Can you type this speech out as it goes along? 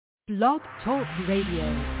Blog Talk Radio.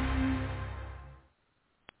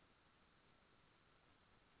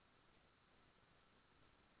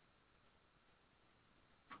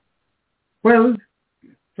 Well,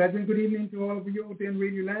 pleasant good evening to all of you out there in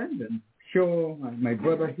Radio Land. And sure, my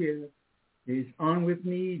brother here is on with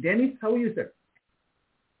me. Dennis, how are you, sir?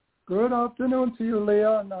 Good afternoon to you,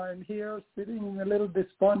 Leon. I'm here sitting a little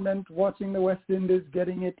despondent watching the West Indies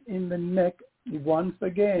getting it in the neck once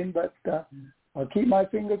again, but I'll keep my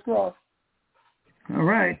fingers crossed. All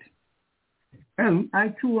right. And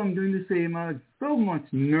I, too, am doing the same. I was so much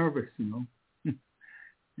nervous, to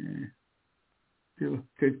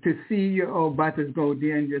see our batters go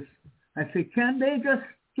there and just, I say, can they just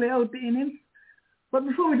play out the innings? But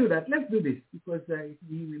before we do that, let's do this because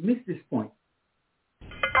we missed this point.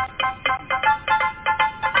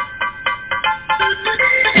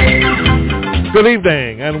 Good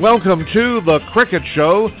evening and welcome to The Cricket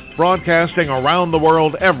Show, broadcasting around the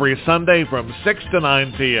world every Sunday from 6 to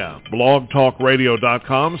 9 p.m.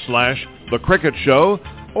 blogtalkradio.com/The Cricket Show,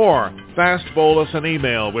 or fast bowl us an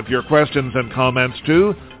email with your questions and comments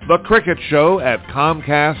to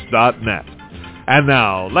thecricketshow@comcast.net. And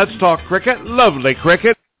now, let's talk cricket. Lovely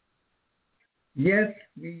cricket. Yes,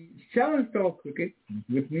 we shall talk cricket.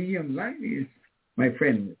 With me online is my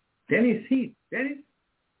friend Dennis Heath. Dennis,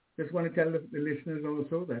 just want to tell the listeners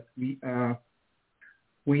also that we are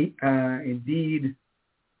indeed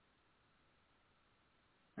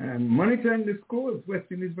monitoring the scores,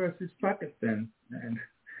 West Indies versus Pakistan, and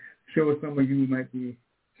sure some of you might be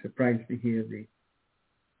surprised to hear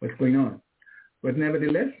what's going on. But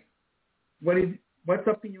nevertheless, what's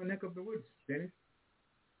up in your neck of the woods, Dennis?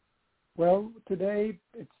 Well, today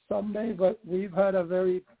it's Sunday, but we've had a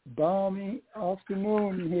very balmy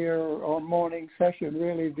afternoon here, or morning session,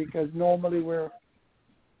 really, because normally we're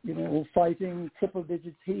fighting triple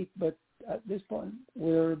digits heat, but at this point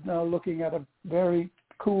we're now looking at a very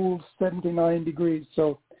cool 79 degrees.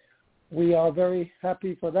 So we are very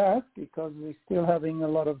happy for that because we're still having a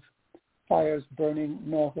lot of fires burning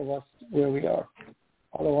north of us where we are.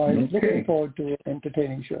 Otherwise, looking forward to an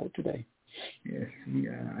entertaining show today. Yes,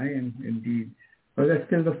 I am indeed. Well, let's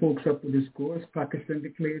tell the folks up with the scores. Pakistan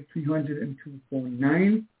declared 302 for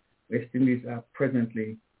 9. West Indies are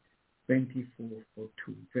presently 24 for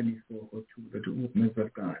 2. The two openers are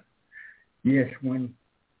gone. Yes, one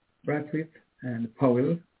Bradford and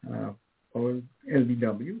Powell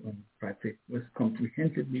LBW, and Bradford was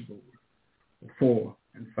comprehensively bowled for 4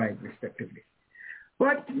 and 5 respectively.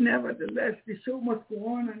 But nevertheless, the show must go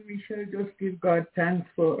on, and we shall just give God thanks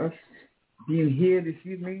for us being here this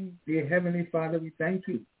evening. Dear Heavenly Father, we thank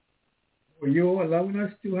you for you allowing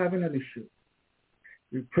us to have another show.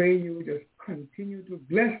 We pray you will just continue to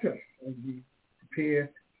bless us as we prepare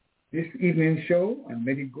this evening's show, and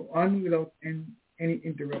may it go on without any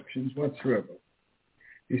interruptions whatsoever.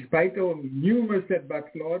 Despite our numerous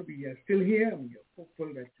setbacks, Lord, we are still here, and we are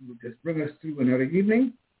hopeful that you will just bring us through another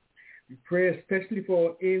evening. We pray especially for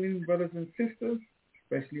our ailing brothers and sisters,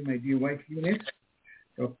 especially my dear wife Eunice,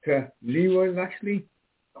 Dr. Leroy Lashley,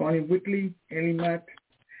 Connie Whitley, Ellie Matt,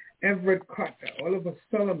 Everett Carter, Oliver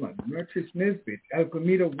Solomon, Murchis Nisbet,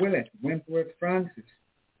 Alcomida Willett, Wentworth Francis,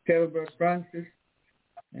 Telbert Francis,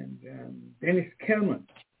 and Dennis Kelman,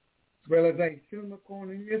 as well as Phil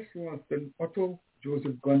Cornelius, Ralston Otto,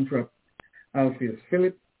 Joseph Guntrap, Alpheus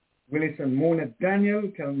Phillip, Willis and Mona Daniel,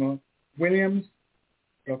 Kelma Williams,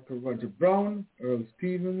 Dr. Roger Brown, Earl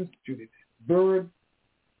Stevens, Judith Bird,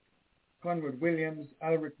 Conrad Williams,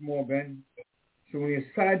 Albert Morgan, Sonia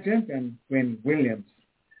Sargent, and Gwen Williams.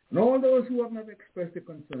 And all those who have not expressed their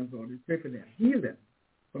concerns, Lord, we pray for them. Heal them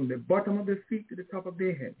from the bottom of their feet to the top of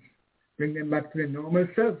their heads. Bring them back to their normal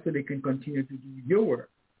selves so they can continue to do your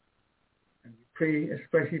work. And we pray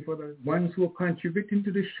especially for the ones who are contributing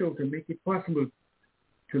to the show to make it possible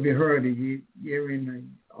to be heard year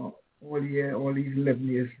in all these 11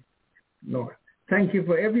 years, Lord. Thank you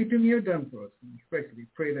for everything you've done for us. And especially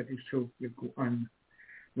pray that this show will go on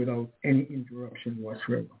without any interruption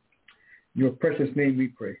whatsoever. In your precious name we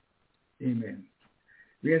pray. Amen.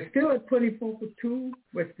 We are still at 24 for 2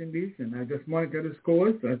 West Indies, and I just monitor the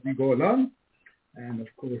scores as we go along. And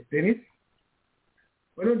of course, Dennis,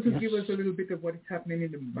 why don't you give us a little bit of what is happening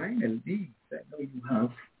in the minor leagues? I know you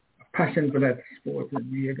have a passion for that sport,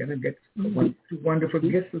 and we are going to get two wonderful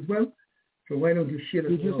guests as well. So why don't you share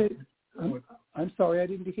the I'm sorry, I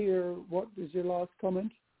didn't hear. What was your last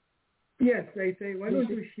comment? Yes, I say, why don't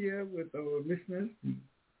you share with our listeners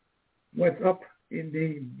what's up in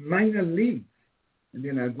the minor leagues, and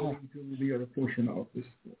then I'll go into the other portion of the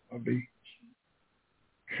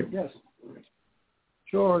show. Yes,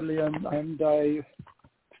 surely, and I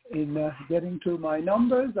in getting to my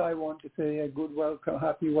numbers, I want to say a good welcome,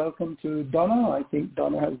 happy welcome to Donna. I think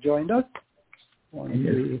Donna has joined us. I want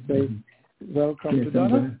to say welcome to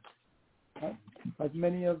Donna. As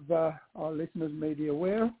many of our listeners may be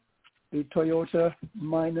aware, the Toyota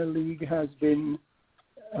Minor League has been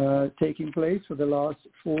taking place for the last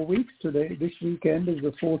 4 weeks. This weekend is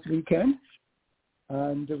the fourth weekend,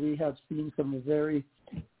 and we have seen some very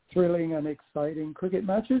thrilling and exciting cricket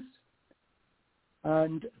matches.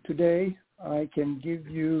 And today I can give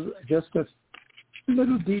you just a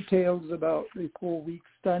little details about the 4-week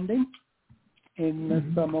standing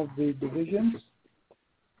in some of the divisions.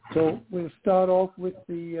 So we'll start off with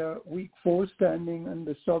the week 4 standing in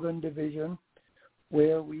the Southern Division,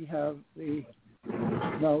 where we have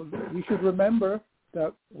now we should remember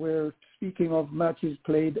that we're speaking of matches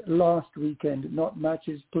played last weekend, not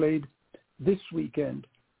matches played this weekend.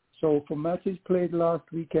 So for matches played last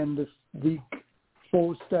weekend, this week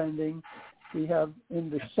 4 standing, we have in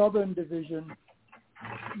the Southern Division,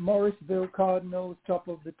 Morrisville Cardinals top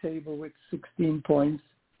of the table with 16 points.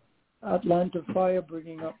 Atlanta Fire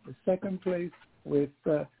bringing up the second place with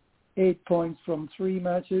 8 points from 3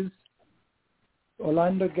 matches.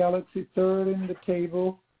 Orlando Galaxy third in the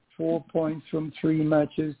table, 4 points from 3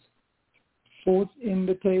 matches. Fourth in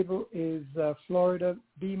the table is Florida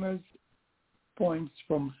Beamers, points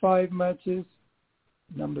from 5 matches.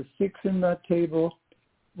 Number 6 in that table,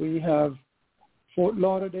 we have Fort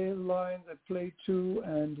Lauderdale Lions that played 2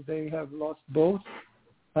 and they have lost both.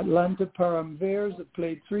 Atlanta Paramveers have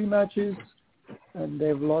played 3 matches and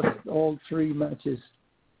they've lost all 3 matches.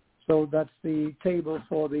 So that's the table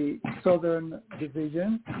for the Southern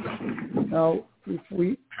Division. Now, if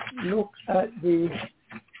we look at the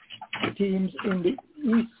teams in the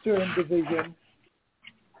Eastern Division,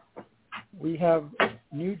 we have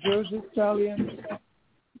New Jersey Stallions,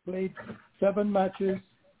 played 7 matches,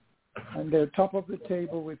 and they're top of the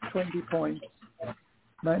table with 20 points.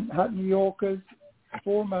 Manhattan Yorkers,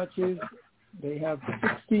 4 matches, they have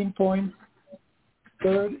 16 points.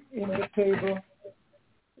 Third in the table,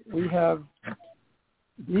 we have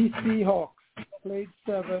the Seahawks, played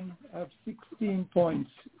 7, have 16 points,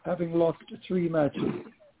 having lost 3 matches.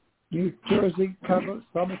 New Jersey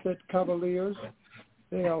Somerset Cavaliers,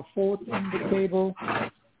 they are 4th in the table,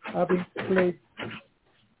 having played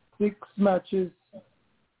 6 matches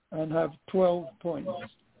and have 12 points.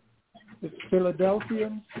 The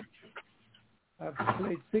Philadelphians have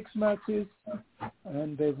played 6 matches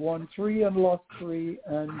and they've won 3 and lost 3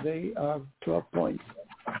 and they have 12 points.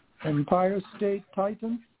 Empire State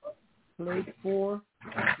Titans played 4,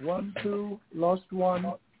 won 2, lost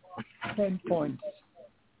 1, 10 points.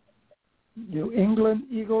 New England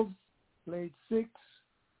Eagles played 6,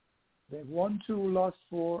 they've won 2, lost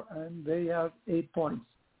 4, and they have 8 points.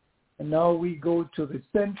 And now we go to the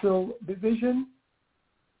Central Division.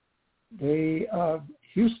 They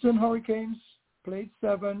Houston Hurricanes played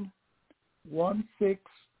 7, won 6,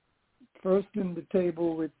 first in the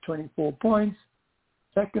table with 24 points.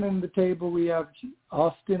 Second in the table, we have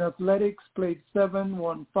Austin Athletics, played 7,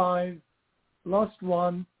 won 5, lost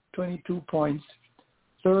 1, 22 points.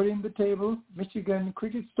 Third in the table, Michigan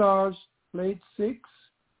Cricket Stars, played 6,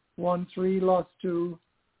 won 3, lost 2,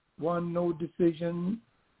 1 no decision,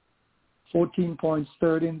 14 points,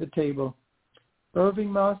 third in the table.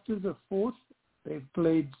 Irving Masters are 4th. They've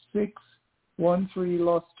played 6, won 3,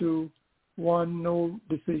 lost 2, 1 no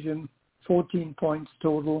decision, 14 points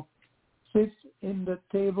total. 5th in the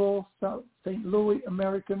table, St. Louis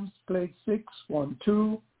Americans played 6, won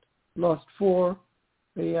 2, lost 4.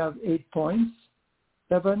 They have 8 points.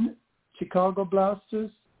 7, Chicago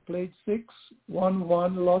Blasters played 6, won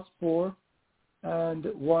 1, lost 4, and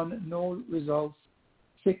 1 no results,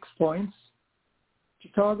 6 points.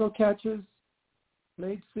 Chicago Catchers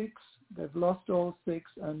played 6, they've lost all 6,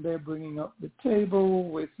 and they're bringing up the table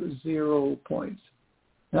with 0 points.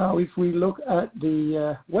 Now, if we look at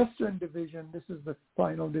the Western Division, this is the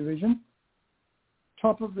final division.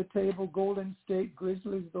 Top of the table, Golden State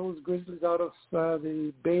Grizzlies, those Grizzlies out of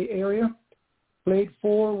the Bay Area, played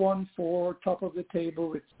 4, won 4, top of the table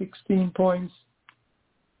with 16 points.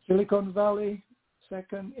 Silicon Valley,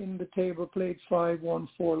 second in the table, played 5, won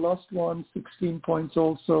 4, lost 1, 16 points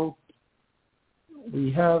also.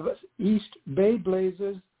 We have East Bay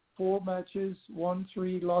Blazers, 4 matches, won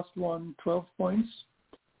 3, lost 1, 12 points.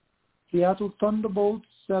 Seattle Thunderbolts,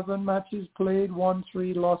 7 matches played, won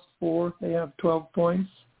 3, lost 4. They have 12 points.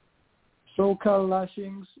 SoCal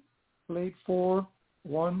Lashings played 4,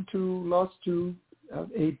 won 2, lost 2, have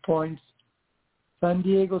 8 points. San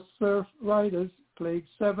Diego Surf Riders played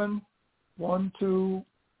 7, won 2,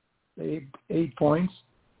 they have 8 points.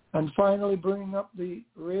 And finally, bringing up the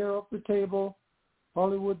rear of the table,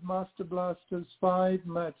 Hollywood Master Blasters, 5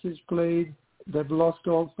 matches played. They've lost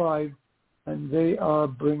all 5, and they are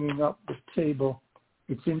bringing up the table.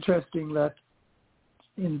 It's interesting that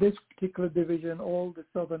in this particular division, all the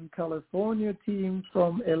Southern California teams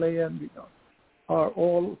from LA and are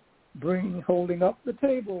all holding up the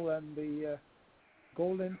table, and the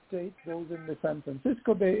Golden State, those in the San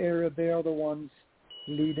Francisco Bay Area, they are the ones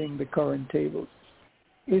leading the current tables.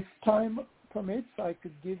 If time permits, I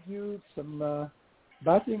could give you some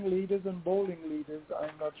batting leaders and bowling leaders.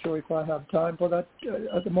 I'm not sure if I have time for that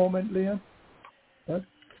at the moment, Leon.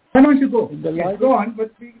 Why don't you go? Yes, go on,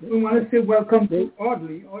 but we want to say welcome to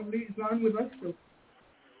Audley. Audley is on with us, so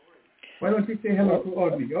why don't you say hello to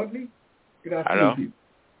Audley? Audley, good afternoon.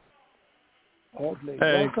 Hello. Audley.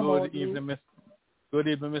 Hey, welcome, good Audley. evening, Good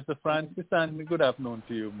evening, Mr. Francis, and good afternoon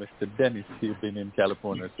to you, Mr. Dennis. You've been in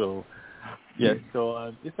California, so yes.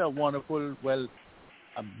 So it's a wonderful,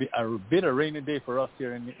 a bit of rainy day for us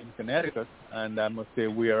here in Connecticut, and I must say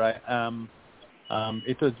where I am.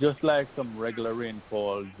 It was just like some regular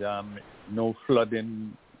rainfalls, no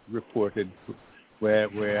flooding reported where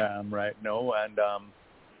I am right now. And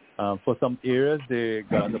for some areas, they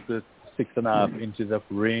got up to 6.5 inches of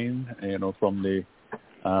rain, from the,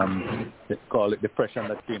 they call it depression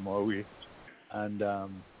that came our way. And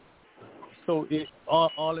so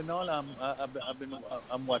all in all,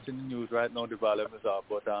 I'm watching the news right now, the volume is up,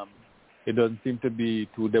 but it doesn't seem to be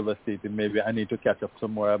too devastating. Maybe I need to catch up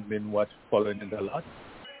some more. I've been following it a lot.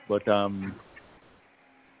 But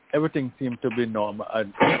everything seems to be normal.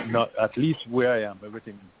 Not at least where I am,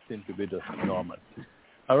 everything seems to be just normal.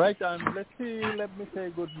 All right, let me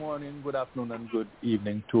say good morning, good afternoon, and good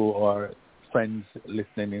evening to our friends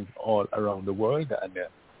listening all around the world. And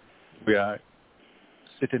we are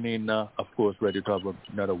sitting in, of course, ready to have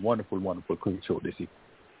another wonderful, wonderful cricket show this evening.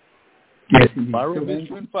 Yes, Marub is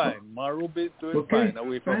doing fine. Marub is doing fine.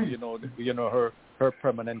 Away from her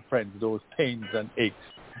permanent friends, those pains and aches.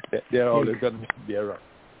 They're always going to be around.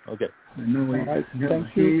 Okay.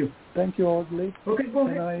 Thank you, Audley. Okay, go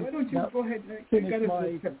ahead. Why don't you go ahead? You got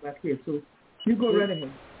to step back here, so you go right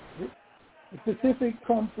ahead. The Pacific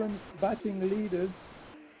Conference batting leaders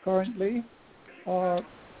currently are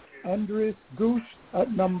Andres Gooch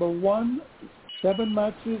at number 1, 7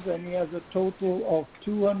 matches, and he has a total of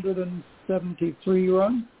 273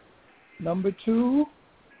 runs. Number 2,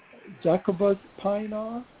 Jacobus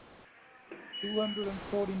Pienaar,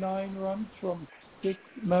 249 runs from 6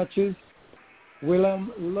 matches.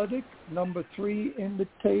 Willem Luddick, number 3 in the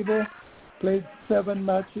table, played 7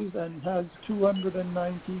 matches and has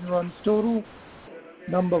 219 runs total.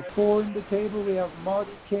 Number 4 in the table, we have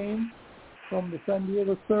Marty Kane from the San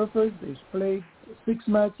Diego Surfers. He's played 6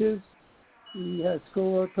 matches. He has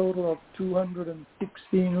scored a total of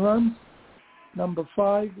 216 runs. Number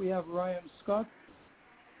 5, we have Ryan Scott.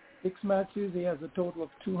 6 matches. He has a total of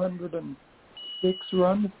 206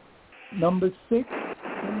 runs. Number 6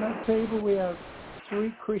 in that table, we have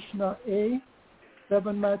Sri Krishna A.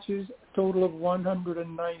 7 matches, total of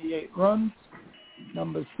 198 runs.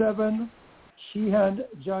 Number 7, Shihan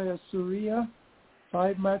Jayasuriya.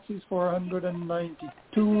 5 matches,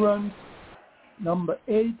 492 runs. Number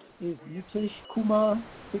 8 is Nitish Kumar,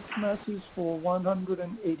 6 matches for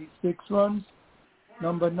 186 runs.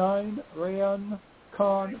 Number 9, Rayan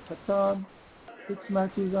Khan Patan, 6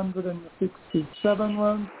 matches, 167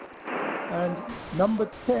 runs. And number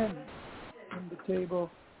 10 in the table,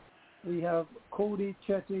 we have Cody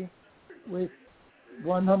Chetty with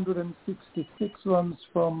 166 runs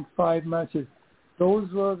from 5 matches. Those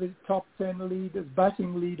were the top 10 leaders,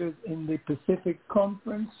 batting leaders in the Pacific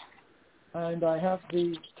Conference. And I have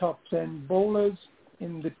the top 10 bowlers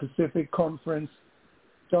in the Pacific Conference,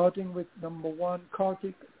 starting with number 1,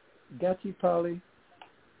 Kartik Gattipalli.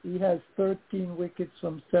 He has 13 wickets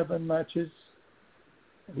from 7 matches.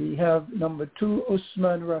 We have number 2,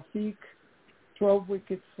 Usman Rafiq, 12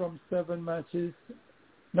 wickets from 7 matches.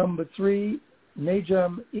 Number 3,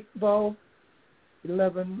 Najam Iqbal,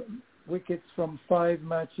 11 wickets from 5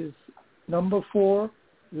 matches. Number 4,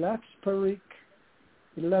 Laksh Parikh,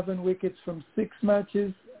 11 wickets from 6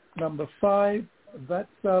 matches. Number 5,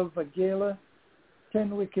 Vatsal Vaghela,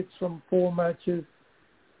 10 wickets from 4 matches.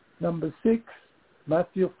 Number 6,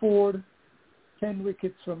 Matthew Ford, 10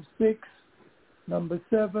 wickets from 6. Number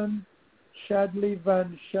 7, Shadley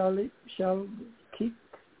Van Schalkwyk,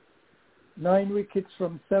 9 wickets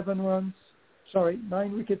from 7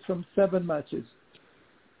 matches.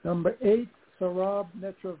 Number 8, Sarab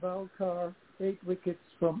Netravalkar, 8 wickets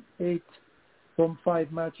from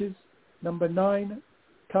 5 matches. Number 9,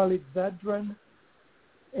 Khalid Zadran,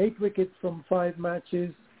 8 wickets from 5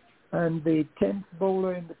 matches. And the 10th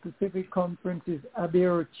bowler in the Pacific Conference is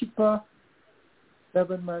Abir Chipa,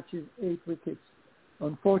 7 matches, 8 wickets.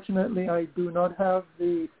 Unfortunately, I do not have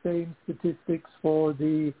the same statistics for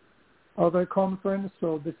the other conference,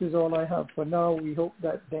 so this is all I have for now. We hope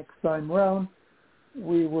that next time round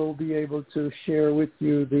we will be able to share with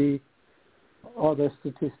you the other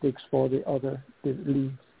statistics for the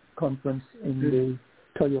league conference in the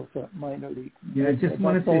Toyota minor league. Yeah, I just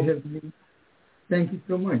want to say thank you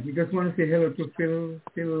so much. We just want to say hello to Phil.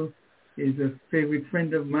 Phil is a favorite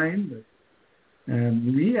friend of mine. But,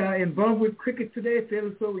 we are involved with cricket today,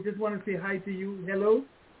 Phil, so we just want to say hi to you. Hello.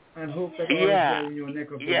 And hope that all is well in your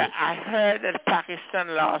neck of the woods. I heard that Pakistan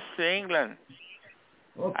lost to England.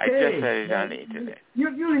 Okay. I just heard it on the internet.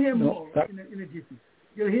 You'll hear more in a jiffy.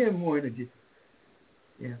 You'll hear more in a jiffy.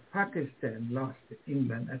 Yeah, Pakistan lost to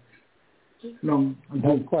England. That's long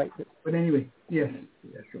ago. Quite. But anyway, yes.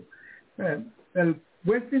 So, well,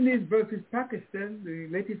 West Indies versus Pakistan, the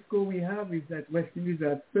latest score we have is that West Indies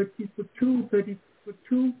are 30 for 2,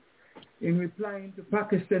 in replying to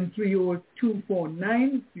Pakistan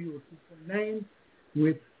 30249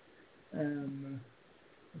 with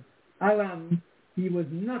Alam. He was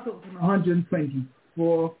not up on 120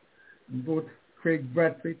 for both Craig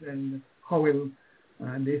Bradford and Howell,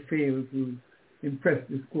 and they failed to impress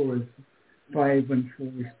the scorers 5 and 4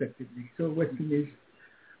 respectively. So West Indies,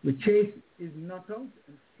 with Chase is not out,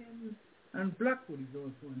 and 10, and Blackwood is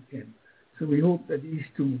also on 10. So we hope that these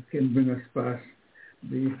two can bring us past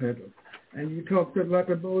the hurdle. And you talked a lot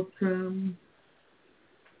about, just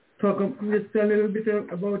a little bit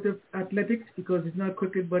about athletics, because it's not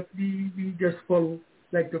cricket, but we just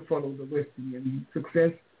like to follow the West Indian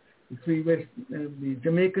success. The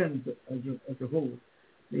Jamaicans as a whole,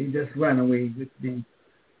 they just ran away with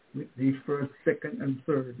the first, second, and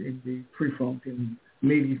third in the pre-front in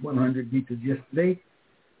ladies 100 meters yesterday.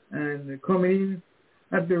 And coming in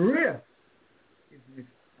at the rear is Miss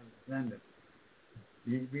Alexander.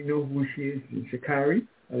 We know who she is, Sha'Carri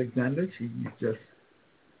Alexander. She is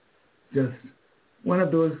just one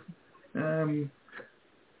of those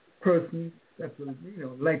persons that will,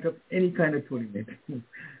 light up any kind of tournament. And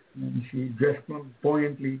she dressed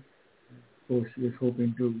flamboyantly, so she was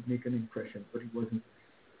hoping to make an impression, but it wasn't.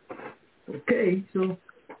 Okay, so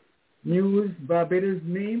news: Barbados'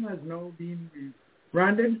 name has now been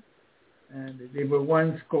rebranded, and they were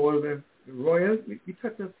once called the Royals. We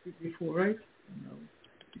touched on it before, right? No,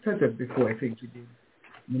 we touched on it before. I think we did.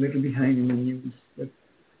 I'm a little behind in the news, but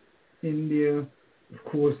India, of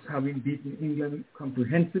course, having beaten England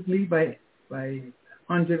comprehensively by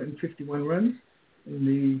 151 runs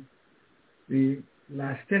in the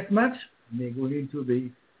last Test match. They go into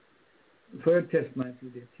the third Test match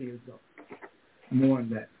with their tails up. More on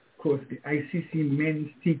that. Of course, the ICC Men's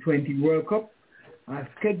T20 World Cup are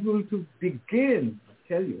scheduled to begin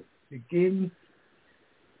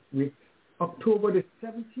with October the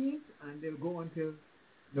 17th, and they'll go until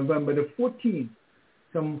November the 14th.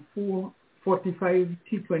 Some 445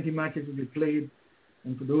 T20 matches will be played,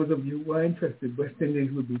 and for those of you who are interested, West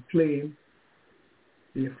Indies will be playing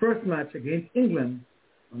their first match against England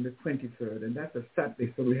on the 23rd, and that's a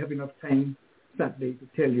Saturday, so we have enough time Saturday to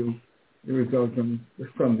tell you the result on the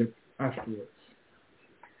Sunday afterwards.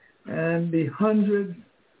 And the 100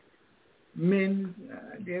 men,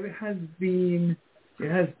 there has been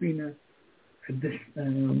the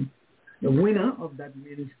winner of that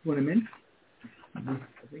men's tournament. I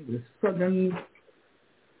think the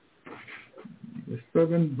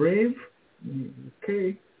Southern Brave.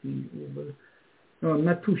 Okay, no, I'm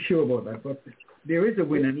not too sure about that, but there is a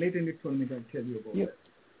winner, and later in the tournament I'll tell you about that.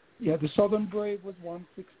 Yeah, the Southern Brave was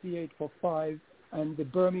 168 for 5, and the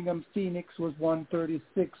Birmingham Phoenix was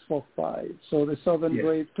 136 for 5. So the Southern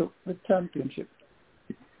Brave took the championship.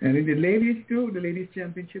 And in the ladies too, the ladies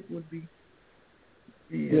championship would be.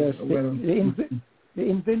 The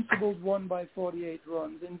Invincibles won by 48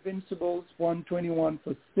 runs. Invincibles 121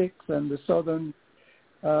 for 6, and the Southern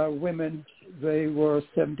women, they were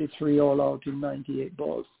 73 all out in 98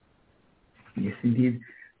 balls. Yes, indeed.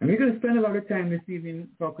 And we're going to spend a lot of time this evening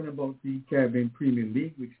talking about the Caribbean Premier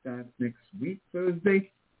League, which starts next week, Thursday.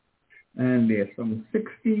 And there's some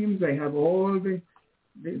 6 teams. I have all the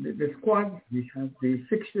squads. We have the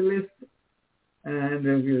fixture list. And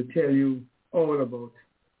we'll tell you all about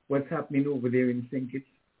what's happening over there in St. Kitts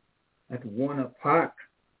at Warner Park,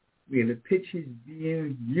 where the pitch is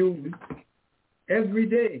being used every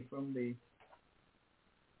day from the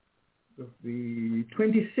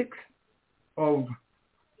 26th of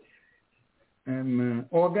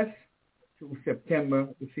August to September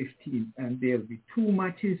the 15th, and there'll be 2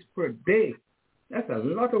 matches per day. That's a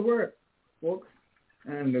lot of work, folks.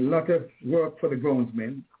 and a lot of work for the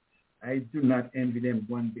groundsmen. I do not envy them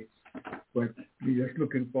one bit. But we're just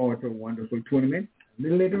looking forward to a wonderful tournament. A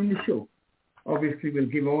little later in the show, obviously we'll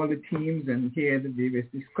give all the teams and hear the various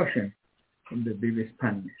discussion from the various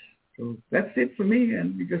panelists. So that's it for me,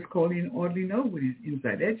 and we just call in Audley now with his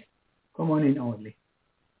Inside Edge. Come on in, Audley.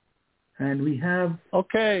 And we have...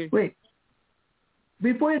 Okay. Wait.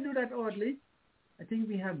 Before you do that, Audley, I think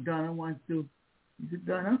we have Donna wants to... Is it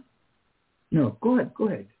Donna? No, go ahead.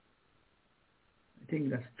 I think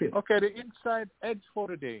that's Phil. Okay, the Inside Edge for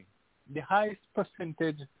today. The highest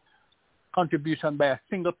percentage contribution by a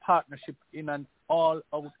single partnership in an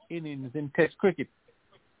all-out innings in Test cricket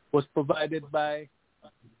was provided by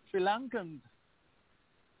Sri Lankans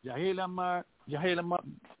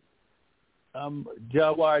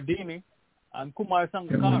Jawardini and Kumar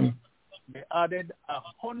Sangakkara. They added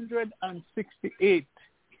 168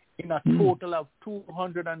 in a total of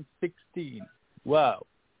 216. Wow.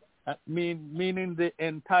 Meaning the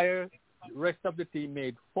entire rest of the team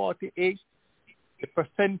made 48. The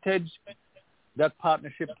percentage that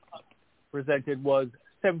partnership presented was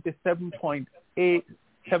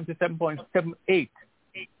 77.78,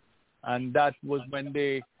 and that was when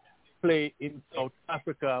they played in South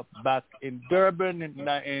Africa back in Durban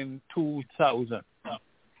in 2000.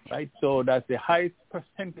 Right, so that's the highest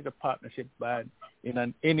percentage of partnership in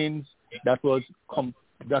an innings that was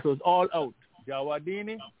all out.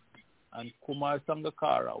 Jawardini and Kumar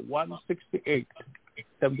Sangakkara, 168,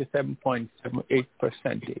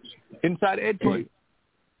 77.78%. Inside Edge for you.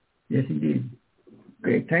 Yes, indeed.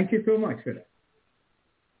 Great. Thank you so much for that.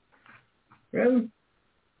 Well,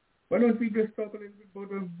 why don't we just talk a little bit about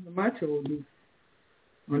the match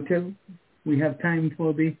until we have time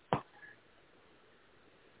for the...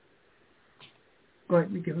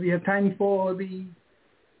 We have time for the...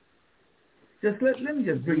 Let me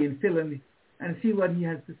just bring in Phil and see what he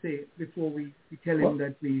has to say before we tell him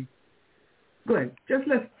that we... Go ahead. Just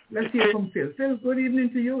let's hear from Phil. Phil, good evening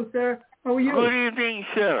to you, sir. How are you? Good evening,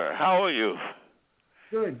 sir. How are you?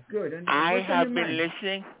 Good. And I have been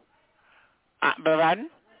listening... Pardon?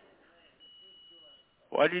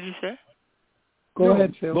 What did you say? Go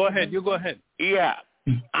ahead, Phil. Go ahead. You go ahead. Yeah.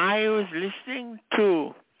 I was listening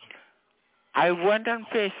to... I went on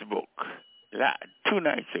Facebook 2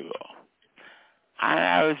 nights ago, and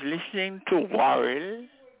I was listening to Warrell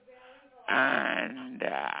and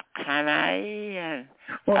Kanai, and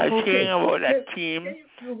I was hearing about that team. This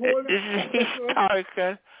is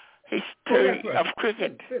historical history of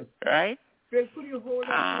cricket, right? Phil, could you hold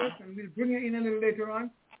on to us, and we'll bring you in a little later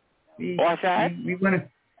on? What's that? We'll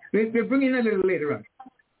bring you in a little later on.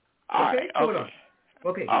 All right, Hold on.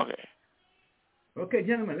 Okay. Okay,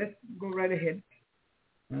 gentlemen, let's go right ahead.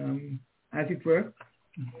 As it were,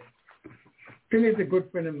 Phil is a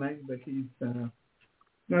good friend of mine, but he's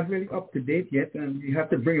not really up to date yet, and you have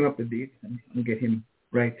to bring him up to date and get him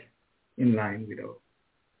right in line with us.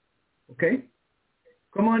 Okay?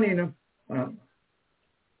 Come on in.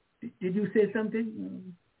 Did you say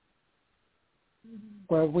something?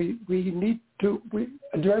 Well, we need to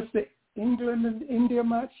address the England and India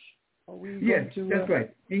match. Yes, that's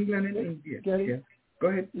right. England and India. Yeah. Go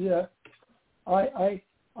ahead. Yeah, I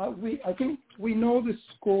think we know the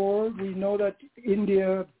score. We know that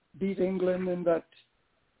India beat England in that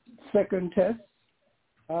second test.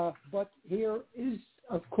 But here is,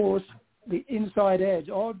 of course, the inside edge.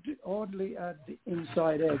 Audley at the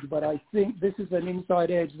inside edge, but I think this is an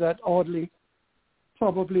inside edge that Audley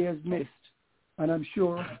probably has missed, and I'm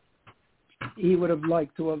sure he would have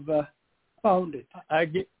liked to have found it. I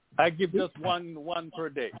give just one per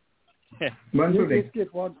day. One per day.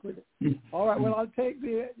 Get one per day. All right. Well, I'll take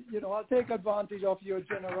advantage of your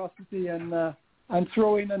generosity and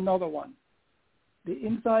throw in another one. The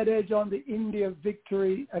inside edge on the India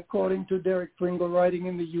victory, according to Derek Pringle, writing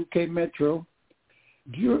in the UK Metro.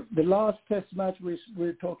 The last test match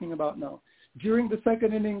we're talking about now. During the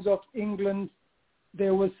second innings of England,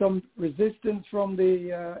 there was some resistance from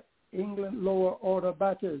the England lower order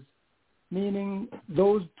batters, meaning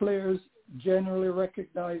those players generally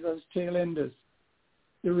recognized as tail-enders.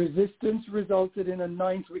 The resistance resulted in a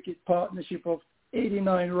 9th wicket partnership of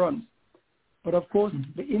 89 runs. But of course,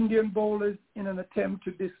 the Indian bowlers, in an attempt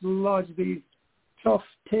to dislodge these tough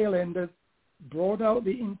tail-enders, brought out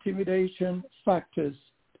the intimidation factors.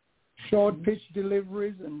 Short pitch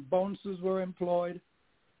deliveries and bounces were employed,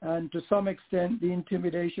 and to some extent, the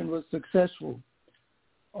intimidation was successful.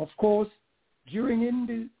 Of course, during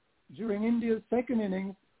India's second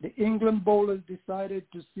innings, the England bowlers decided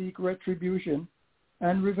to seek retribution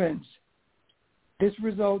and revenge. This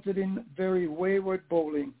resulted in very wayward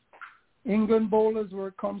bowling. England bowlers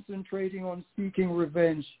were concentrating on seeking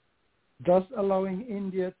revenge, thus allowing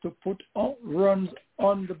India to put runs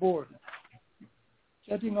on the board,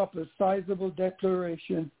 setting up a sizable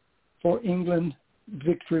declaration for England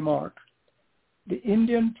victory mark. The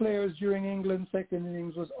Indian players during England's second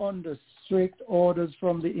innings was under strict orders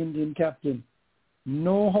from the Indian captain.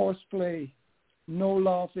 No horseplay, no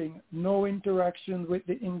laughing, no interaction with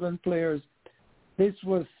the England players. This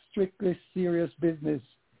was strictly serious business.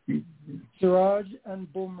 Siraj and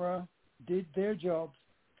Bumrah did their jobs,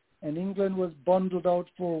 and England was bundled out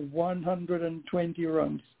for 120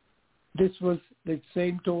 runs. This was the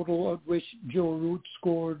same total at which Joe Root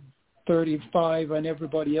scored 35, and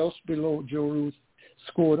everybody else below Joe Root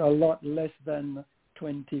scored a lot less than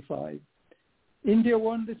 25. India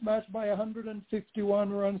won this match by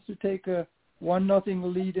 151 runs to take a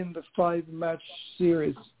 1-0 lead in the 5-match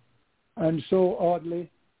series. And so, oddly,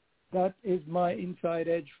 that is my inside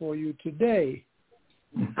edge for you today.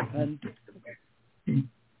 And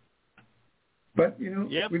but,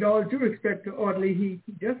 with all due respect to Audley, he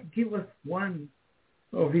just give us one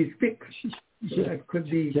of his picks. So that could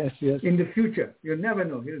be in the future. You'll never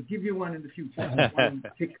know. He'll give you one in the future. One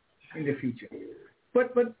pick in the future.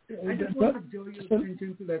 But I just want to draw your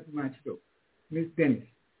attention to that match, though, Miss Dennis.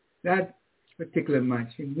 That particular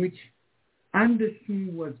match in which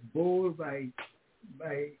Anderson was bowled by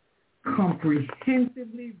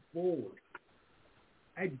comprehensively bowled.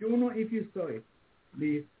 I don't know if you saw it.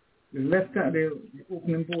 The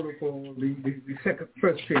opening bowler for the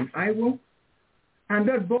first train, Iowa, and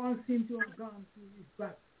that ball seemed to have gone through his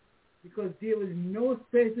bat because there was no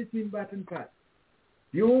space between bat and pad.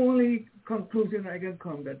 The only conclusion I can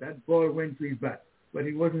come that ball went to his bat, but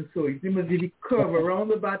it wasn't so. It seemed as if he curved around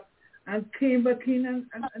the bat and came back in and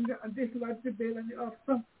dislodged the bail and the off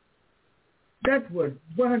stump. That was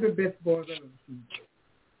one of the best balls I've ever seen,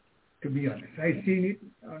 to be honest. I've seen it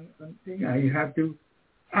on thing. I have to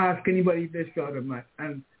ask anybody if they saw the match.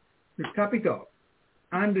 And to top it off,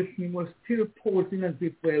 Anderson was still posing as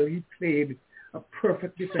if, well, he played a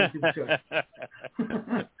perfect defensive shot.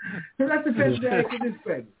 So that's the best way I could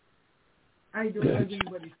describe it. I don't know if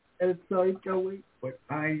anybody else saw it that way, but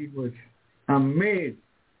I was amazed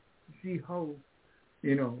to see how,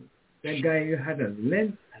 that guy had a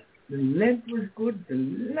length. The length was good, the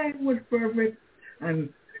line was perfect, and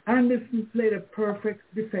Anderson played a perfect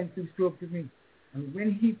defensive stroke to me. And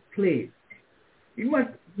when he played, he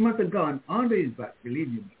must have gone under his bat, believe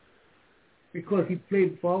you me, because he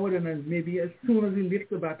played forward, and then maybe as soon as he lifted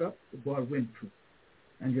the bat up, the ball went through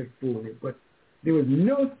and just bowled it. But there was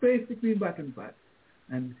no space between bat and pad,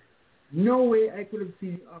 and no way I could have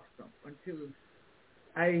seen off stump until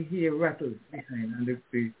I hear rattles behind, and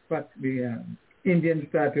the Indians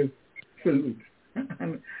started salute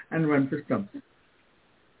and run for stumps.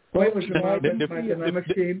 Well, it was I'm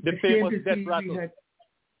ashamed to see we had.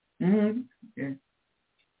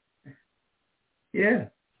 Yeah.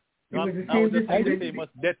 It was the famous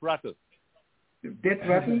death rattle. Death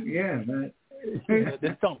rattle, yeah.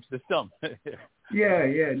 The stump.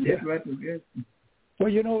 Yeah, death rattle, yes.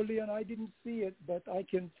 Well, Leon, I didn't see it, but I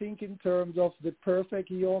can think in terms of the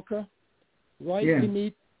perfect Yorker,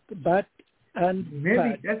 beneath the bat and maybe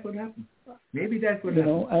pad. That's what happened. Maybe that's what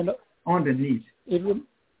happened. And underneath.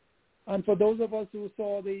 And for those of us who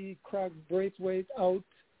saw the Cragg Braithwaite out,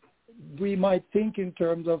 we might think in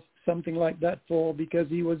terms of something like that because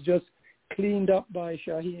he was just cleaned up by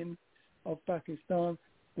Shaheen of Pakistan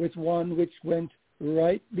with one which went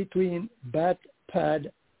right between bat,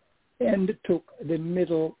 pad, and took the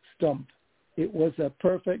middle stump. It was a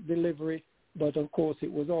perfect delivery, but of course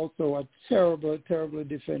it was also a terrible, terrible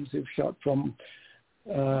defensive shot from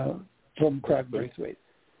Cragg Braithwaite.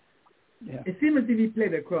 Yeah. It seemed as if he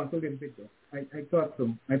played across a little bit, though. I thought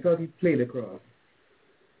so. I thought he played across.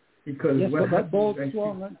 Because that ball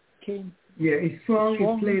swung and came. Yeah, he swung. He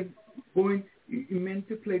played going. He meant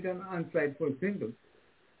to play it on onside for a single,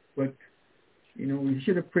 but we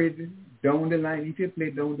should have played down the line. If he had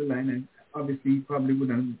played down the line, and obviously he probably would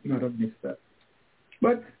not have missed that.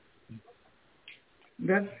 But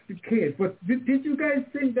that's the case. But did you guys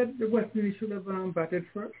think that the West Indies should have batted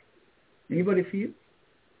first? Anybody feel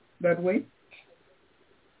that way?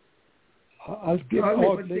 I'll give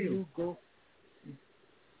Audley you go.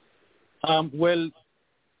 Well,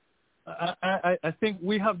 I think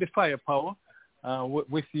we have the firepower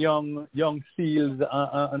with young Seals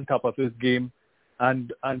on top of his game,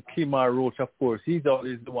 and Kemar Roach, of course, he's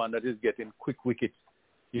always the one that is getting quick wickets,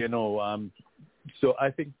 So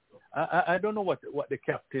I think I don't know what the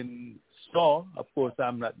captain saw. Of course,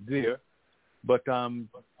 I'm not there, But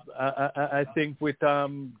I think with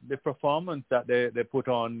the performance that they put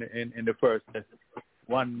on in the first test,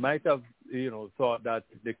 one might have thought that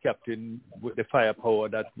the captain with the firepower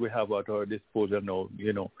that we have at our disposal now,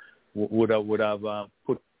 would have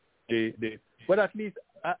put the. But at least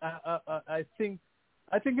I think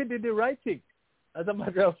he did the right thing. As a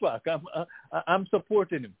matter of fact, I'm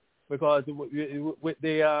supporting him because with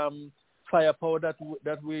the firepower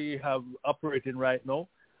that we have operating right now,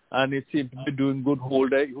 and it seems to be doing good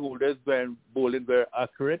holders when bowling very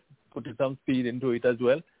accurate, putting some speed into it as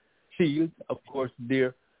well. Shields, of course,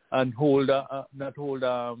 there, and Roach,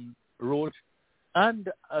 and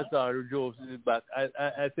Azar Jones is back.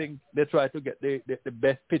 I think they try to get the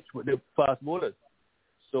best pitch with the fast bowlers.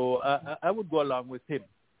 So I would go along with him.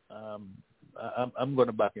 I'm going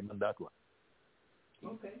to back him on that one.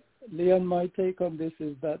 Okay. Leon, my take on this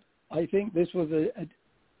is that I think this was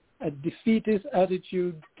a defeatist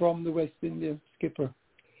attitude from the West Indian skipper.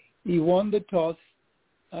 He won the toss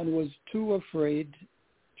and was too afraid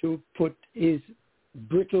to put his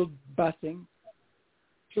brittle batting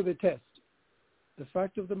to the test. The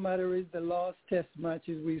fact of the matter is the last test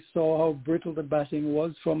matches we saw how brittle the batting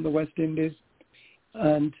was from the West Indies,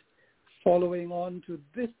 and following on to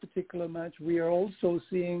this particular match, we are also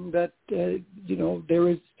seeing that, there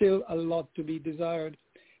is still a lot to be desired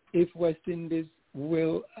if West Indies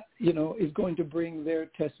will, is going to bring their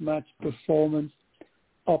test match performance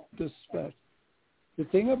up to spec. The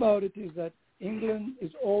thing about it is that England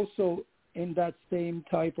is also in that same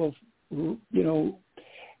type of,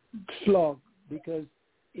 slog, because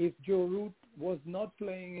if Joe Root was not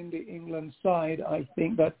playing in the England side, I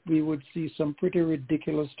think that we would see some pretty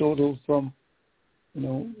ridiculous totals from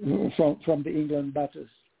the England batters.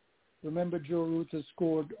 Remember, Joe Root has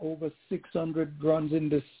scored over 600 runs in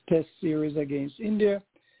this test series against India,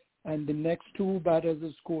 and the next two batters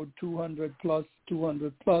have scored 200 plus,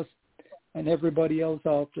 and everybody else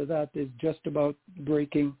after that is just about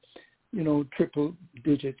breaking, triple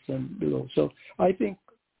digits and below. So I think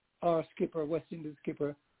our skipper, West Indies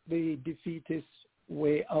skipper, the defeatist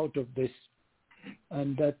way out of this,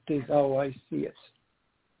 and that is how I see it.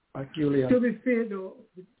 Julian. To be fair, though,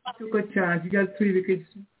 you took a chance. You got 3 wickets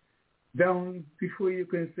down before you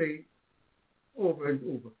can say over and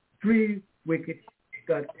over. 3 wickets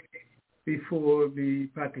got before the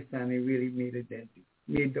Pakistani really made a dent,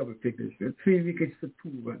 made double figures. So 3 wickets for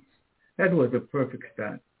 2 runs. That was a perfect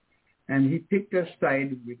start. And he picked a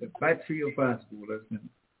side with a battery of fast bowlers. And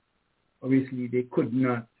obviously, they could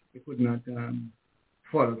not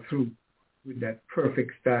follow through with that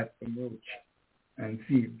perfect start from Roach and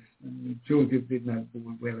Fields. And Joseph did not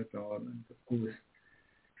bowl well at all. And of course,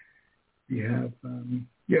 we have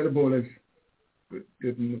the other bowlers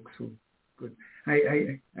didn't look so good.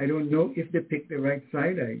 I don't know if they picked the right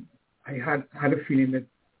side. I had a feeling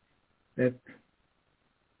that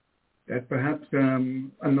perhaps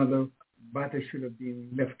another batter should have been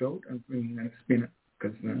left out and bringing a spinner,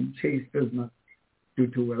 because Chase does not do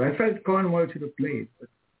too well. I felt Cornwall should have played, but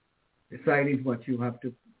the side is what you have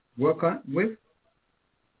to work on with.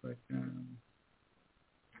 But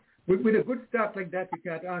with a good start like that, you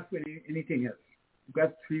can't ask for anything else. You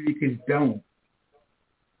got 3 wickets down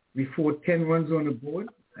before 10 runs on the board,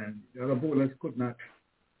 and the other bowlers could not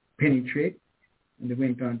penetrate, and they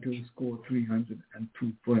went on to score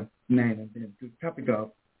 302 for 9, and then to top it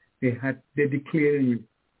off, they declared you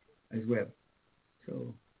as well.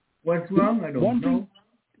 So what's wrong? I don't know.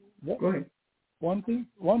 Go ahead. One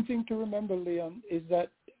thing to remember, Leon, is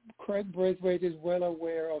that Craig Braithwaite is well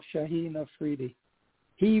aware of Shaheen Afridi.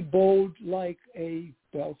 He bowled like I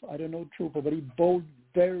don't know trooper, but he bowled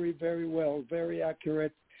very, very well, very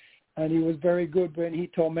accurate, and he was very good when he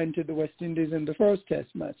tormented the West Indies in the first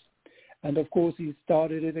test match. And of course, he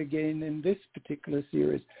started it again in this particular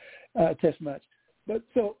series, test match. But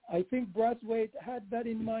so I think Braithwaite had that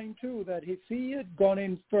in mind too, that if he had gone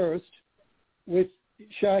in first with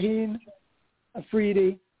Shaheen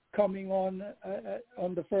Afridi coming on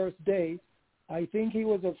the first day, I think he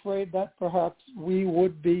was afraid that perhaps we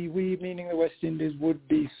meaning the West Indies, would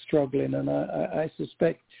be struggling. And I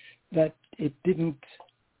suspect that it didn't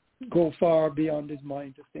go far beyond his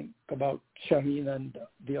mind to think about Shaheen and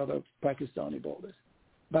the other Pakistani bowlers.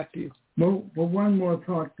 Back to you. Well, one more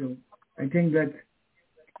thought too. I think that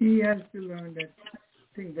he has to learn that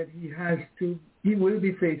he will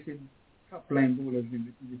be facing top-line bowlers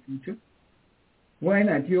in the future. Why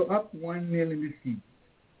not? You're up 1-0 in the season.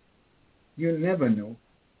 You never know.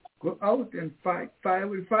 Go out and fight fire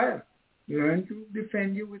with fire. Learn to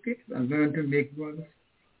defend your wickets and learn to make runs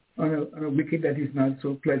on a wicket that is not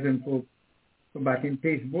so pleasant for batting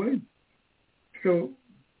pace bowling. So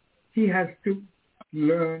he has to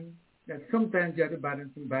learn that sometimes you have to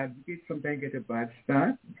balance some bad wickets, sometimes you get a bad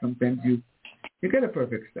start, sometimes you get a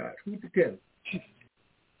perfect start. Who to tell?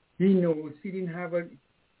 He knows he didn't have the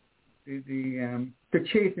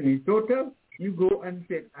chase in his total. You go and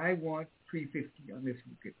say, I want 350 on this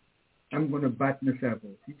wicket. I'm going to bat myself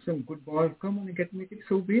out. If some good balls come and get me,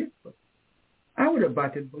 so be it. But I would have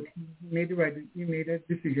batted, but he made a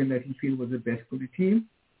decision that he felt was the best for the team,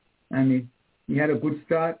 and he had a good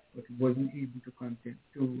start, but he wasn't able to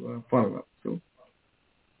follow up. So,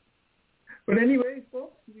 but anyway,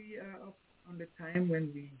 folks, we are up on the time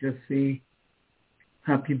when we just say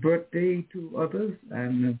happy birthday to others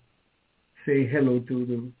and say hello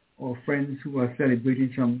to our friends who are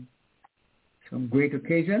celebrating some great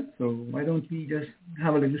occasion. So why don't we just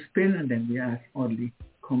have a little spin and then we ask Audley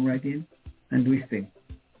come right in and do his thing.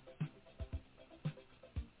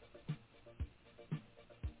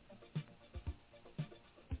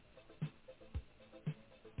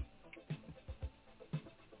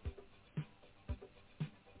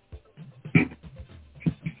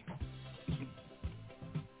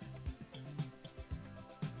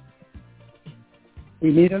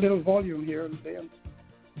 We need a little volume here, Liam.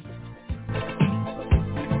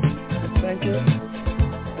 Thank you.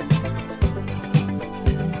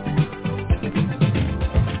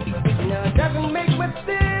 Now it doesn't make much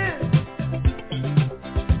sense.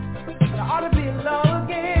 There ought to be law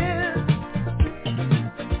again.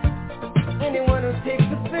 Anyone who takes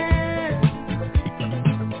offense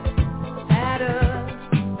at a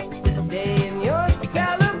day in your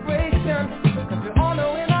celebration, 'cause we all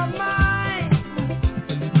know in our minds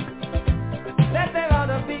that there ought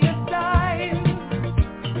to be a sign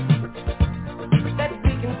that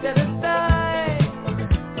we can set aside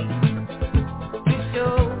to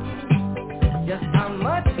show just how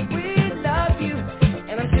much we love you,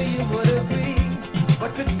 and I'm sure you would agree.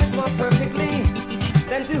 What could fit more perfectly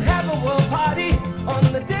than to have a world party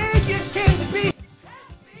on the day you came to be?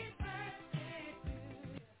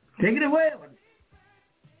 Take it away, Audley.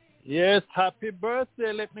 Yes, happy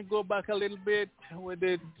birthday. Let me go back a little bit with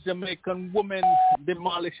the Jamaican woman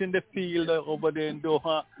demolishing the field over there in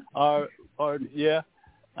Doha.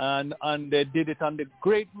 And they did it on the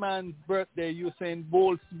great man's birthday, Usain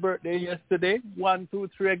Bolt's birthday yesterday. 1, 2,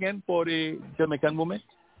 3 again for the Jamaican woman.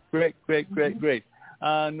 Great.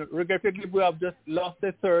 And regrettably, we have just lost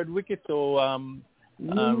the third wicket, so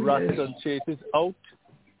Ruston Chase is out,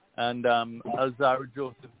 and Alzarri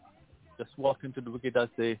Joseph just walked into the wicket as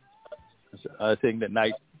saying the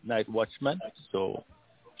night watchman. So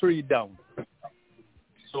 3 down.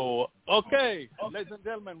 So, okay, ladies and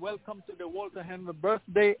gentlemen, welcome to the Walter Henry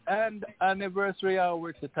birthday and anniversary hour.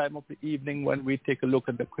 It's the time of the evening when we take a look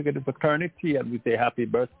at the cricket fraternity and we say happy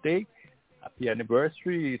birthday, happy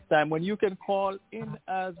anniversary. It's time when you can call in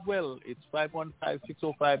as well. It's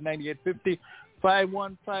 515-605-9850,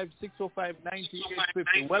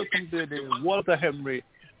 515-605-9850. Welcome to the Walter Henry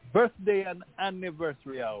birthday and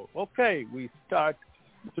anniversary hour. Okay, we start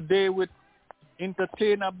today with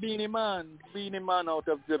entertainer Beenie Man out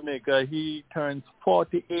of Jamaica. He turns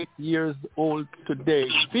 48 years old today.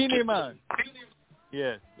 Beenie Man.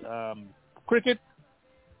 Yes. Cricket,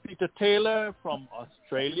 Peter Taylor from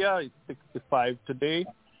Australia. He's 65 today.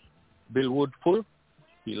 Bill Woodfull.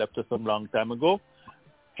 He left us some long time ago.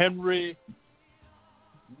 Henry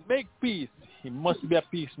Makepeace. He must be a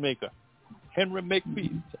peacemaker. Henry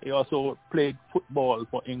Makepeace. He also played football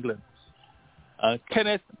for England.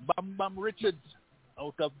 Kenneth Bam Bam Richards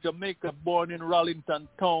out of Jamaica, born in Rollington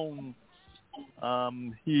Town.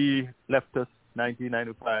 He left us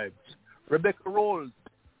 1995. Rebecca Rolls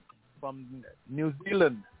from New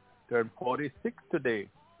Zealand turned 46 today.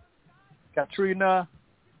 Katrina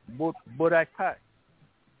Bodakai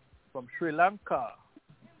from Sri Lanka,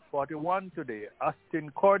 41 today. Austin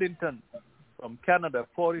Cordington from Canada,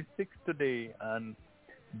 46 today. And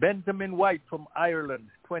Benjamin White from Ireland,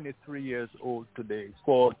 23 years old today.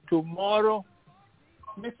 For tomorrow,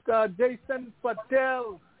 Mr. Jason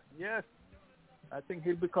Patel. Yes, I think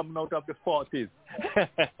he'll be coming out of the 40s.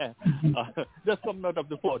 Just coming out of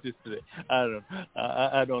the 40s today. I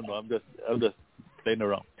don't know. I'm just playing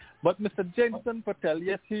around. But Mr. Jason Patel,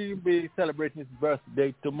 yes, he'll be celebrating his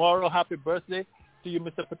birthday tomorrow. Happy birthday to you,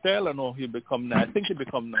 Mr. Patel. I know I think he'll be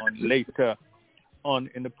coming on later on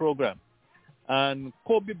in the program. And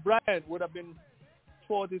Kobe Bryant would have been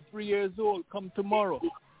 43 years old come tomorrow.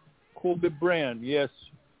 Kobe Bryant, yes,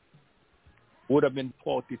 would have been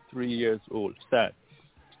 43 years old. Sad.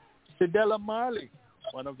 Cedella Marley,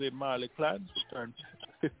 one of the Marley clans, turned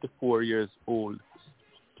 54 years old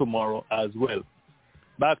tomorrow as well.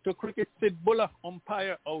 Back to cricket, Sid Bullock,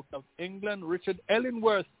 umpire out of England. Richard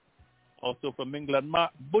Ellingworth Also from England,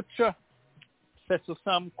 Mark Butcher, Cecil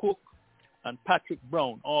Sam Cook, and Patrick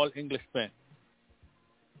Brown, all Englishmen.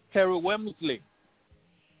 Terry Wemsley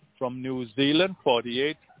from New Zealand,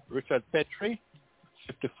 48. Richard Petrie,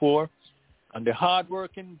 54. And the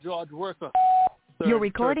hard-working George Worker. Your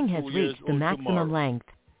recording has reached the maximum length.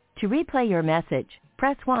 To replay your message,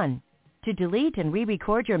 press 1. To delete and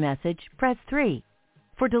re-record your message, press 3.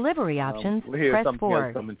 For delivery options, press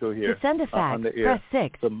 4. To send a fax, press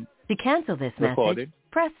 6. To cancel this message,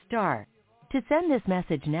 press star. To send this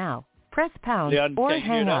message now, press pound Leon, or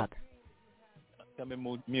hang up. Can be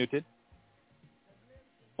muted.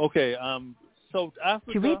 Okay, South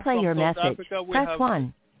Africa. To replay your South message, Africa, press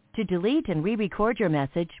 1. To delete and re-record your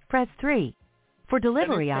message, press 3. For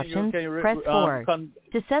delivery options, press 4.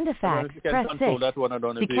 To send a fax, press 6.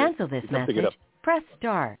 To cancel this message, press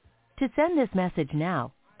star. To send this message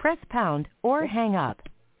now, press pound or hang up.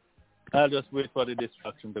 I'll just wait for the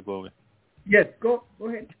distraction to go away. Yes, go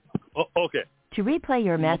ahead. Okay. To replay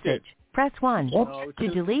your message, press 1. To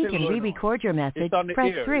delete and re-record your message,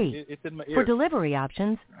 press 3. For delivery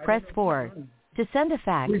options, press 4. To send a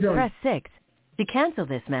fax, press 6. To cancel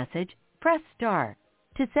this message, press star.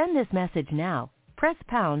 To send this message now, press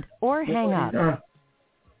pound or hang up.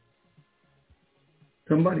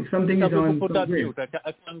 Something is on. Put that mute. I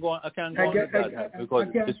can't go on that because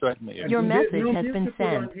it's right in my ear. Your message has been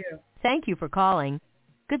sent. Thank you for calling.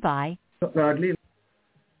 Goodbye.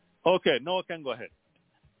 Okay, now I can go ahead.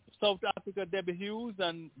 South Africa, Debbie Hughes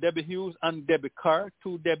and Debbie Carr,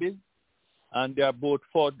 two Debbies, and they are both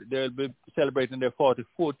they'll be celebrating their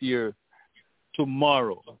 44th year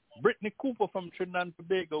tomorrow. Brittany Cooper from Trinidad and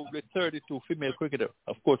Tobago, the 32 female cricketer,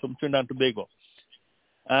 of course, from Trinidad and Tobago.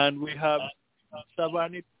 And we have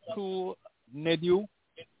Savani Nedu,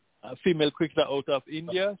 a female cricketer out of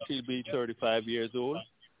India. She'll be 35 years old.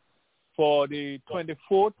 For the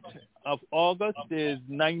 24th of August is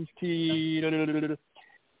 19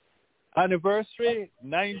 anniversary,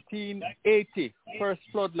 1980. First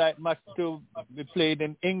floodlight match to be played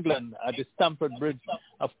in England at the Stamford Bridge,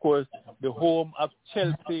 of course, the home of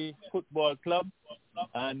Chelsea Football Club.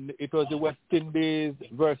 And it was the West Indies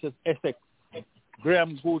versus Essex.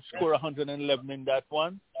 Graham Gooch scored 111 in that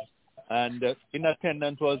one. And in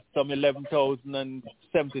attendance was some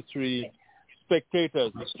 11,073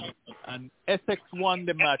 spectators. And Essex won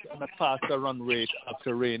the match on a faster run rate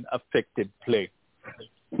after rain affected play.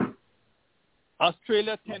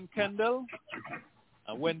 Australia 10 Kendall,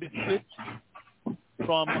 Wendy Smith.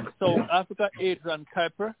 From South Africa, Adrian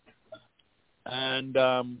Kuiper and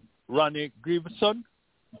Ronnie Grieveson.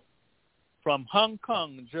 From Hong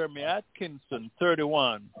Kong, Jeremy Atkinson,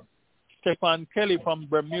 31. Stefan Kelly from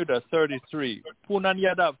Bermuda, 33. Poonam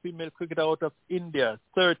Yadav, female cricketer out of India,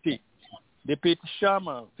 30. Deepthi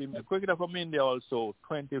Sharma, female cricketer from India also,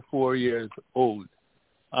 24 years old.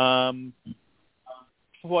 For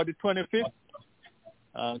the 25th,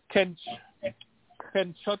 Ken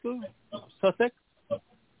Shuttle, Sussex.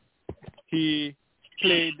 He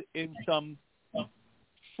played in some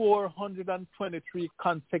 423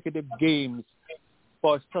 consecutive games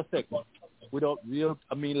for Sussex.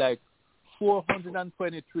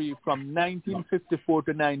 423 from 1954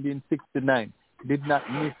 to 1969. Did not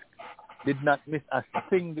miss a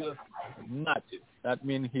single match. That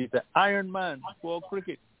means he's an Iron Man for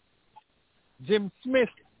cricket. Jim Smith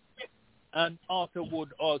and Arthur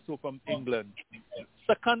Wood, also from England.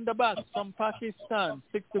 Sakandar Bas from Pakistan,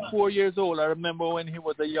 64 years old. I remember when he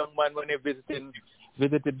was a young man when he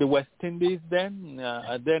visited the West Indies then.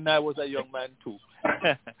 And then I was a young man too.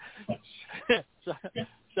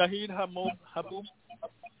 Shahid Habub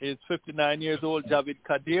is 59 years old. Javid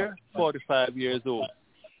Kadir, 45 years old.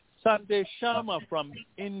 Sanjay Sharma from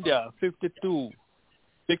India, 52.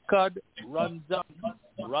 Vikad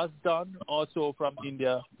Razdan, also from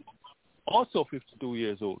India, also 52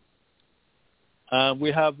 years old.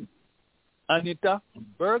 We have Anita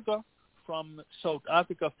Berger from South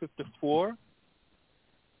Africa, 54.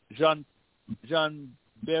 John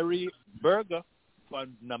Berry Berger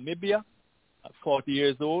from Namibia, 40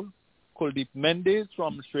 years old. Kuldeep Mendes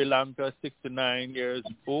from Sri Lanka, 69 years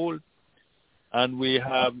old. And we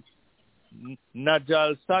have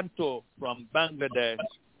Najal Santo from Bangladesh,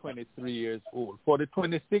 23 years old. For the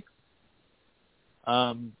 26th,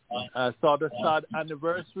 saw the sad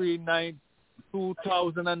anniversary,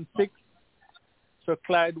 2006. Sir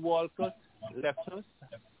Clyde Walcott left us.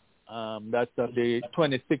 That's on the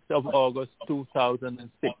 26th of August,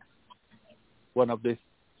 2006. One of the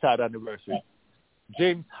sad anniversaries.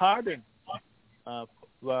 James Harden,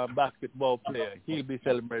 basketball player. He'll be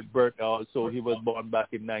celebrating birthday also. He was born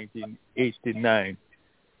back in 1989.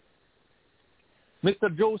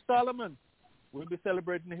 Mr. Joe Solomon will be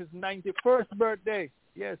celebrating his 91st birthday.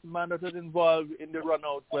 Yes, man that was involved in the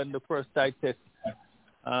run-out when the first tie test,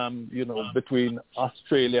 between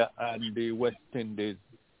Australia and the West Indies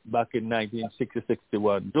back in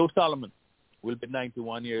 1960-61. Joe Solomon will be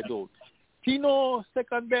 91 years old. Tino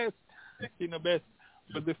Best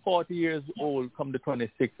will be 40 years old come the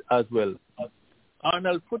 26th as well.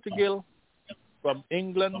 Arnold Footigill from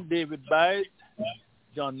England, David Byes,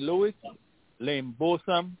 John Lewis, Lane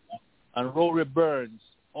Botham, and Rory Burns,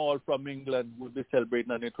 all from England, will be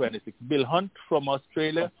celebrating on the 26th. Bill Hunt from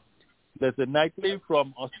Australia, Leslie Knightley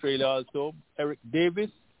from Australia also, Eric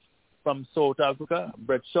Davis from South Africa,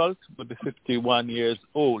 Brett Schultz will be 51 years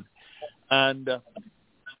old. And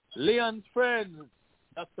Leon's friend,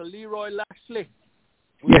 Dr. Leroy Lashley,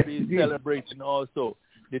 will be celebrating also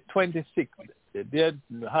the 26th. Dear,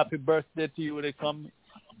 happy birthday to you when they come,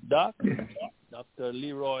 Doc. Dr.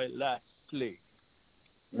 Leroy Lashley.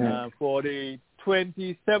 For the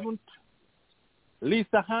 27th,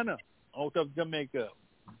 Lisa Hanna out of Jamaica.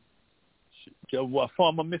 She was a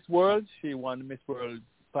former Miss World. She won the Miss World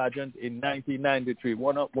pageant in 1993.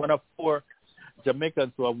 One of 4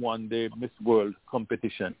 Jamaicans who have won the Miss World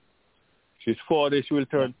competition. She's 40. She will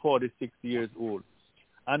turn 46 years old.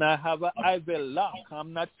 And I have a Ivel Locke.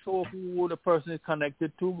 I'm not sure who the person is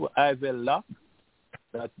connected to, but Ivel Locke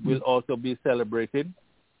that will also be celebrated.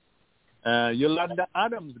 Yolanda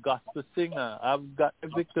Adams, gospel singer. I've got a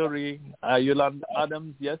victory. Yolanda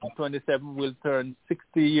Adams, yes, 27, will turn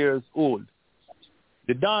 60 years old.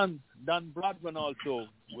 The Don Bradman also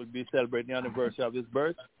will be celebrating the anniversary of his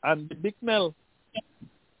birth. And the Bicknell,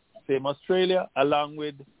 same Australia, along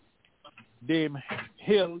with Dame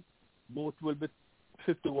Hill, both will be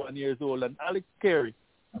 51 years old. And Alex Carey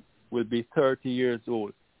will be 30 years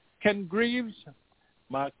old. Ken Greaves,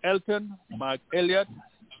 Mark Elton, Mark Elliott,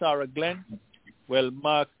 Sarah Glenn. Well,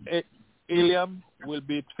 Mark Iliam will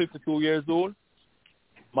be 52 years old.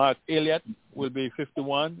 Mark Elliott will be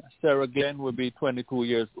 51. Sarah Glenn will be 22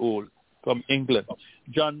 years old from England.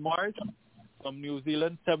 John Morris from New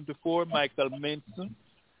Zealand, 74. Michael Manson,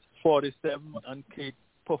 47. And Kate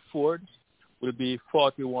Pufford will be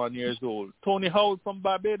 41 years old. Tony Howell from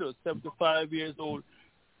Barbados, 75 years old.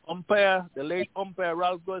 The late umpire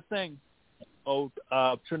Ralph Goseng, out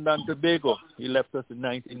of Trinidad and Tobago. He left us in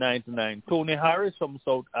 1999. Tony Harris from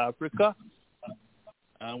South Africa.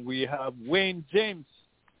 And we have Wayne James,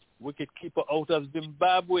 wicketkeeper out of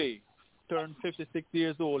Zimbabwe, turned 56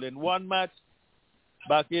 years old. In one match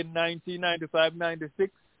back in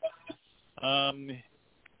 1995-96,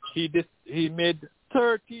 he made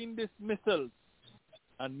 13 dismissals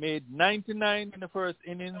and made 99 in the first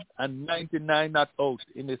inning and 99 not out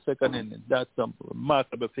in the second inning. That's some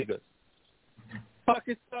remarkable figures.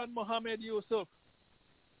 Pakistan, Mohammed Yusuf,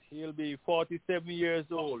 he'll be 47 years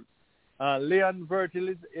old. Leon Virgil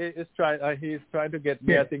is trying to get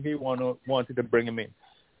me. I think he wanted to bring him in.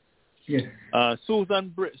 Yes.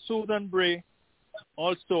 Susan Bray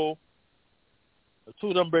also.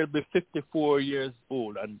 Susan Bray will be 54 years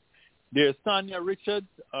old, and there's Anya Richards,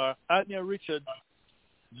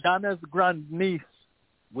 Dana's grandniece,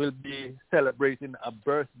 will be celebrating a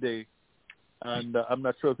birthday. And I'm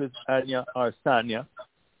not sure if it's Anya or Sanya,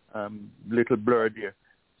 little blurred here.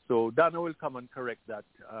 So Dana will come and correct that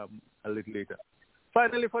a little later.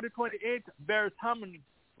 Finally, for the 28th, Beres Hammond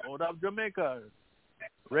out of Jamaica,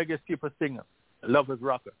 reggae super singer, Lover's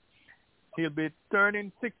Rocker. He'll be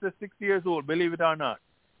turning 66 years old, believe it or not.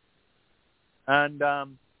 And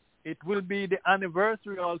it will be the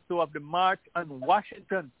anniversary also of the March on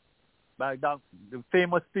Washington, by the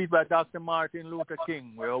famous speech by Dr. Martin Luther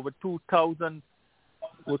King, where over 200,000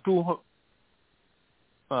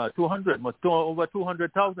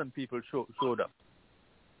 people showed up.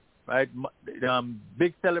 Right,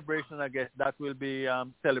 big celebration. I guess that will be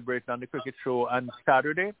celebrated on the cricket show on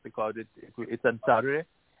Saturday, because it's on Saturday.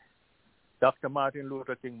 Dr. Martin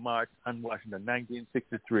Luther King March on Washington,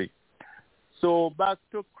 1963. So back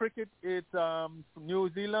to cricket, it's New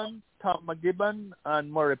Zealand, Tom McGibbon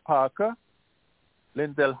and Murray Parker,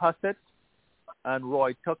 Lindell Hassett and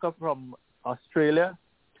Roy Tucker from Australia.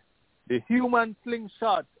 The human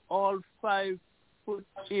slingshot, all 5'8"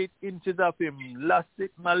 of him,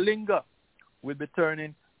 Lassit Malinga, will be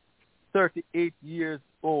turning 38 years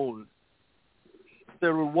old.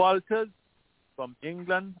 Cyril Walters from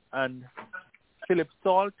England and Philip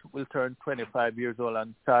Salt will turn 25 years old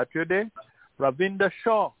on Saturday. Ravinder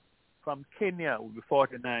Shaw from Kenya will be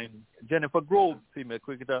 49. Jennifer Groves, female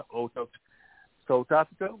cricketer out of South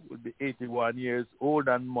Africa, will be 81 years old.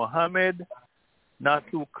 And Mohammed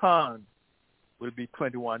Nasu Khan will be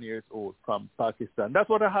 21 years old from Pakistan. That's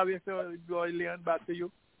what I have here, so Leon, back to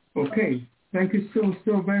you. Okay. Thank you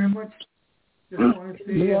so very much. Just want to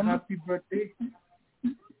say Leon, happy birthday.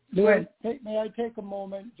 Leon, may I take a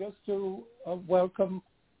moment just to welcome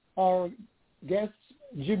our guests,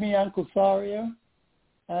 Jimmy Ankusaria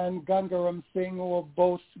and Gangaram Singh, who are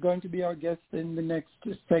both going to be our guests in the next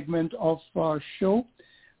segment of our show.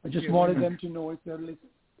 I just wanted them to know if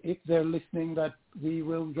they're listening that we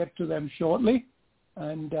will get to them shortly,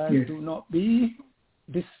 and do not be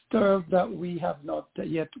disturbed that we have not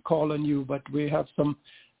yet called on you, but we have some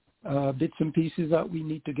bits and pieces that we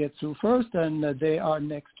need to get through first, and they are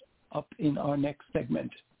next up in our next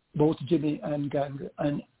segment, both Jimmy and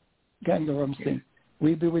Gangaram Singh.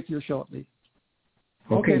 We'll be with you shortly.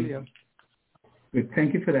 Okay, Leon. Good.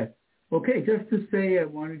 Thank you for that. Okay, just to say, I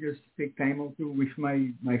want to just take time out to wish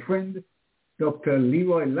my friend, Dr.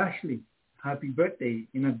 Leroy Lashley, happy birthday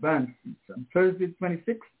in advance. It's on Thursday,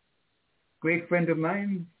 26th. Great friend of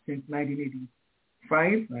mine since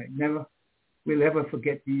 1985. I never will ever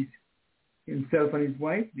forget himself and his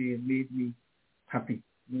wife. They made me happy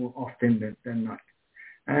more often than not.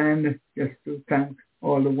 And just to thank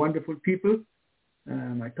all the wonderful people.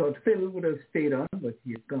 I thought Phil would have stayed on, but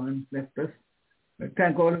he has gone, left us. I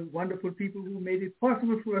thank all the wonderful people who made it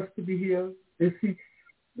possible for us to be here this week,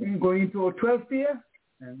 going into our 12th year.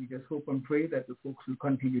 And we just hope and pray that the folks will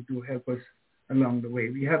continue to help us along the way.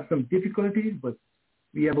 We have some difficulties, but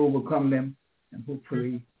we have overcome them and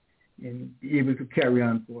hopefully be able to carry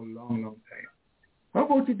on for a long, long time. How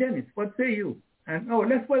about you, Dennis? What say you? And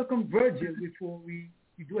let's welcome Virgil before we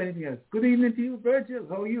do anything else. Good evening to you, Virgil.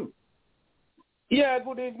 How are you? Yeah,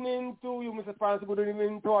 good evening to you, Mr. Francis. Good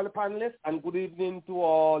evening to all the panelists, and good evening to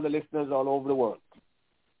all the listeners all over the world.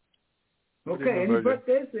 Okay, any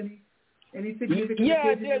birthdays? Any significant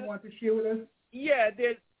occasions you want to share with us? Yeah,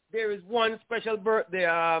 there is one special birthday.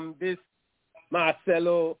 This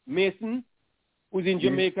Marcelo Mason, who's in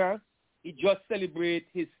Jamaica, he just celebrated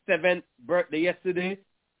his 7th birthday yesterday,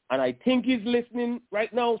 and I think he's listening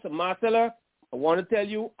right now. So Marcelo, I want to tell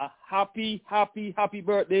you a happy, happy, happy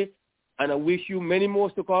birthday. And I wish you many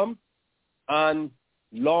more to come, and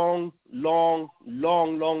long, long,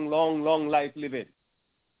 long, long, long, long life living.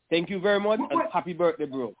 Thank you very much, and happy birthday,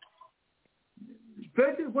 bro.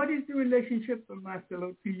 Virgil, what is the relationship of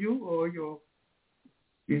Marcelo to you, or is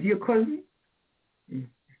he your cousin?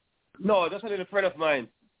 No, just a little friend of mine.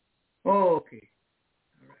 Oh, okay.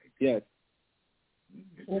 All right. Yes.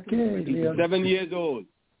 Okay. He's 7 years old.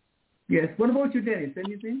 Yes. What about you, Dennis?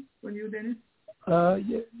 Anything from you, Dennis?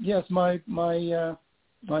 Yes, my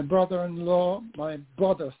brother-in-law, my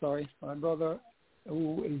brother,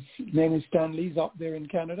 his name is Stan Lee, is up there in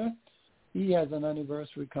Canada. He has an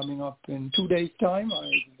anniversary coming up in 2 days' time. I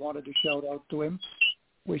wanted to shout out to him,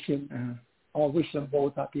 wish them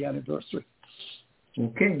both happy anniversary.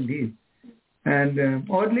 Okay, indeed. And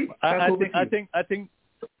Audley, I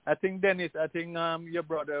think Dennis, your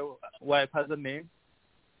brother wife has a name.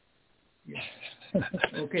 Yes.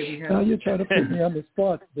 Okay, we have. You're trying to put me on the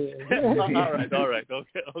spot there. all right.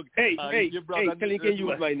 Okay. Hey, can you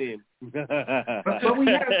use my name? But we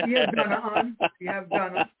have Donna on.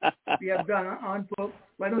 We have Donna on, folks.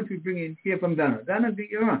 Why don't we hear from Donna? Donna,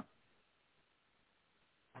 you're on.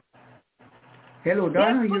 Hello,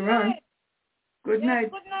 Donna, you're on. Good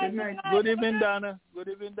night. Good night. Good evening, Donna. Good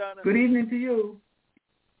evening to you.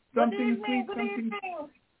 Good evening.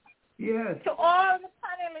 Yes. To all the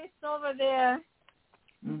panelists over there.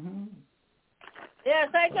 Mm-hmm. Yes,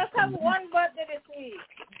 I just have one birthday this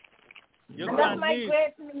week. That's my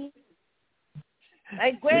great niece.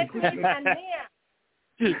 My great niece, Ania.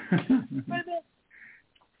 Will be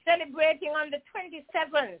celebrating on the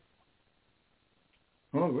 27th.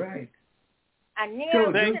 All right. Ania.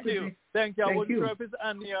 So, thank you. I wasn't sure if it's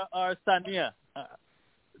Ania or Sania.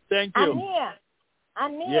 Thank you.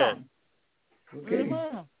 Ania. Yeah. Okay.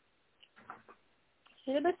 Mm-hmm.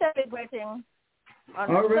 She'll be celebrating on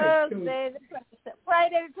Thursday,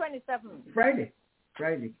 Friday the 27th. Friday.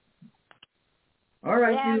 All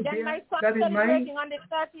right. Yeah, and then my son celebrating on the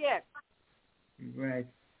 30th. Right.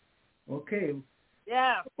 Okay.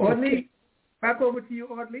 Yeah. Audley, back over to you,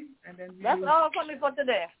 Audley. And then that's all for me for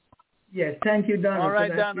today. Yes, thank you, Donna. All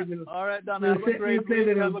right, Donna.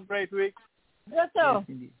 Have a great week. Yes, sir.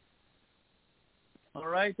 Yes, all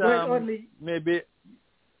right. Audley. Maybe.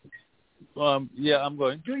 Yeah, I'm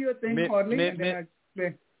going. Do your thing, Audley, and then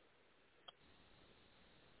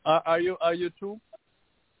Are you too?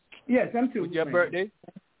 Yes, I'm too. With your birthday?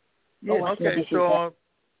 Yes. Oh, okay. So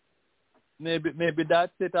maybe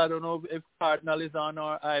that's it. I don't know if Cardinal is on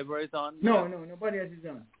or Ivor is on. No, nobody else is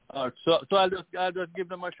on. So I'll just give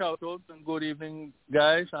them a shout out and good evening,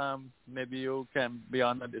 guys. Maybe you can be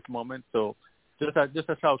on at this moment. So just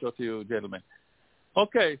a shout out to you, gentlemen.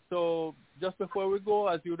 Okay, so just before we go,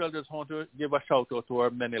 as usual, I just want to give a shout out to our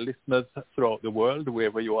many listeners throughout the world,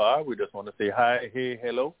 wherever you are. We just want to say hi, hey,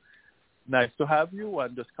 hello. Nice to have you,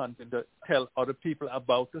 and just continue to tell other people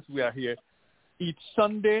about us. We are here each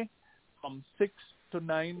Sunday from 6 to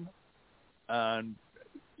 9 and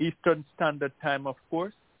Eastern Standard Time, of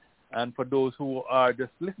course. And for those who are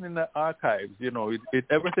just listening to the archives,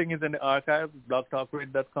 everything is in the archives,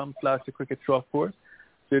 blogtalkradio.com/The Cricket Show, of course.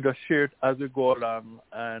 So you just share it as we go along,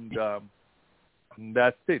 and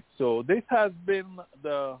that's it. So this has been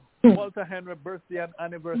the Walter Henry Birthday and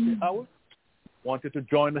Anniversary Hour. Want you to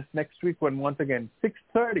join us next week when, once again,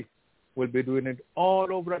 6:30, we'll be doing it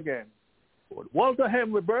all over again. Walter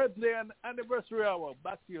Henry Birthday and Anniversary Hour.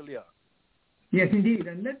 Back to you, Leon. Yes, indeed.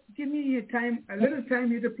 And give me a little time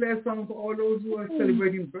here to play a song for all those who are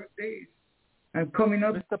celebrating birthdays and coming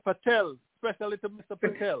up. Mr. Patel, especially to Mr.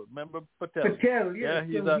 Patel. Remember Patel? Patel, yes.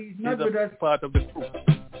 Yeah, he's not with us. Part of the crew.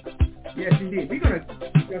 Yes, indeed. We're going to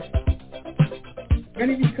when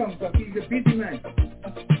he comes up, he's a busy man.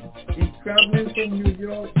 He's traveling from New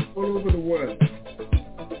York all over the world,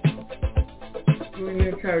 doing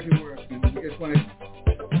their charity work. We just want to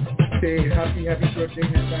say happy birthday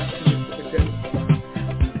in advance to Mr. Patel.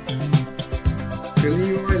 To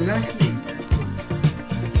Leroy Lashley,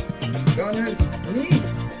 Donald, me.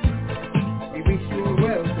 We wish you all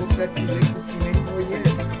well. Hope that you live to see many more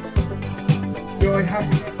years. Joy,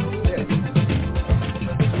 happiness, yes.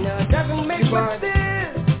 Now it doesn't make much sense.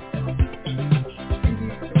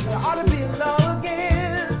 There ought to be love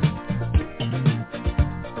again.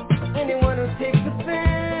 Anyone who takes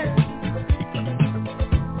offense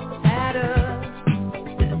at a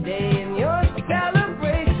day in your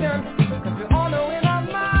celebration, 'cause we all know in our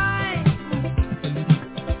minds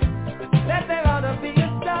that there ought to be a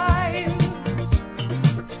time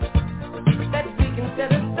that we can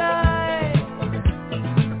set aside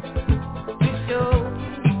to show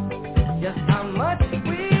just how much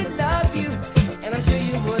we love you, and I'm sure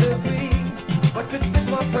you would agree. What could fit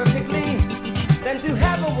more perfectly than to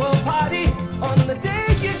have a world party on the day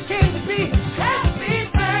you came to be? Happy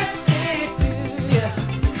birthday to you.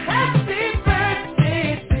 Happy birthday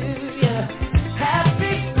to you.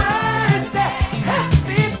 Happy birthday.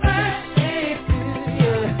 Happy birthday to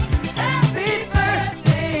you. Happy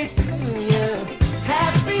birthday to you.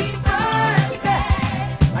 Happy birthday.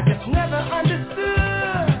 I just never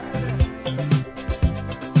understood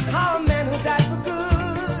how a man who died for good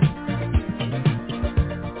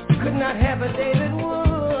could not have a David Wood.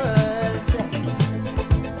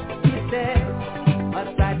 He said,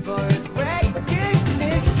 aside for his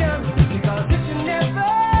recognition, because it should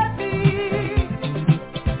never be,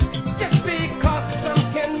 just because some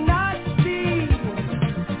cannot see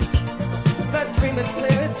the dream of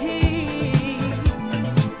clarity,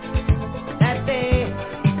 that they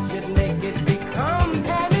should make it become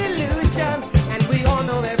an illusion. And we all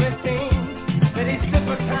know everything that each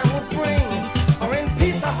different time will bring, or in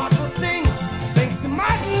peace our heart will sing. Thanks to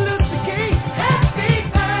Martin Luther King. Happy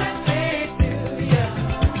birthday to you.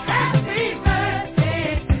 Happy birthday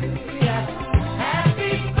to you.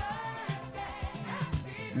 Happy birthday.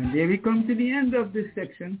 And there we come to the end of this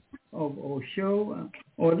section of our show.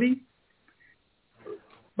 Audley,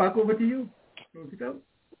 back over to you. Close it out.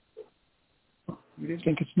 I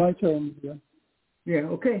think it's my turn. Yeah,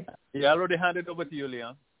 okay. Yeah, I already handed over to you,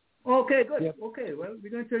 Leon. Okay, good. Yep. Okay, well,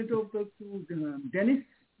 we're going to turn it over to Dennis,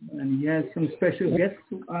 and he has some special guests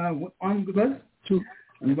on with us.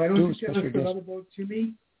 And why don't you tell us a lot about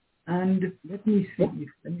Jimmy? And let me see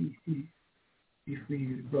if we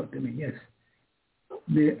brought them in. Yes,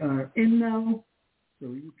 they are in now,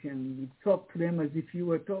 so you can talk to them as if you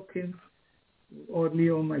were talking to Audley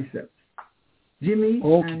or myself. Jimmy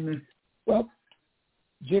and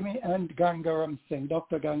Jimmy and Gangaram Singh,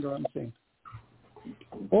 Dr. Gangaram Singh.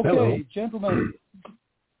 Okay, hello. Gentlemen,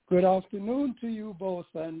 good afternoon to you both,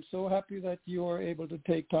 and so happy that you are able to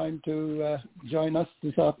take time to join us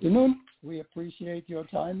this afternoon. We appreciate your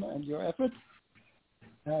time and your effort.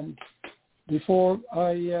 And before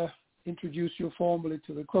I introduce you formally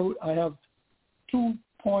to the quote, I have 2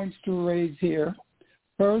 points to raise here.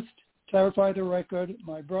 First, clarify the record.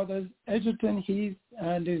 My brothers Edgerton Heath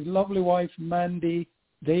and his lovely wife Mandy,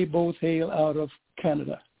 they both hail out of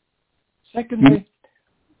Canada. Secondly,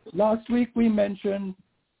 last week we mentioned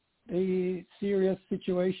a serious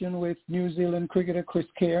situation with New Zealand cricketer Chris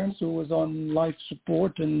Cairns, who was on life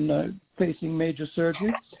support and facing major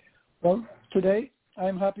surgery. Well, today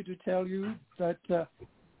I'm happy to tell you that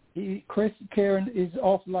Chris Cairn is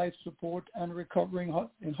off life support and recovering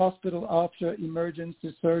in hospital after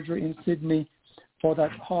emergency surgery in Sydney for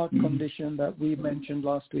that heart condition that we mentioned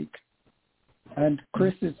last week. And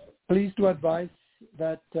Chris is pleased to advise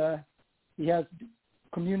that he has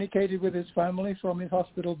communicated with his family from his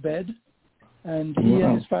hospital bed, and he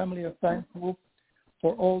and his family are thankful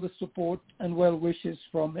for all the support and well wishes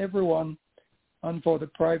from everyone and for the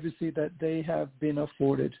privacy that they have been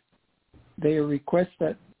afforded. They request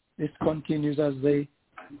that this continues as they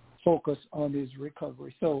focus on his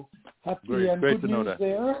recovery. So happy and good news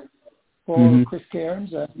there for Chris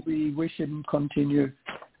Cairns, and we wish him continued,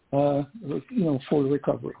 full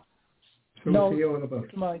recovery. Now, to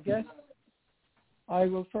my guest, I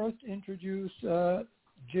will first introduce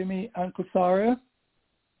Jimmy Ankusaria.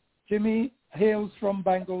 Jimmy hails from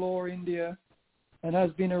Bangalore, India, and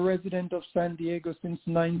has been a resident of San Diego since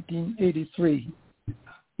 1983.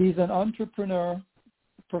 He's an entrepreneur,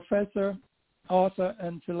 professor, author,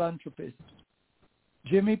 and philanthropist.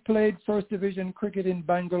 Jimmy played First Division cricket in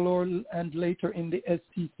Bangalore and later in the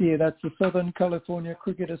SCCA, that's the Southern California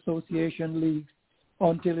Cricket Association League,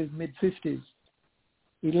 until his mid-50s.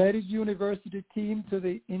 He led his university team to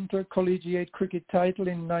the intercollegiate cricket title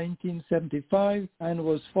in 1975 and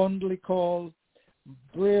was fondly called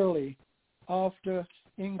Brearley after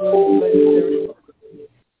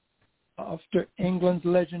England's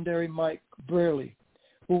legendary Mike Brearley,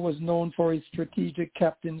 who was known for his strategic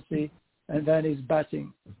captaincy and then his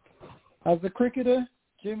batting. As a cricketer,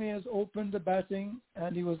 Jimmy has opened the batting,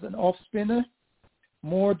 and he was an off-spinner.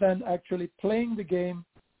 More than actually playing the game,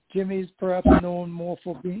 Jimmy is perhaps known more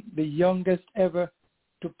for being the youngest ever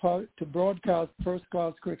to broadcast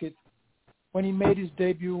first-class cricket when he made his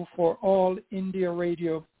debut for All India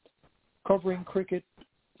Radio, covering cricket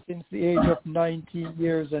since the age of 19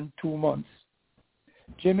 years and 2 months.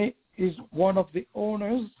 Jimmy is one of the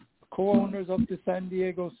co-owners of the San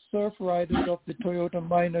Diego Surf Riders of the Toyota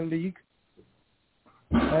Minor League,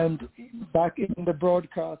 and back in the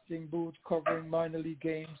broadcasting booth covering minor league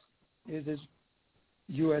games is his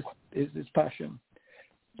passion.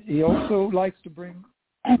 He also likes to bring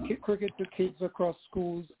cricket to kids across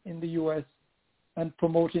schools in the U.S. and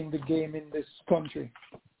promoting the game in this country.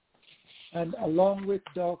 And along with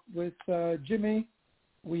Jimmy,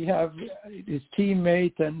 we have his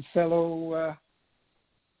teammate and fellow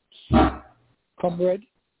comrade,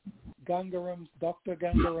 Dr.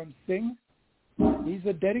 Gangaram Singh. He's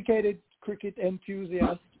a dedicated cricket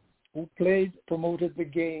enthusiast who promoted the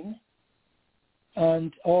game,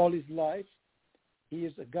 and all his life. He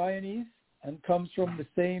is a Guyanese and comes from the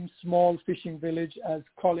same small fishing village as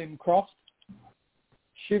Colin Croft,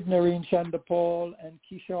 Shivnarine Chandapal, and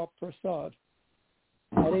Kishore Prasad.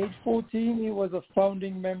 At age 14, he was a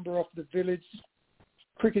founding member of the village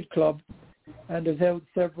cricket club and has held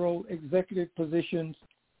several executive positions,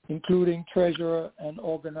 including treasurer and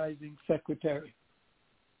organizing secretary.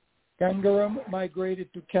 Gangaram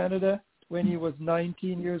migrated to Canada when he was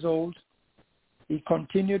 19 years old. He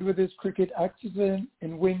continued with his cricket activism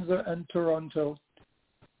in Windsor and Toronto.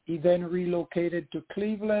 He then relocated to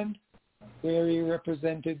Cleveland, where he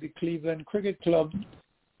represented the Cleveland Cricket Club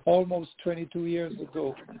almost 22 years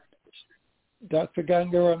ago. Dr.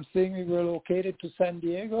 Gangaram Singh relocated to San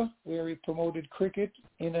Diego, where he promoted cricket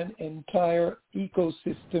in an entire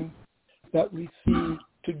ecosystem that we see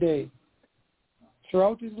today.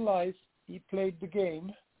 Throughout his life, he played the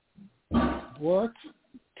game, work,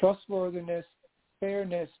 trustworthiness,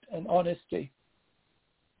 fairness, and honesty.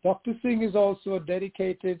 Dr. Singh is also a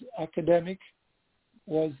dedicated academic,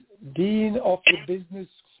 was Dean of the Business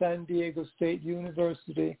San Diego State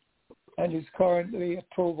University, and is currently a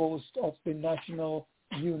provost of the National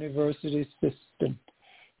University System.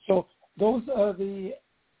 So those are the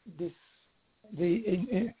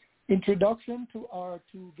introduction to our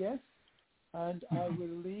two guests, and I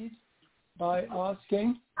will lead by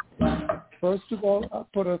asking, first of all,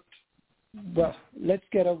 let's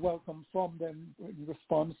get a welcome from them in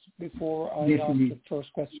response before I ask the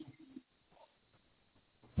first question.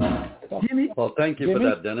 Well, thank you for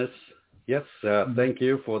that, Dennis. Yes, thank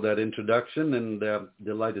you for that introduction, and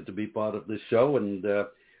delighted to be part of this show, and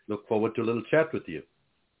look forward to a little chat with you.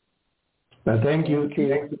 Thank you.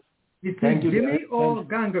 Thank you, Jimmy or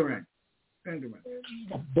Gangaram? Gangaram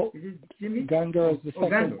is the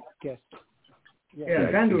second guest.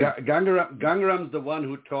 Yeah, Gangaram's the one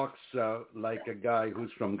who talks like a guy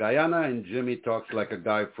who's from Guyana, and Jimmy talks like a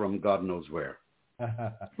guy from God knows where.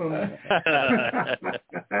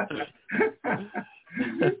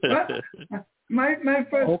 my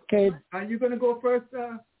first. Okay. Are you going to go first,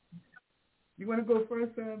 You want to go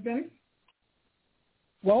first, Dennis?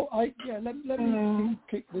 Well, let me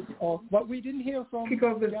kick this off. But we didn't hear from kick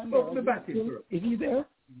off the batting. Is he there?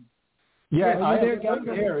 Yeah, I am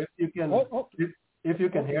here. If you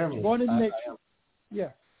can hear me. Yeah.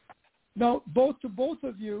 Now, both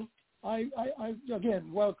of you, I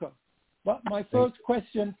again welcome. But my first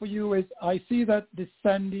question for you is: I see that the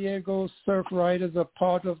San Diego Surf Riders are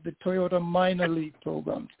part of the Toyota Minor League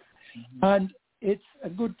program, and it's a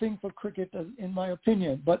good thing for cricket, in my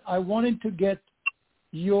opinion. But I wanted to get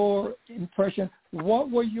your impression.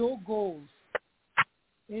 What were your goals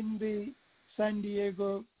in the San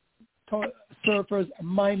Diego Surfers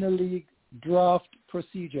Minor League draft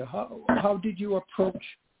procedure? How did you approach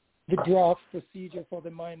the draft procedure for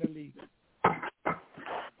the minor league?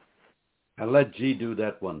 I'll let G do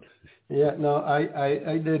that one. Yeah, no,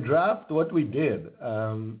 the draft, what we did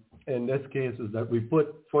in this case is that we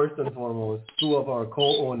put first and foremost two of our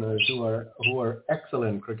co-owners who are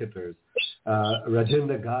excellent cricketers,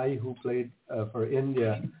 Rajendra Ghai, who played for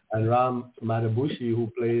India, and Ram Madhabushi,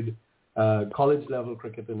 who played college level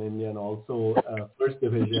cricket in India and also first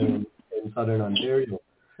division in Southern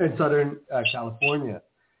California.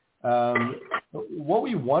 What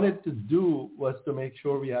we wanted to do was to make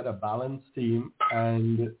sure we had a balanced team,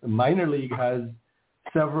 and minor league has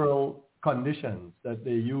several conditions that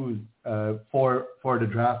they use for the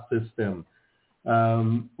draft system.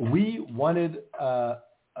 We wanted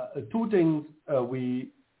two things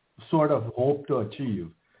we sort of hoped to achieve.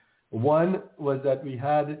 One was that we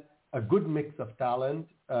had a good mix of talent,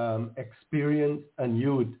 experience, and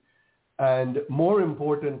youth. And more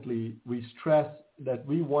importantly, we stressed that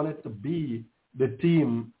we wanted to be the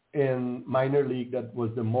team in minor league that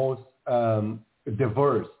was the most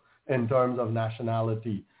diverse in terms of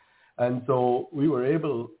nationality. And so we were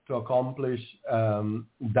able to accomplish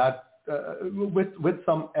that with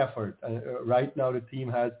some effort. Right now, the team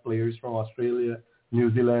has players from Australia,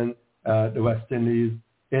 New Zealand, the West Indies,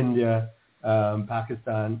 India,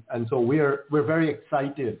 Pakistan. And so we're very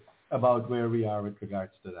excited about where we are with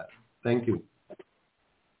regards to that. Thank you.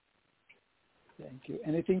 Thank you.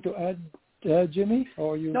 Anything to add, Jimmy?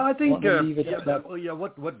 Or you? No, I think leave it at that?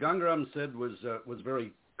 What Gangaram said was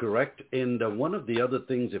very correct. And one of the other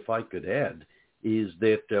things, if I could add, is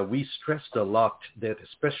that we stressed a lot that,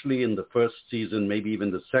 especially in the first season, maybe even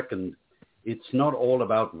the second, it's not all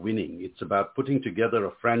about winning. It's about putting together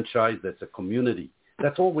a franchise that's a community.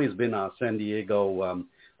 That's always been our San Diego,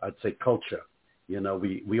 I'd say, culture. You know,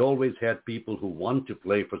 we always had people who want to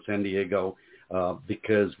play for San Diego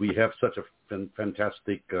because we have such a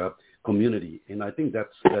fantastic community, and I think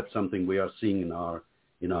that's something we are seeing in our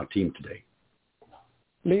team today.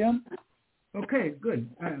 Leon? Okay, good.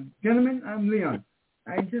 Gentlemen, I'm Leon.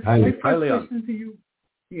 Hi, Leon. Question to you.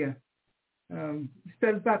 Yeah.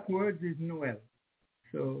 Spelled backwards is Noel.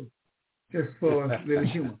 So just for a little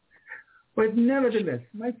humor. But nevertheless,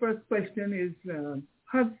 my first question is,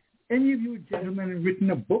 have any of you gentlemen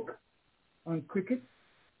written a book on cricket?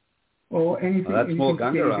 Or anything? That's more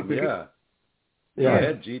Gangaram, yeah.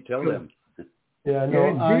 Yeah, G, tell them. Yeah,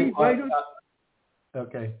 no,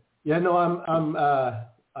 okay. Yeah, no,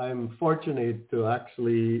 I'm fortunate to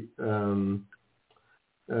actually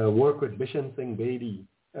work with Bishan Singh Bedi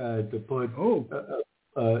to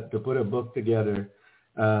put a book together,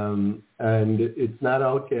 and it's not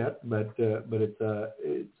out yet, but it's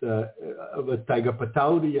Tiger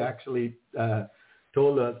Pataudi actually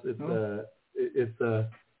told us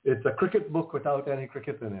it's a cricket book without any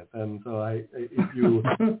cricket in it. And so if you,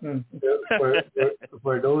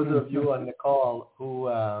 for those of you on the call who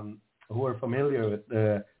are familiar with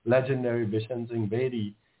the legendary Bishan Singh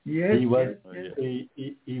Bedi, he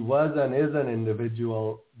was and is an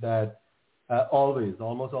individual that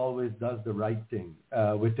almost always does the right thing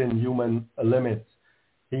within human limits.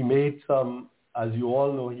 He made some, as you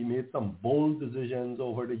all know, he made some bold decisions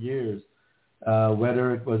over the years,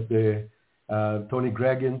 whether it was the Tony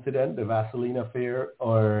Gregg incident, the Vaseline affair,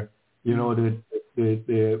 or the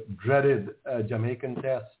dreaded Jamaican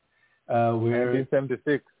test, where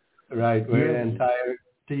 1976, right, where the entire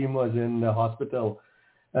team was in the hospital.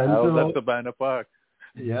 And I was at Sabina Park.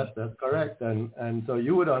 Yes, that's correct, and so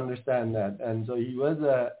you would understand that. And so he was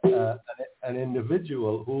an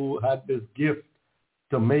individual who had this gift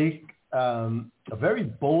to make very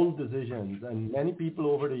bold decisions, and many people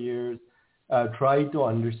over the years tried to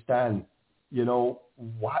understand,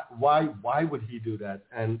 why would he do that?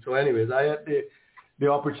 And so anyways, I had the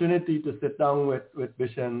opportunity to sit down with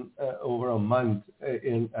Bishan over a month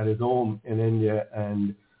at his home in India,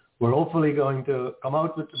 and we're hopefully going to come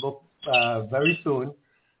out with the book very soon.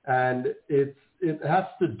 And it's it has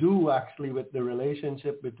to do actually with the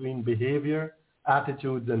relationship between behavior,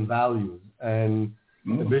 attitudes, and values. And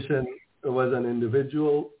Bishan was an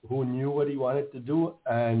individual who knew what he wanted to do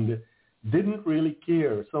and didn't really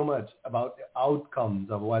care so much about the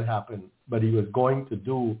outcomes of what happened, but he was going to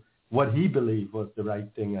do what he believed was the right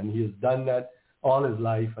thing, and he has done that all his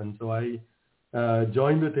life. And so I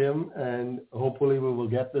joined with him, and hopefully we will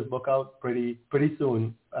get this book out pretty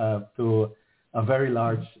soon to a very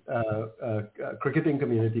large cricketing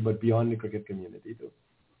community, but beyond the cricket community too.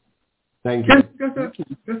 Thank you.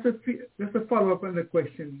 Just a follow-up on the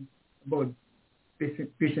question about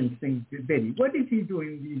Bishan Singh Bedi. What is he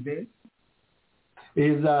doing these days?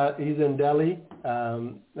 He's in Delhi.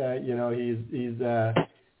 He's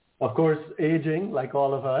of course aging like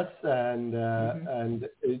all of us, and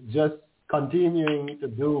just continuing to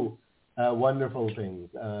do wonderful things.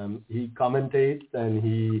 He commentates and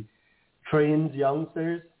he trains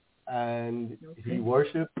youngsters, and he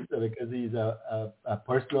worships because he's a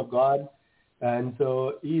person of God, and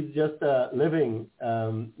so he's just living a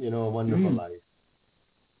wonderful life.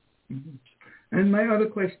 Mm-hmm. And my other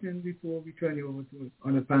question before we turn you over to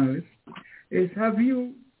other panelists is: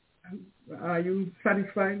 are you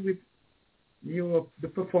satisfied with the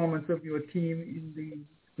performance of your team in the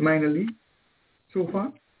minor league so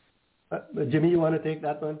far? Jimmy, you want to take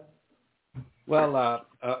that one? Well,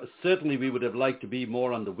 certainly we would have liked to be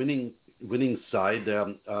more on the winning side.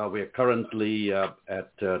 We're currently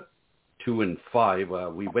at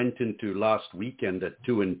 2-5. We went into last weekend at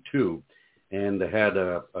 2-2. And had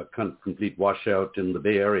a complete washout in the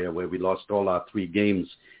Bay Area where we lost all our 3 games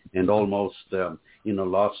and almost,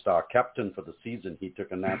 lost our captain for the season. He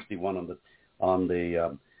took a nasty one on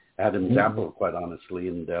the Adam's apple, quite honestly.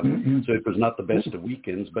 And so it was not the best of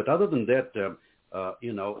weekends. But other than that,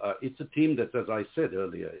 it's a team that, as I said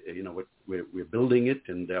earlier, we're building it,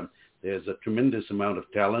 and there's a tremendous amount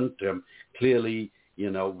of talent. Clearly,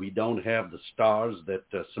 we don't have the stars that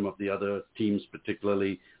some of the other teams,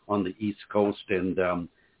 particularly on the East Coast and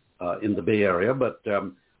in the Bay Area, but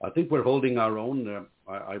I think we're holding our own.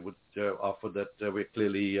 I would offer that we're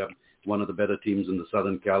clearly one of the better teams in the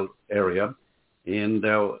Southern Cal area, and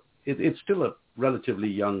it's still a relatively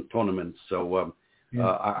young tournament, so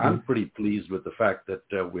I'm pretty pleased with the fact that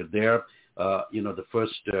we're there. The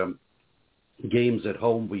first games at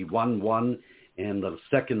home, we won one, and the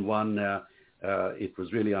second one, it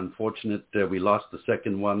was really unfortunate. We lost the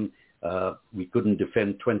second one. We couldn't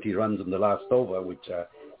defend 20 runs in the last over, which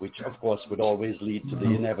of course would always lead to the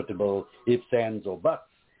inevitable ifs, ands, or buts.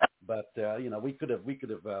 But we could have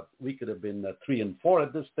been 3-4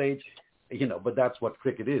 at this stage, But that's what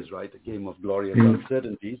cricket is, right? A game of glorious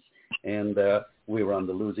uncertainties, and we were on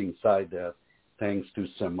the losing side thanks to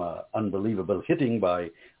some unbelievable hitting by,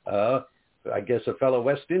 I guess, a fellow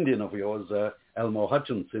West Indian of yours, Elmo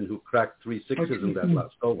Hutchinson, who cracked 3 sixes in that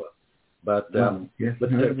last over. But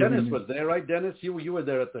Dennis was there, right, Dennis? You were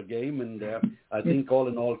there at the game, and I think all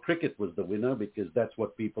in all, cricket was the winner because that's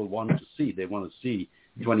what people want to see. They want to see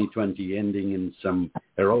 2020 ending in some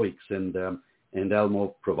heroics, and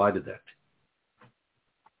Elmo provided that.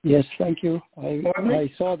 Yes, thank you.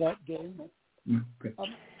 I saw that game.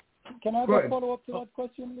 Can I have a follow-up to that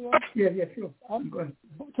question, Leon? Yeah, sure. Go ahead.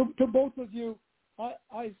 To both of you,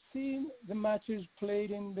 I've seen the matches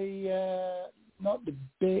played in the not the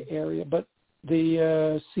Bay Area, but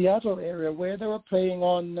the Seattle area, where they were playing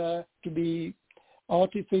on to be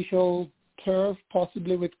artificial turf,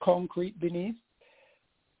 possibly with concrete beneath.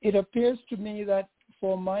 It appears to me that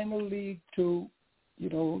for minor league to,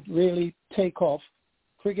 really take off,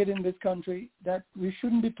 cricket in this country, that we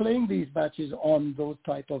shouldn't be playing these matches on those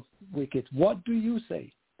type of wickets. What do you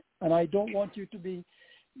say? And I don't want you to be,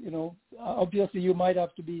 obviously you might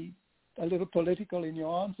have to be a little political in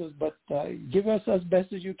your answers, but give us as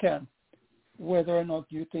best as you can whether or not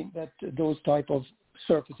you think that those type of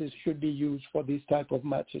surfaces should be used for these type of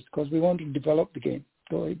matches, because we want to develop the game.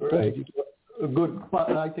 Go ahead. Right. Good.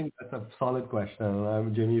 I think that's a solid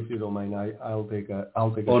question. Jimmy, if you don't mind, I'll take a. Oh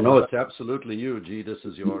no, it's absolutely you, G. This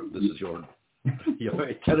is your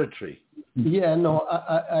your territory. Yeah, no,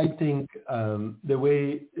 I think the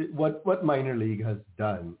way what minor league has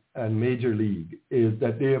done and major league is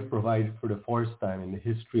that they have provided for the first time in the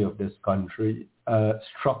history of this country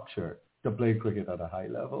structure to play cricket at a high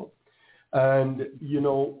level. And,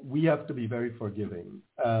 we have to be very forgiving.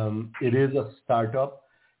 It is a startup,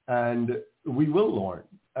 and we will learn,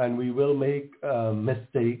 and we will make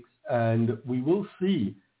mistakes, and we will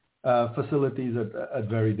see facilities at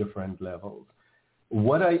very different levels.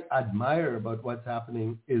 What I admire about what's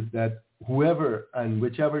happening is that whoever and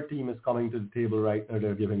whichever team is coming to the table right now,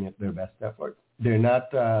 they're giving it their best effort. They're not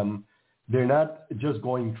They're not just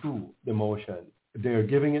going through the motion. They're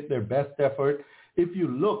giving it their best effort. If you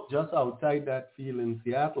look just outside that field in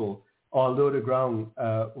Seattle, although the ground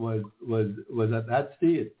was at that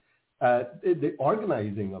state, the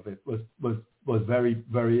organizing of it was very,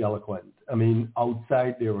 very eloquent. I mean,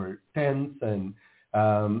 outside there were tents and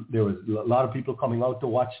there was a lot of people coming out to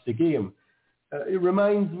watch the game. It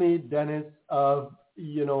reminds me, Dennis, of,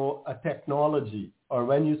 a technology, or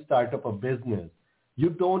when you start up a business, you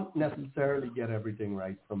don't necessarily get everything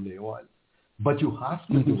right from day one, but you have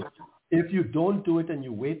to do it. If you don't do it and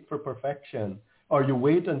you wait for perfection, or you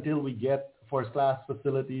wait until we get first-class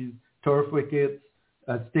facilities, turf wickets,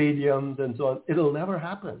 stadiums, and so on, it'll never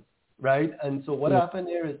happen, right? And so what happened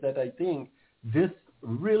here is that I think this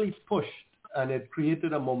really pushed, and it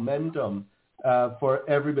created a momentum for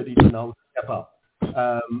everybody to now step up.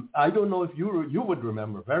 I don't know if you would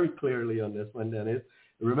remember very clearly on this one, Dennis.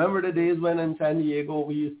 Remember the days when in San Diego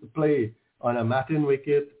we used to play on a matin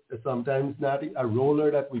wicket, sometimes not a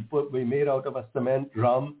roller that we made out of a cement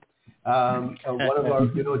drum. One of our,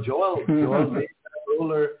 Joel made that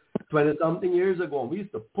roller 20-something years ago. We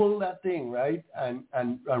used to pull that thing, right,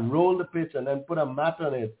 and roll the pitch and then put a mat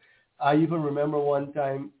on it. I even remember one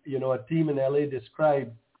time, a team in LA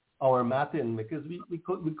described our matin, because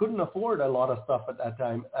we couldn't afford a lot of stuff at that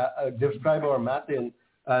time. Describe our matin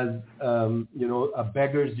as a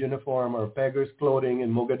beggar's uniform or beggar's clothing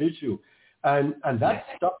in Mogadishu, and that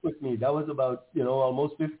stuck with me. That was about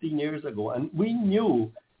almost 15 years ago, and we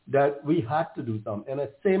knew that we had to do something. And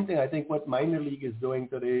the same thing, I think, what minor league is doing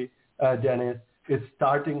today, Dennis, is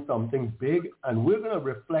starting something big, and we're going to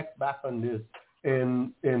reflect back on this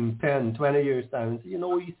in 10, 20 years' time.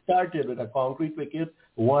 So, we started with a concrete wicket,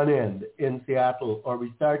 one end in Seattle, or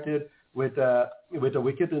we started with a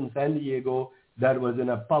wicket in San Diego that was in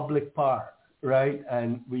a public park, right?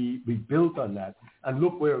 And we built on that. And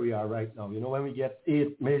look where we are right now. When we get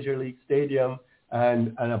 8 major league stadiums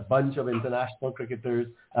and a bunch of international cricketers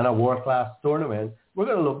and a world-class tournament, we're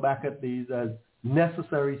going to look back at these as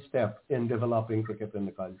necessary steps in developing cricket in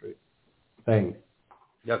the country. Thanks.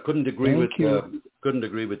 Yeah, couldn't agree with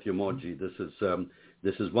you more, G.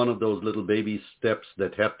 This is one of those little baby steps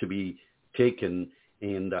that have to be taken.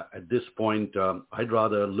 And at this point, I'd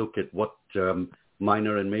rather look at what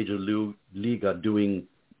minor and major league are doing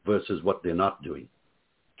versus what they're not doing.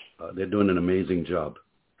 They're doing an amazing job.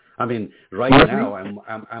 I mean, right now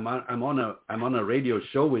I'm on a radio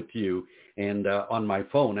show with you, and on my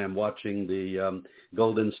phone I'm watching the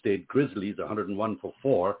Golden State Grizzlies 101 for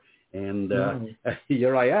 4, and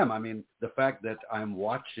here I am. I mean, the fact that I'm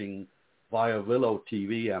watching via Willow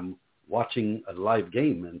TV, I'm watching a live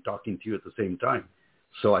game and talking to you at the same time.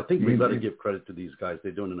 So I think we've got to give credit to these guys.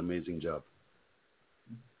 They're doing an amazing job.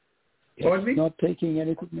 Not taking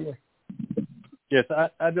anything away. Yes,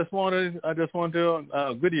 I just want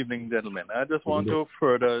to. Good evening, gentlemen. I just want to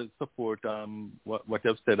further support what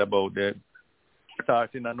you've said about the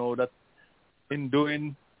starting. I know that in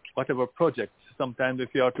doing whatever project, sometimes if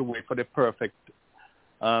you have to wait for the perfect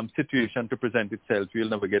situation to present itself, you'll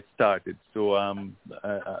never get started. So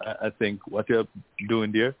I think what you're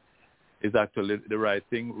doing there is actually the right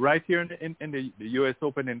thing. Right here in the U.S.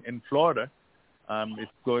 Open in Florida,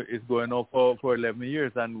 it's going on for 11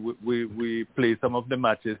 years, and we play some of the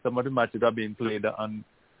matches. Some of the matches are being played on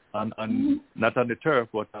not on the turf,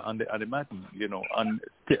 but on the mat, on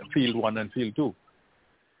field 1 and field 2.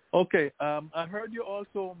 Okay, I heard you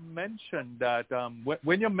also mention that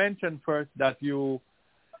when you mentioned first that you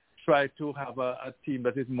try to have a team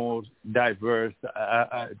that is more diverse,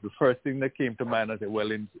 the first thing that came to mind, I said,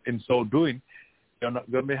 well, in so doing, you're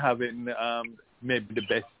not going to be having maybe the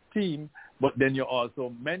best team, but then you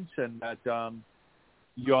also mentioned that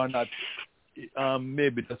you're not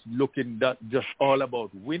maybe just looking just all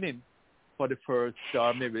about winning for the first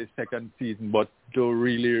or maybe second season, but to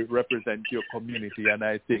really represent your community, and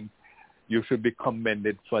I think you should be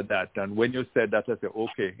commended for that. And when you said that, I said,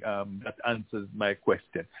 okay, that answers my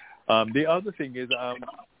question. The other thing is,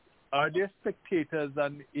 are there spectators,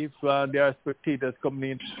 and if there are spectators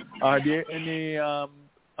coming in, are there any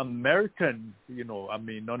Americans,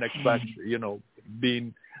 non-expats,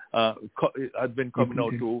 being have been coming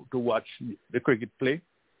out to watch the cricket play?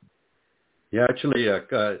 Yeah, actually,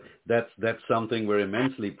 that's something we're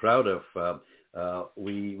immensely proud of.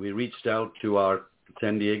 We reached out to our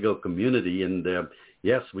San Diego community, and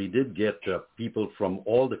yes, we did get people from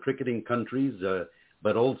all the cricketing countries,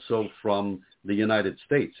 but also from the United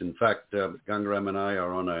States. In fact, Gangaram and I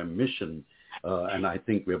are on a mission, and I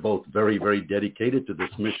think we're both very, very dedicated to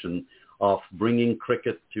this mission of bringing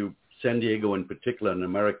cricket to San Diego in particular and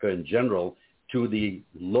America in general to the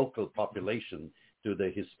local population. to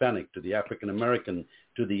the Hispanic, to the African American,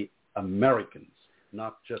 to the Americans,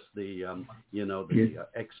 not just the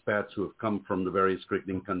expats who have come from the various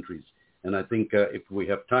cricketing countries. And I think if we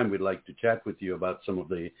have time, we'd like to chat with you about some of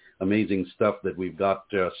the amazing stuff that we've got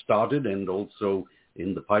started and also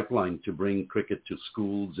in the pipeline to bring cricket to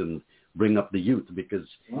schools and bring up the youth, because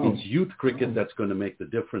it's youth cricket that's going to make the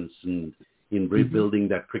difference in rebuilding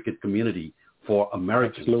that cricket community for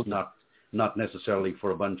Americans, not necessarily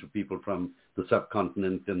for a bunch of people from the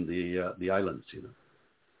subcontinent and the islands,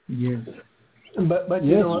 Yes. But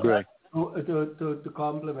you know, to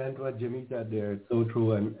complement what Jimmy said there, it's so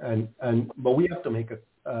true, but we have to make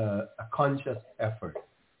a conscious effort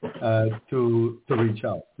to reach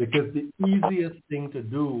out, because the easiest thing to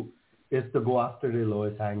do is to go after the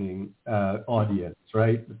lowest hanging audience,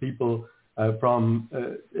 right? The people from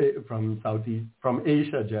Southeast, from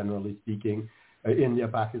Asia, generally speaking, India,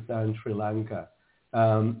 Pakistan, Sri Lanka.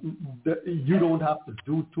 You don't have to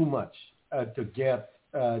do too much to get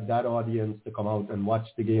that audience to come out and watch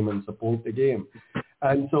the game and support the game.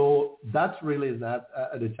 And so that's really not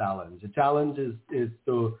the challenge. The challenge is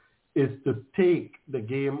to take the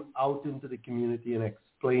game out into the community and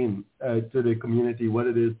explain to the community what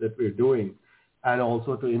it is that we're doing, and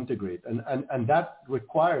also to integrate. And that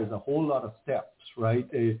requires a whole lot of steps, right?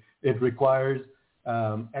 It requires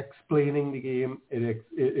explaining the game.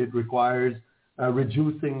 It requires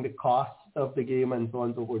reducing the cost of the game and so on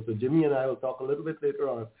and so forth. So Jimmy and I will talk a little bit later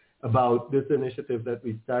on about this initiative that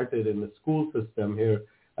we started in the school system here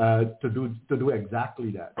to do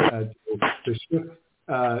exactly that, to shift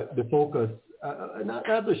the focus, not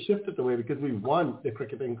to shift it away, because we want the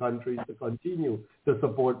cricketing countries to continue to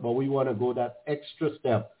support, but we want to go that extra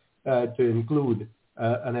step to include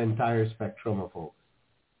an entire spectrum of folks.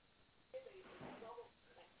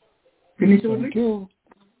 Thank you.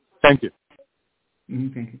 Thank you.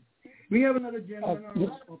 Thank you. We have another gentleman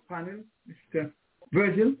on our panel, Mr.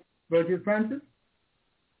 Virgil Francis.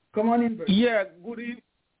 Come on in, Virgil.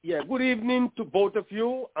 Good evening to both of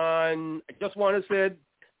you. And I just want to say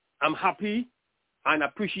I'm happy and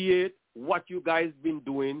appreciate what you guys been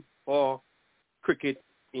doing for cricket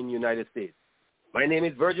in the United States. My name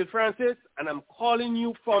is Virgil Francis, and I'm calling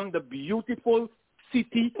you from the beautiful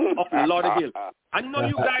city of Lauderdale. I know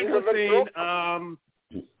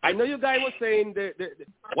you guys were saying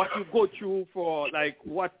what you go through for, like,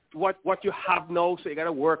 what you have now, so you got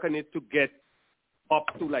to work on it to get up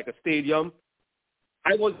to like a stadium.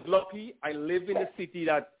 I was lucky. I live in a city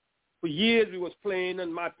that for years we was playing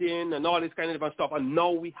and matting and all this kind of different stuff, and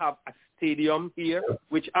now we have a stadium here,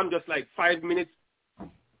 which I'm just like 15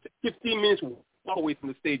 minutes walk away from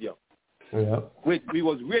the stadium. Yeah. Which we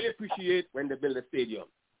was really appreciate when they built the stadium.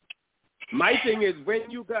 My thing is,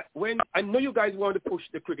 when I know you guys want to push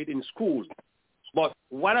the cricket in schools, but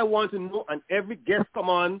what I want to know, and every guest come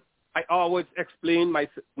on, I always explain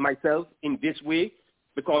myself in this way,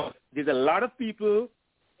 because there's a lot of people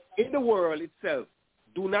in the world itself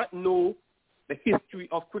do not know the history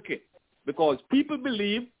of cricket, because people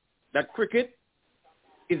believe that cricket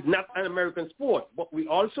is not an American sport, but we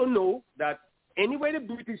also know that anywhere the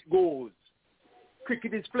British goes,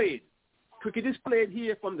 cricket is played. Cricket is played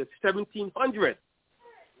here from the 1700s.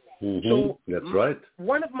 Mm-hmm. So that's right.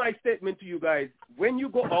 One of my statements to you guys, when you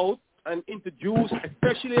go out and introduce,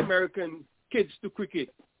 especially American kids, to cricket,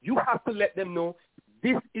 you have to let them know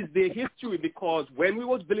this is their history, because when we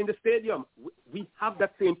was building the stadium, we have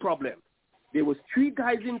that same problem. There was 3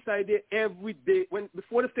 guys inside there every day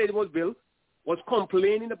before the stadium was built, was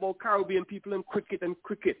complaining about Caribbean people and cricket.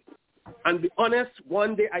 And to be honest,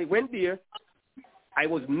 one day I went there, I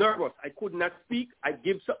was nervous. I could not speak. I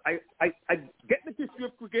get the history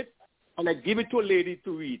of cricket and I give it to a lady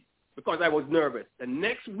to read because I was nervous. The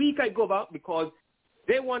next week I go back because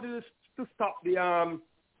they wanted to stop the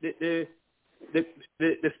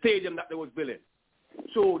stadium that they was building.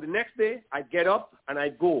 So the next day I get up and I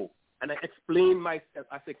go and I explain myself.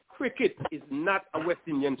 I say cricket is not a West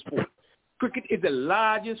Indian sport. Cricket is the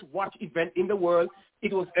largest watch event in the world.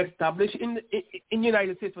 It was established in the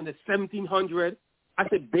United States from the 1700s. I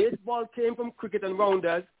said baseball came from cricket and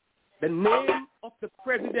rounders. The name of the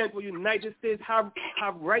president of the United States have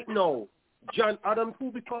right now, John Adams, who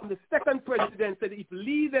became the second president, said if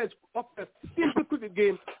leaders of the simple cricket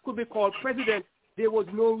game could be called president, there was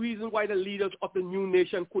no reason why the leaders of the new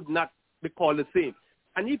nation could not be called the same.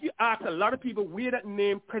 And if you ask a lot of people where that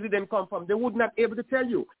name president come from, they would not be able to tell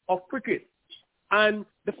you of cricket. And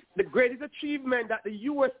the greatest achievement that the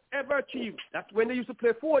U.S. ever achieved, that's when they used to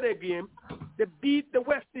play 4-day game. They beat the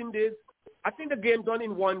West Indies. I think the game done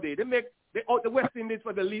in one day. They out the West Indies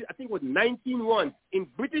for the lead. I think it was 19 runs in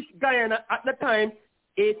British Guyana at the time,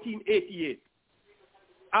 1888.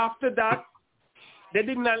 after that, they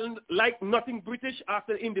did not like nothing British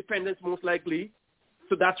after independence, most likely.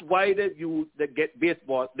 So that's why they get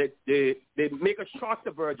baseball. They make a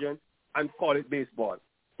shorter version and call it baseball.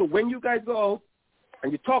 So when you guys go out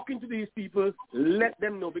and you're talking to these people, let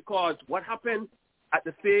them know, because what happened at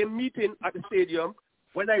the same meeting at the stadium,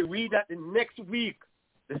 when I read that the next week,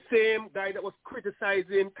 the same guy that was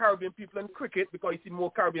criticizing Caribbean people and cricket, because you see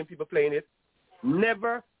more Caribbean people playing it,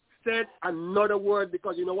 never said another word,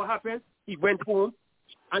 because you know what happened? He went home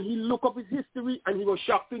and he looked up his history and he was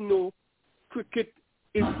shocked to know cricket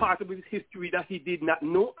is part of his history that he did not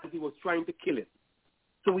know, and he was trying to kill it.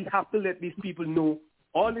 So we have to let these people know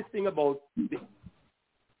all this thing about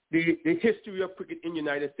the history of cricket in the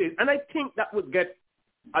United States. And I think that would get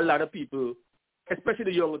a lot of people, especially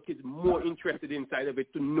the younger kids, more interested inside of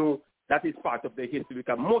it, to know that is part of their history.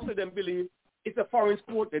 Because most of them believe it's a foreign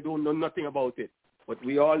sport. They don't know nothing about it. But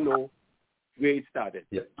we all know where it started.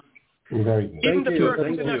 Yeah. Very good. Even the first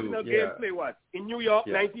international game play was in New York,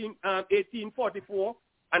 1844,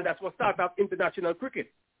 and that's what started up international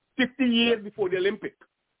cricket, 50 years before the Olympics.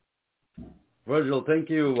 Virgil, thank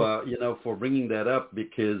you, for bringing that up,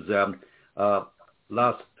 because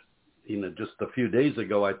just a few days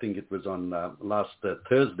ago, I think it was on last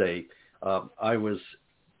Thursday, I was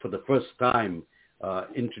for the first time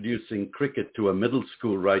introducing cricket to a middle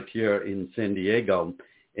school right here in San Diego.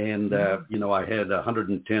 And, I had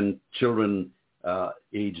 110 children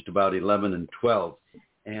aged about 11 and 12.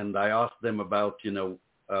 And I asked them about,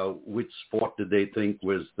 which sport did they think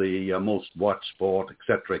was the most watched sport, et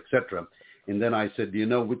cetera, et cetera. And then I said, do you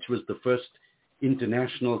know which was the first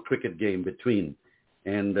international cricket game between?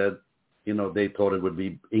 And, they thought it would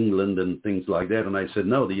be England and things like that. And I said,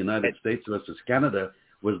 no, the United States versus Canada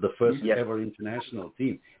was the first ever international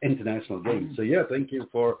game. So, yeah, thank you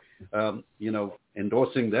for,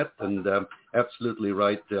 endorsing that. And absolutely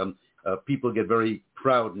right. People get very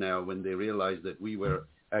proud now when they realize that we were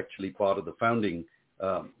actually part of the founding,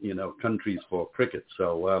 countries for cricket.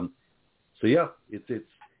 So, yeah, it's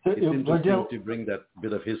interesting to bring that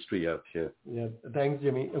bit of history out here. Yeah, thanks,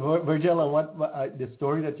 Jimmy. Virgil, and what the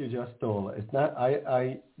story that you just told, it's not.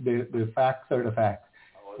 The facts are the facts.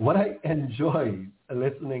 What I enjoy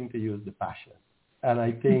listening to you is the passion, and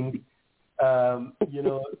I think,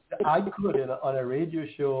 I could on a radio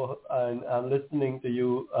show and listening to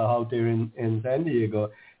you out there in San Diego,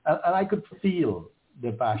 and I could feel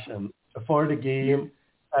the passion for the game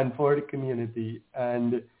and for the community,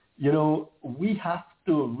 and we have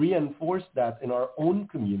to reinforce that in our own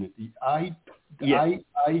community. I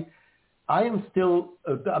am still,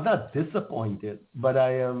 I'm not disappointed, but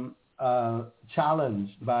I am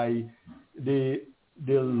challenged by the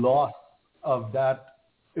loss of that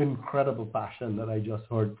incredible passion that I just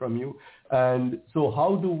heard from you. And so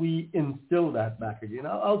how do we instill that back again?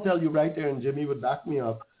 I'll tell you right there, and Jimmy would back me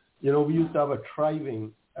up, we used to have a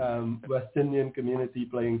thriving West Indian community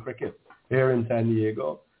playing cricket here in San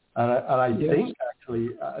Diego. And I think, actually,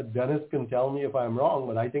 Dennis can tell me if I'm wrong,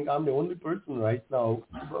 but I think I'm the only person right now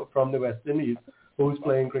from the West Indies who's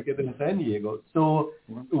playing cricket in San Diego. So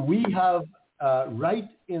we have right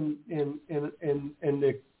in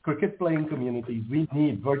the cricket playing communities, we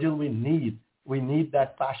need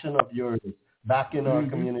that passion of yours back in our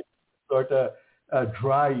community, sort of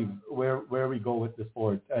drive where we go with the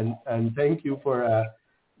sport. And thank you for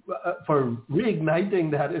reigniting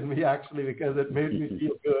that in me, actually, because it made me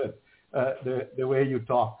feel good, the way you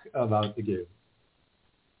talk about the game.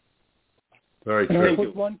 Very true. Can I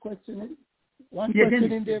put one question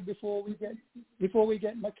in there before we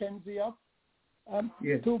get Mackenzie up?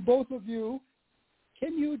 To both of you,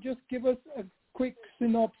 can you just give us a quick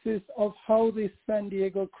synopsis of how the San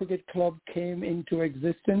Diego Cricket Club came into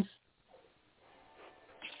existence?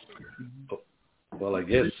 Well, I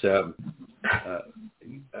guess,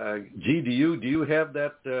 G, do you have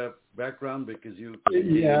that background, because you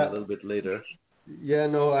came in a little bit later? Yeah,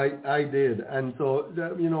 no, I did. And so,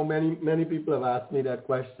 many people have asked me that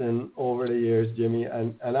question over the years, Jimmy,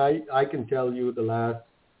 and I can tell you the last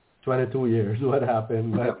 22 years what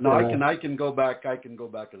happened. But, no, I can go back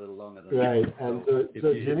a little longer than right. that. And if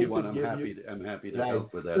Jimmy, you want, I'm happy to right.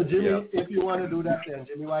 help with that. So Jimmy, if you want to do that, then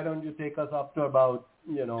Jimmy, why don't you take us up to about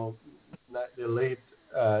the late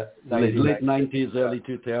 90s, early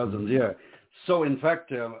 2000s? Yeah. So in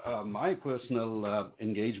fact, my personal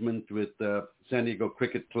engagement with San Diego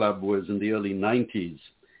Cricket Club was in the early 90s,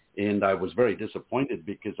 and I was very disappointed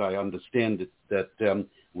because I understand that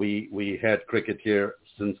we had cricket here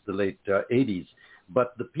since the late 80s.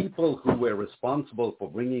 But the people who were responsible for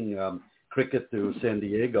bringing cricket to San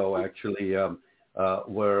Diego actually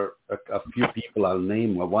were a few people I'll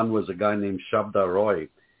name. One was a guy named Shabda Roy,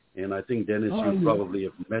 And I think, Dennis, you probably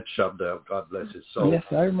have met Shabda, God bless his soul. Yes,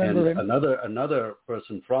 I remember him. Another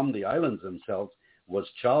person from the islands themselves was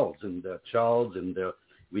Charles. And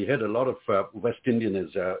we had a lot of West Indian, as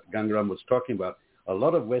Gangaram was talking about, a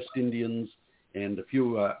lot of West Indians and a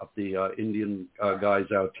few of the Indian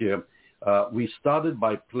guys out here. We started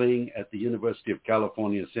by playing at the University of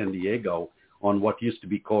California, San Diego, on what used to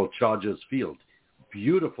be called Chargers Field.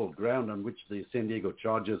 Beautiful ground on which the San Diego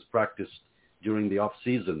Chargers practiced during the off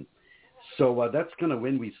season. So that's kind of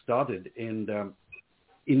when we started. And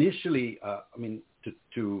initially, I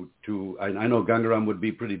know Gangaram would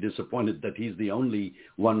be pretty disappointed that he's the only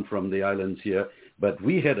one from the islands here, but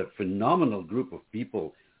we had a phenomenal group of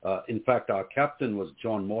people. In fact, our captain was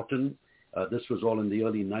John Morton. This was all in the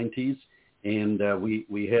early 90s. And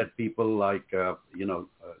we had people like,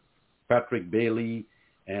 Patrick Bailey,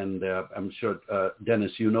 and I'm sure,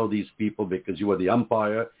 Dennis, you know these people because you were the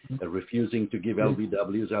umpire, refusing to give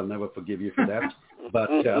LBWs. I'll never forgive you for that.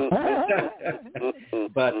 But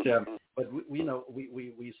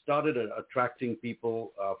we started attracting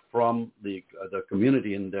people from the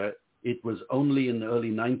community, and it was only in the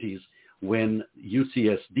early 90s when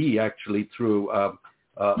UCSD actually through a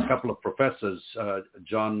couple of professors,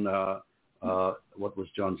 John, what was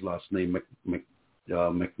John's last name?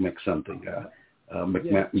 McMillan.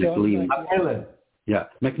 Yeah,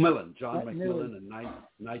 McMillan, John McMillan and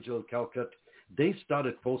Nigel Calcutt. They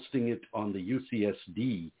started posting it on the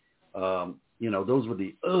UCSD. Those were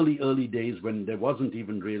the early days when there wasn't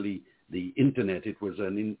even really the internet. It was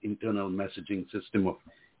an internal messaging system of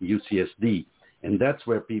UCSD. And that's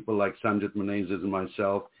where people like Sanjit Menezes and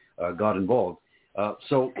myself got involved.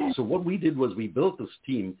 So what we did was we built this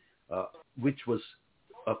team, which was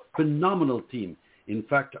a phenomenal team. In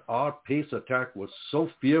fact, our pace attack was so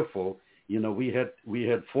fearful. We had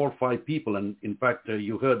 4 or 5 people, and in fact,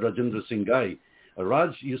 you heard Rajendra Singh Gai.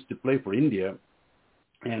 Raj used to play for India,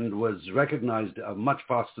 and was recognized much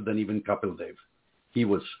faster than even Kapil Dev. He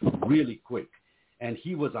was really quick, and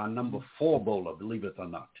he was our number 4 bowler, believe it or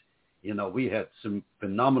not. We had some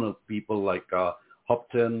phenomenal people like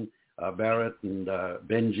Hopton, Barrett, and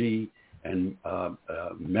Benji, and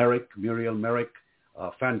Muriel Merrick. A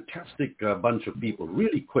fantastic bunch of people,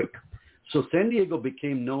 really quick. So San Diego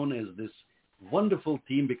became known as this wonderful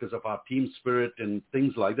team because of our team spirit and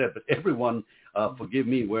things like that. But everyone, forgive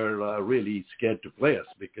me, were really scared to play us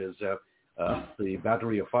because the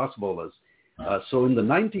battery of fast bowlers. So in the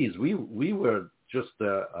 90s, we were just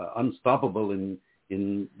unstoppable in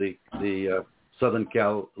the Southern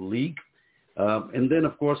Cal League. And then,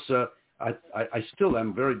 of course, I still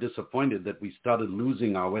am very disappointed that we started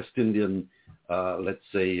losing our West Indian,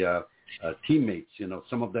 teammates.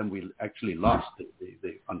 Some of them we actually lost.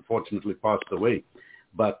 They unfortunately passed away.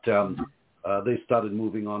 But they started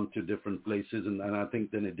moving on to different places, and I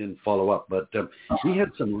think then it didn't follow up. But we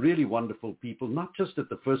had some really wonderful people, not just at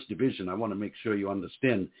the first division. I want to make sure you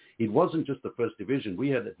understand. It wasn't just the first division. We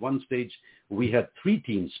had, at one stage, we had 3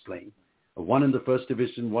 teams playing. One in the first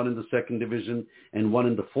division, one in the second division, and one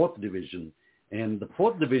in the fourth division. And the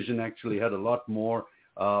fourth division actually had a lot more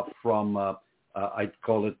from, I'd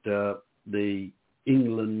call it the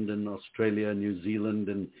England and Australia and New Zealand,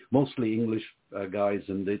 and mostly English guys.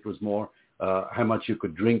 And it was more how much you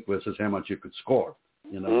could drink versus how much you could score.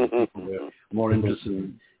 People were more interested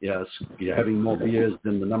in having more beers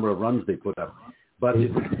than the number of runs they put up. But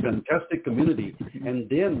it was a fantastic community. And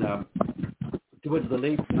then towards the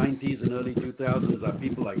late 90s and early 2000s,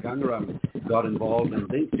 people like Gangaram got involved, and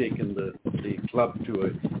they've taken the club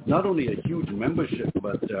to not only a huge membership,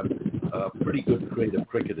 but pretty good grade of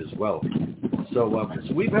cricket as well. So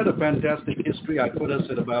we've had a fantastic history. I put us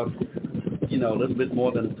at about, a little bit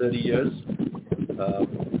more than 30 years.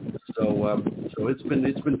 So it's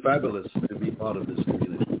been fabulous to be part of this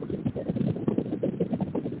community.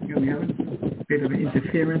 We have a bit of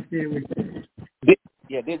interference there with.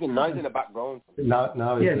 Yeah, there's a noise in the background.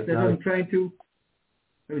 Now yes, I'm trying to.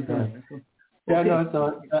 Yeah, no,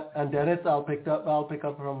 so and Dennis, I'll pick up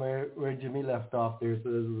from where Jimmy left off there.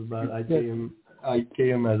 So this is about I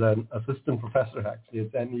came as an assistant professor actually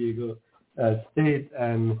at San Diego State,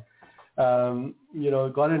 and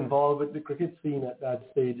got involved with the cricket scene at that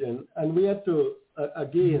stage, and we had to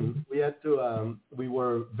we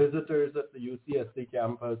were visitors at the UCSD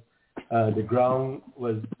campus. The ground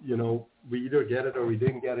was, we either get it or we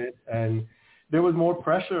didn't get it. And there was more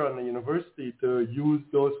pressure on the university to use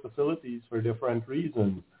those facilities for different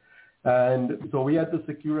reasons. And so we had to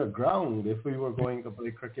secure a ground if we were going to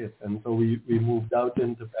play cricket. And so we moved out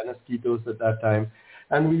into Penasquitos at that time.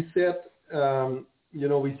 And we set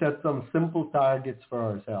some simple targets for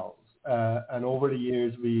ourselves. And over the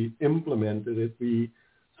years, we implemented it.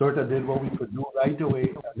 sort of did what we could do right away,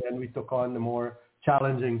 and then we took on the more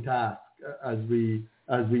challenging task as we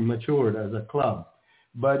matured as a club.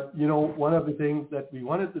 But, you know, one of the things that we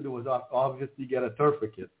wanted to do was obviously get a turf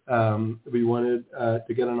wicket. We wanted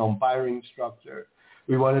to get an umpiring structure.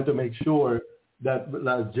 We wanted to make sure that,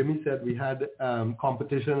 as Jimmy said, we had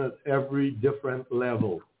competition at every different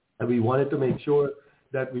level. And we wanted to make sure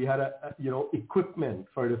that we had equipment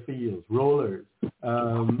for the fields, rollers,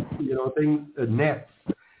 things, nets.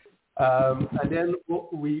 And then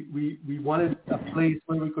we wanted a place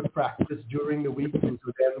where we could practice during the week. And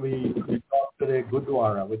so then we talked to the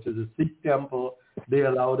Gurdwara, which is a Sikh temple. They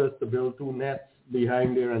allowed us to build 2 nets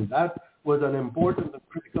behind there. And that was an important and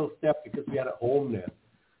critical step because we had a home there.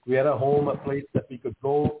 We had a home, a place that we could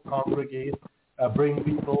go, congregate, bring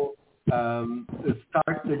people,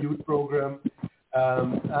 start the youth program,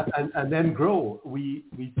 and then grow. We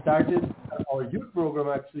started, our youth program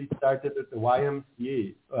actually started at the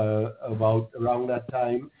YMCA around that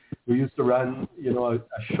time. We used to run,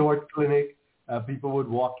 a short clinic. People would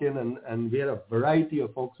walk in, and we had a variety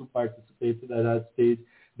of folks who participated at that stage.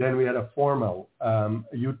 Then we had a formal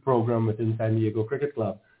youth program within San Diego Cricket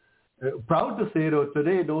Club. Proud to say, though,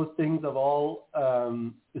 today those things have all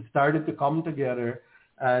started to come together,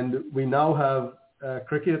 and we now have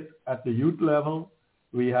cricket at the youth level.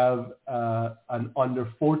 We have an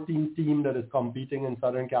under-14 team that is competing in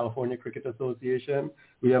Southern California Cricket Association.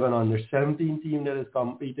 We have an under-17 team that is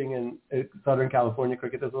competing in Southern California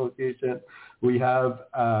Cricket Association. We have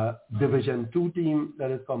a Division II team that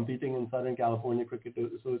is competing in Southern California Cricket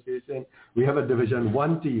Association. We have a Division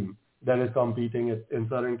I team that is competing in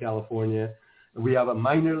Southern California. We have a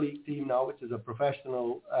minor league team now, which is a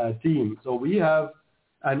professional team. So we have,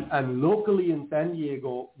 and locally in San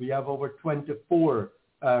Diego, we have over 24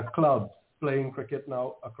 clubs playing cricket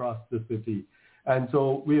now across the city. And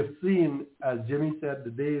so we have seen, as Jimmy said, the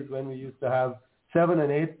days when we used to have 7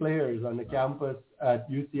 and 8 players on the campus at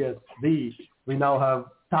UCSD, we now have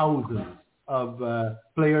thousands of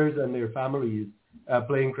players and their families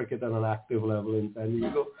playing cricket at an active level in San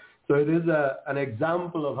Diego. So it is an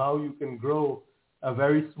example of how you can grow a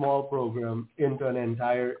very small program into an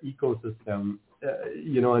entire ecosystem,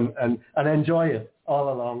 and enjoy it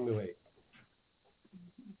all along the way.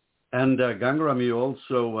 And Gangaram, you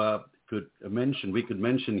also we could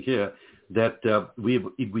mention here that we've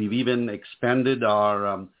even expanded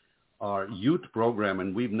our youth program,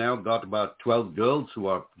 and we've now got about 12 girls who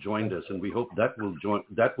have joined us, and we hope that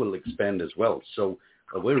will expand as well. So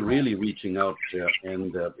we're really reaching out,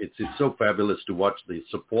 and it's so fabulous to watch the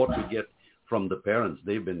support we get from the parents.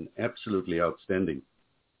 They've been absolutely outstanding.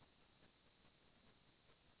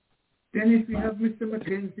 Dennis, we have Mr.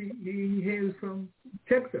 McKenzie. He hails from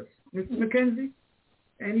Texas. Mr. McKenzie,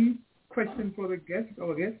 any question for our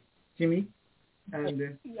guest, Jimmy, and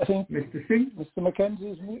I think Mr. Singh? Mr.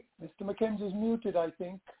 McKenzie's muted, I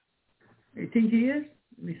think. I think he is?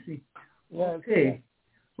 Let me see. Yeah, okay.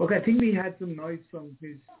 Okay, I think we had some noise from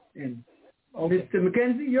his end. Okay. Mr.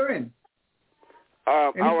 McKenzie, you're in.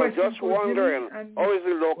 I was just wondering, how is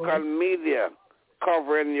the local media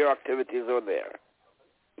covering your activities over there?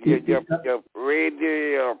 Your radio,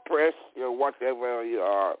 your press, your whatever,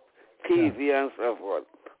 your TV and so forth.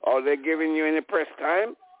 Are they giving you any press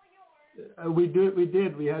time? We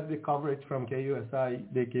did. We had the coverage from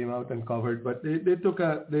KUSI. They came out and covered, but they took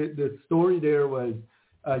the story there was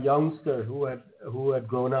a youngster who had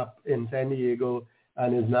grown up in San Diego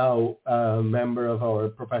and is now a member of our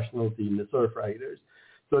professional team, the Surf Riders.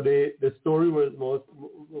 So the story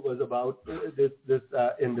was about this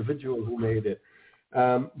individual who made it.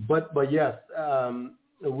 But yes,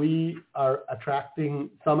 we are attracting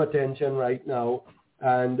some attention right now,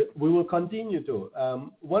 and we will continue to.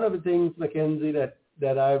 One of the things, Mackenzie,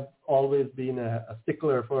 that I've always been a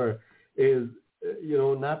stickler for is,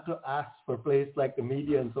 not to ask for place like the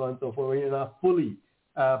media and so on and so forth when you're not fully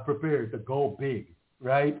prepared to go big,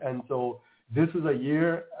 right? And so this is a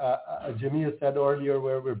year, Jimmy has said earlier,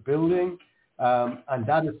 where we're building, and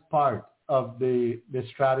that is part of the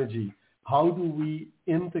strategy. How do we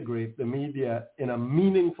integrate the media in a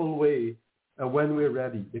meaningful way when we're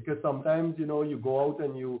ready? Because sometimes, you go out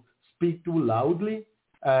and you speak too loudly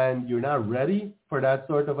and you're not ready for that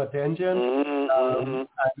sort of attention,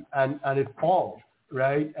 and it falls,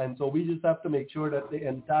 right? And so we just have to make sure that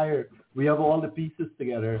we have all the pieces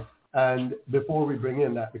together, and before we bring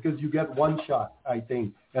in that, because you get one shot, I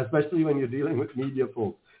think, especially when you're dealing with media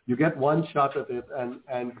folks. You get one shot at it,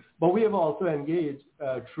 but we have also engaged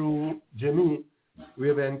through Jimmy. We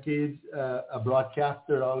have engaged a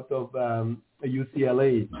broadcaster out of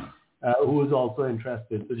UCLA who is also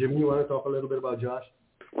interested. So, Jimmy, you want to talk a little bit about Josh?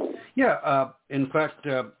 Yeah, in fact,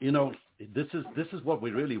 this is what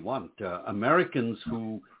we really want. Americans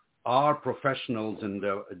who are professionals, and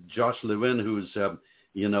Josh Lewin, who's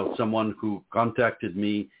someone who contacted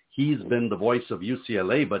me. He's been the voice of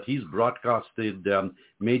UCLA, but he's broadcasted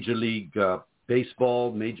Major League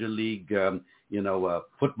Baseball, Major League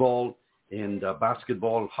football, and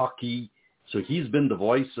basketball, hockey. So he's been the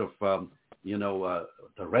voice of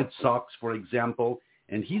the Red Sox, for example,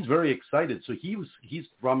 and he's very excited. So he's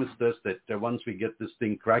promised us that once we get this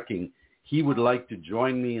thing cracking, he would like to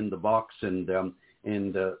join me in the box and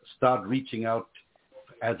start reaching out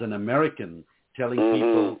as an American, telling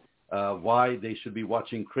people why they should be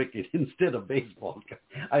watching cricket instead of baseball.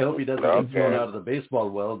 I hope he doesn't get thrown out of the baseball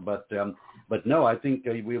world, but no, I think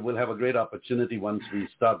we will have a great opportunity once we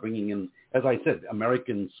start bringing in, as I said,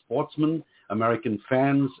 American sportsmen, American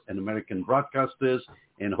fans, and American broadcasters,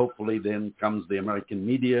 and hopefully then comes the American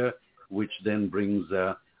media, which then brings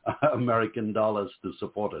American dollars to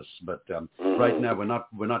support us. But right now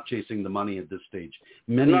we're not chasing the money at this stage.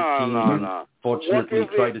 Many teams fortunately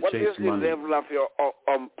try to chase money. What is the level of your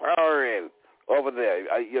umpiring over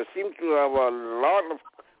there? You seem to have a lot of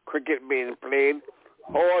cricket being played.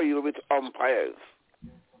 How are you with umpires?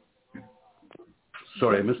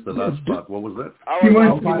 Sorry, I missed the last part. What was that? I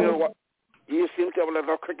was asking you seem to have a lot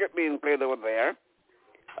of cricket being played over there.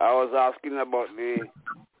 I was asking about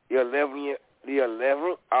your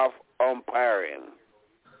level of umpiring.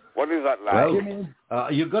 What is that like?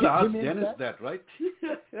 Well, you've got to ask Dennis that, right?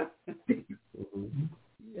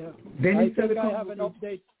 Yeah. I think I have an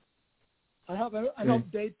update. I have an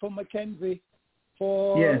update for Mackenzie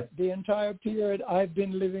for the entire period I've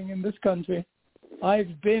been living in this country.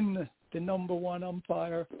 I've been the number one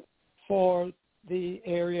umpire for the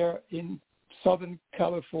area in Southern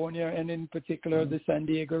California and in particular the San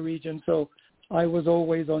Diego region. So I was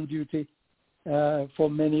always on duty for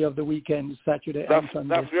many of the weekends, Saturday and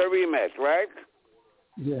Sunday. That's where we met, right?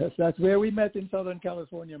 Yes, that's where we met in Southern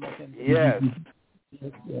California, Mackenzie. Yes.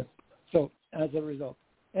 Yes. So as a result.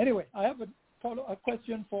 Anyway, I have a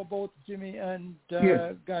question for both Jimmy and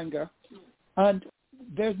Ganga. And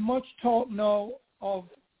there's much talk now of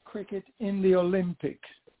cricket in the Olympics.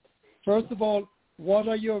 First of all, what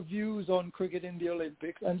are your views on cricket in the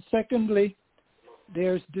Olympics? And secondly,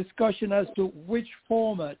 there's discussion as to which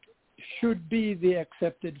format should be the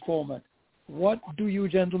accepted format. What do you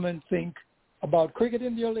gentlemen think about cricket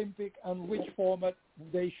in the Olympics and which format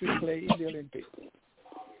they should play in the Olympics?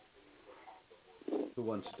 Who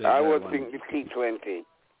wants to take I would one? think the T20.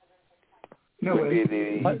 No,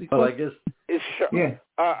 well, I guess. It's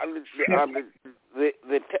the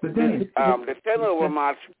 10-over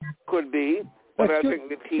match could be, but I think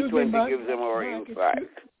the T20 gives them more insight.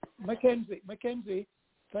 Mackenzie,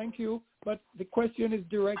 thank you. But the question is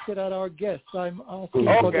directed at our guests. I'm asking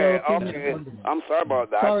for their opinion. I'm sorry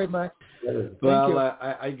about that. Sorry, Mac. Well,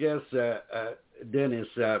 I guess, Dennis,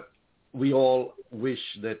 we all wish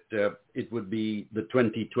that it would be the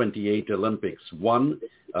 2028 Olympics. One,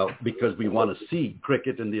 because we want to see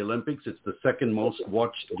cricket in the Olympics. It's the second most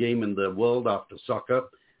watched game in the world after soccer.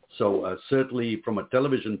 So certainly from a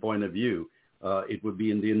television point of view, it would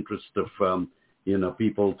be in the interest of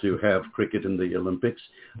people to have cricket in the Olympics.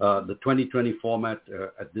 The 2020 format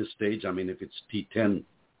at this stage, I mean, if it's T10,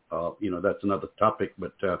 that's another topic,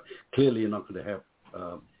 but clearly you're not going to have,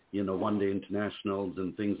 one-day internationals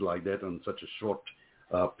and things like that on such a short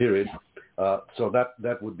period. So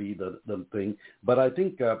that would be the thing. But I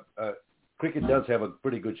think cricket does have a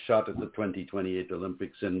pretty good shot at the 2028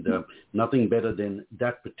 Olympics, and nothing better than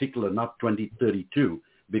that particular, not 2032,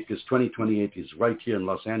 because 2028 is right here in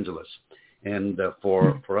Los Angeles. And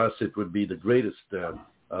for us, it would be the greatest,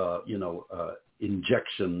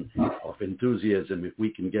 injection of enthusiasm if we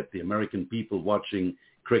can get the American people watching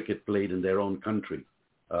cricket played in their own country.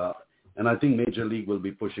 And I think Major League will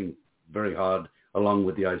be pushing very hard along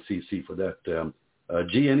with the ICC for that.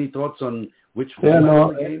 G, any thoughts on which format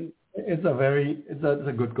of the game? It's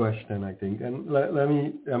a good question, I think. And let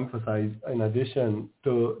me emphasize, in addition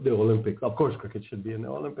to the Olympics, of course cricket should be in the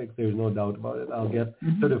Olympics. There's no doubt about it. I'll get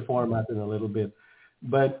to the format in a little bit.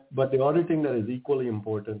 But the other thing that is equally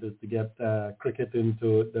important is to get cricket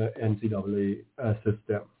into the NCAA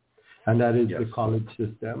system. And that is the college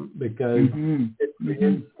system. Because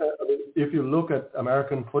if you look at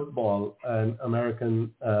American football and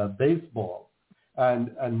American baseball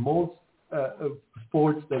and most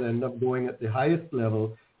sports that end up going at the highest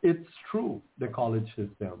level, it's through the college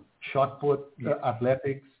system. Shot put,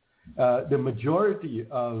 athletics, the majority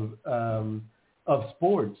of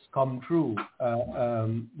sports come through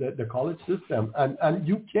the college system. And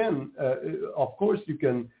you can, of course, you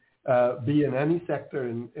can be in any sector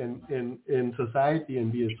in society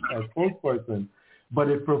and be a spokesperson. But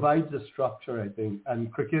it provides a structure, I think.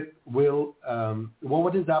 And cricket will,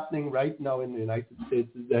 what is happening right now in the United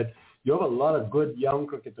States is that you have a lot of good young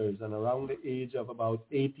cricketers, and around the age of about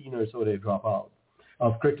 18 or so, they drop out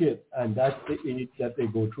of cricket, and that's the age that they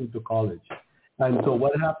go through to college. And so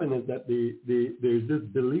what happened is that there's this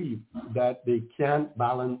belief that they can't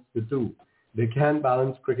balance the two. They can't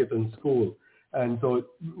balance cricket and school. And so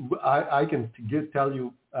I can tell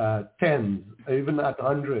you tens, even at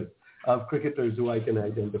hundreds, of cricketers who I can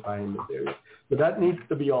identify in this area. So that needs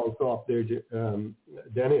to be also up there,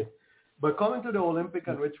 Dennis. But coming to the Olympic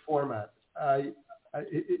and which format,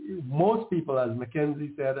 most people, as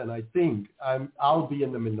Mackenzie said, and I think I'll be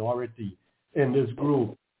in the minority in this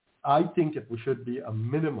group, I think it should be a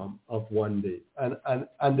minimum of 1 day. And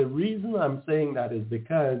the reason I'm saying that is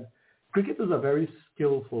because cricket is a very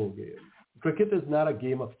skillful game. Cricket is not a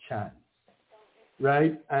game of chance,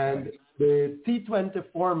 right? And the T20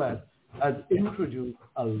 format has introduced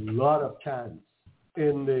a lot of chance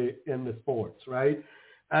in the sports, right?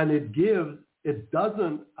 And it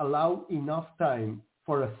doesn't allow enough time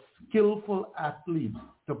for a skillful athlete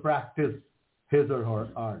to practice his or her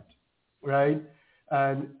art, right?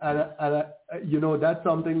 And that's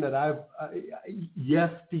something that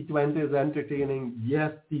yes, T20 is entertaining.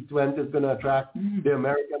 Yes, T20 is going to attract the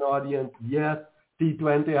American audience. Yes,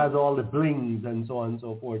 T20 has all the blings and so on and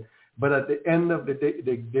so forth. But at the end of the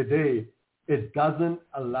day, it doesn't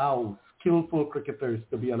allow skillful cricketers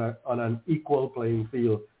to be on an equal playing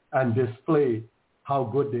field and display how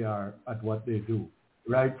good they are at what they do,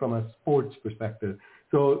 right, from a sports perspective.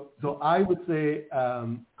 So I would say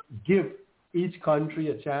give each country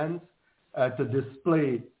a chance to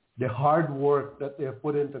display the hard work that they have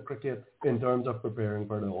put into cricket in terms of preparing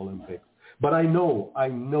for the Olympics. But I know I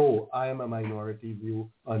am a minority view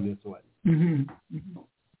on this one. Mm-hmm. Mm-hmm.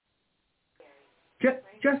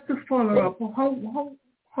 Just to follow up,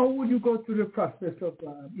 how would you go through the process of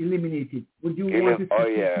eliminating? Would you want to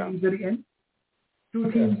see 2 teams at the end?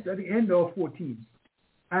 2 teams at the end, or 4 teams?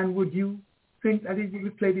 And would you think that it would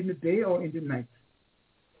be played in the day or in the night?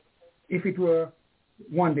 If it were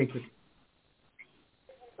 1 day cricket?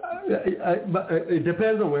 But it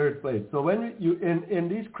depends on where it's played. So when you in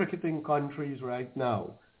these cricketing countries right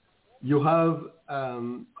now, you have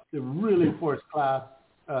the really first class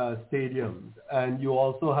stadiums, and you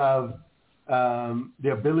also have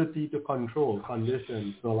the ability to control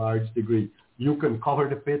conditions to a large degree. You can cover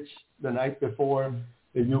the pitch the night before.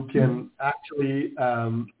 You can actually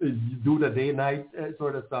do the day-night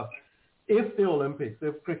sort of stuff. If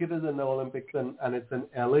cricket is in the Olympics and it's in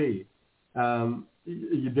LA,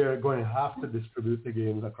 they're going to have to distribute the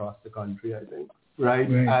games across the country, I think, right?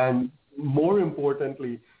 And more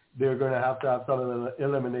importantly, they're going to have some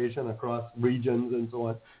elimination across regions and so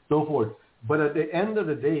on, so forth. But at the end of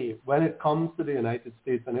the day, when it comes to the United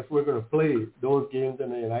States, and if we're going to play those games in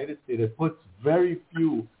the United States, it puts very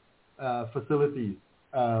few facilities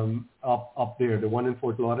up there. The one in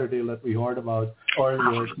Fort Lauderdale that we heard about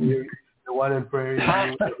earlier, the one in Prairie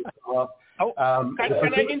View.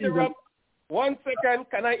 Can I interrupt? 1 second.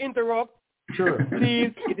 Can I interrupt? Sure.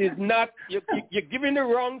 Please, it is not, you're giving the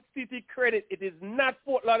wrong city credit. It is not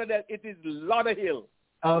Fort Lauderdale. It is Lauderhill.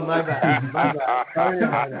 Oh, my bad. Sorry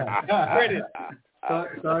about that. Credit.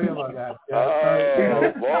 Sorry about that.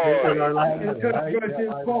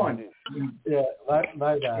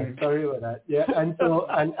 My bad. Sorry about that. Yeah, and so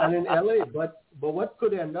and in LA, but what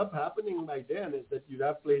could end up happening by then is that you'd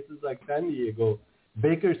have places like San Diego,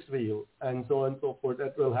 Bakersfield, and so on and so forth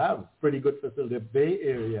that will have pretty good facilities. The Bay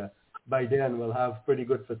Area by then will have pretty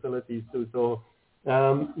good facilities too. So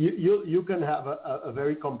you can have a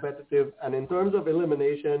very competitive, and in terms of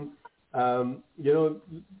elimination,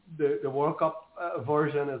 the World Cup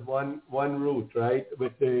version is one route, right?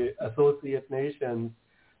 With the associate nations,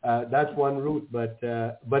 that's one route. But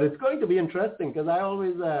it's going to be interesting because I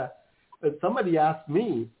always somebody asked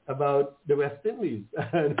me about the West Indies.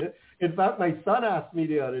 In fact, my son asked me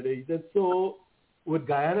the other day. He said, "So would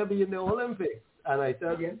Guyana be in the Olympics?" And I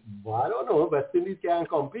said, "Well, I don't know. West Indies can't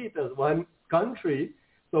compete as one country."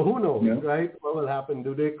 So who knows, right? What will happen?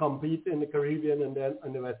 Do they compete in the Caribbean and then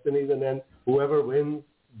in the West Indies, and then whoever wins,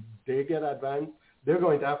 they get advanced? They're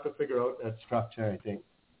going to have to figure out that structure, I think.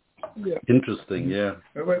 Yeah. Interesting, yeah.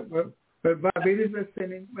 Well, Barbados was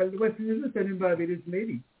sending, the West Indies was sending Barbados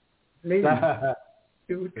ladies to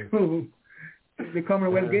the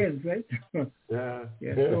Commonwealth Games, right? Yeah.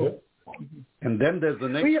 So, and then there's the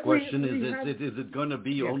next question: is it going to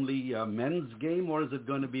be only a men's game, or is it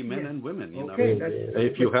going to be men and women? You know,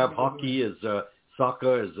 if you have hockey as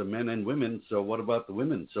soccer as the men and women. So what about the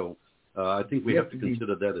women? So I think we have to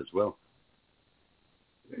consider that as well.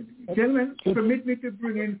 Gentlemen, permit me to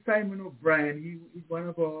bring in Simon O'Brien. He's one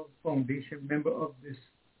of our foundation member of this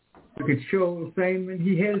cricket show. Simon,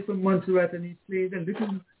 he hails from Montserrat and he played a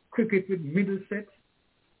little cricket with Middlesex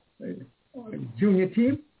junior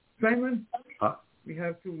team. Simon, we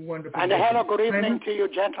have two wonderful. And hello, good evening to you,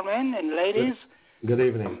 gentlemen and ladies. Good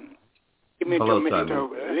evening. Hello,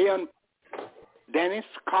 Simon. Leon, Dennis,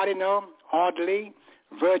 Cardinal, Audley,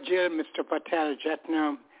 Virgil, Mr. Patel,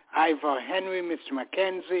 Jetner, Ivor Henry, Mr.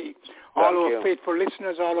 Mackenzie, all our faithful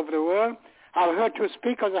listeners all over the world. I've heard two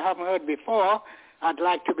speakers I haven't heard before. I'd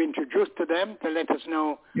like to be introduced to them to let us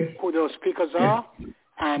know who those speakers are,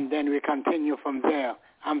 and then we continue from there.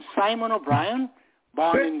 I'm Simon O'Brien,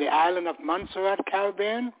 born in the island of Montserrat,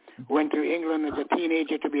 Caribbean, went to England as a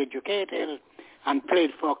teenager to be educated, and played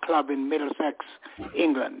for a club in Middlesex,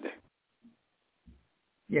 England.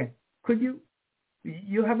 Yeah. Could you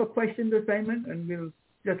have a question to Simon, and we'll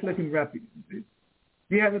just let him wrap it.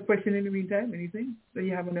 Do you have a question in the meantime? Anything that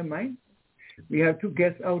you have on your mind? We have two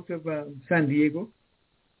guests out of San Diego.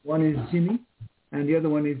 One is Jimmy, and the other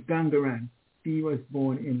one is Gangaran. He was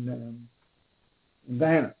born in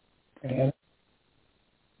Guyana. And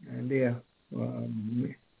they are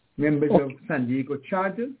members of San Diego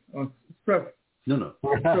Chargers or Surf. No.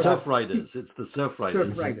 Surf Riders. It's the Surf Riders.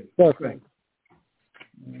 Surf Riders. That's right.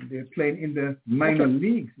 They're playing in the minor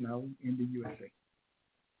leagues now in the USA.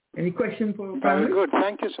 Any question for Very good.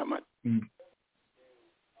 Thank you so much.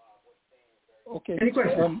 Okay. Any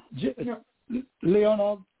questions? Leon,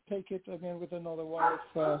 I'll take it again with another one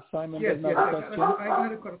if Simon does not have a question. I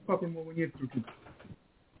got a couple more when you're through.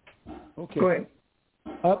 Okay. Go ahead.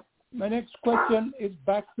 My next question is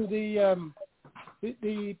back to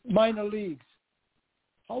the minor leagues.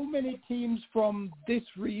 How many teams from this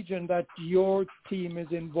region that your team is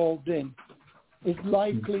involved in is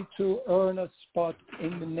likely to earn a spot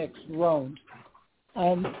in the next round?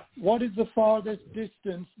 And what is the farthest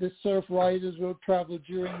distance the Surf Riders will travel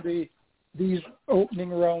during these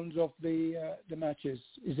opening rounds of the matches?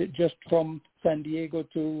 Is it just from San Diego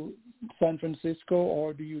to San Francisco,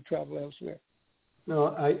 or do you travel elsewhere?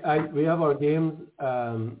 No, we have our games.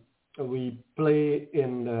 We play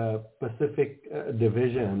in the Pacific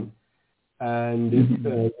Division, and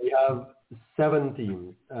we have 7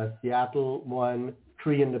 teams. Seattle 1,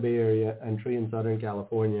 3 in the Bay Area, and 3 in Southern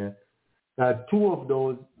California. 2 of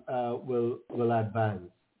those will advance.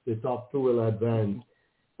 The top 2 will advance.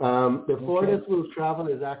 The farthest we'll travel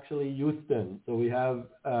is actually Houston. So we have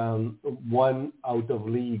 1 out of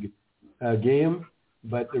league game,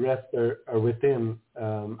 but the rest are within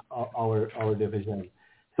our division.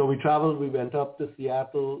 So we went up to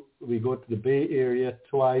Seattle, we go to the Bay Area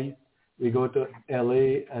twice, we go to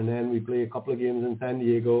LA, and then we play a couple of games in San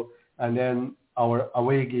Diego, and then our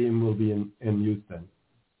away game will be in Houston.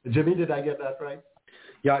 Jimmy, did I get that right?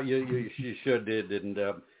 Yeah, you sure did. And,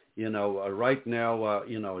 right now,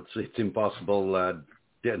 it's impossible,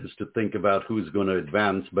 Dennis, to think about who's going to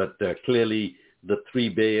advance, but clearly the 3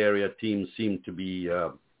 Bay Area teams seem to be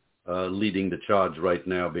leading the charge right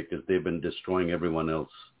now because they've been destroying everyone else.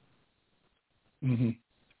 Mm-hmm.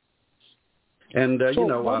 And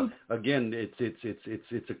again,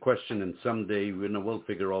 it's a question, and someday we'll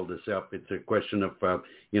figure all this out. It's a question of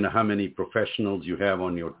how many professionals you have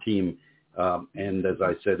on your team. And as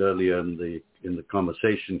I said earlier in the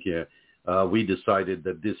conversation here, we decided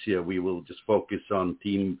that this year we will just focus on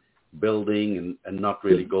team building and not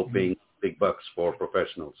really go paying big bucks for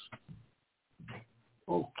professionals.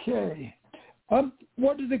 Okay.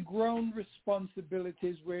 What are the ground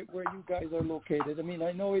responsibilities where you guys are located? I mean,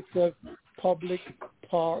 I know it's a public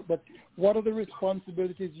park, but what are the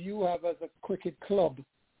responsibilities you have as a cricket club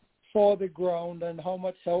for the ground, and how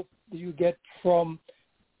much help do you get from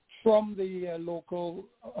the local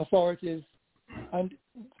authorities? And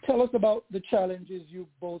tell us about the challenges you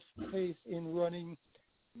both face in running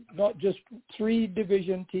not just 3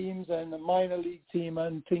 division teams and a minor league team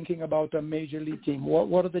and thinking about a major league team.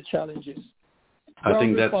 What are the challenges? I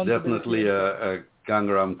think that's definitely a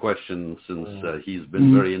Gangaram question, since he's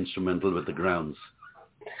been very instrumental with the grounds.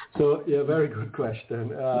 So, yeah, very good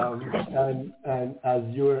question. And as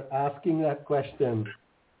you're asking that question,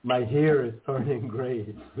 my hair is turning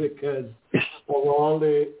gray because of all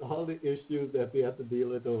the issues that we have to deal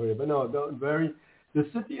with over here. But no, the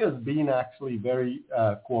city has been actually very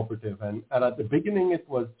cooperative, and at the beginning it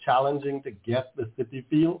was challenging to get the city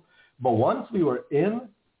feel, but once we were in,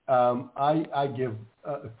 I give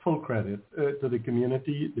full credit to the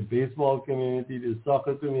community, the baseball community, the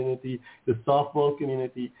soccer community, the softball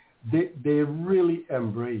community. they really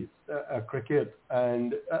embrace cricket.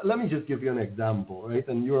 And let me just give you an example, right?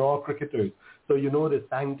 And you're all cricketers, so you know the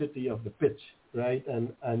sanctity of the pitch, right?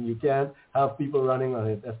 And you can't have people running on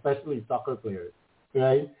it, especially soccer players,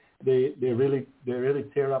 right? They really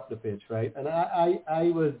tear up the pitch, right? And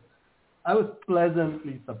I was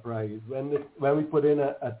pleasantly surprised when we put in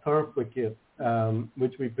a turf wicket,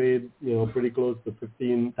 which we paid pretty close to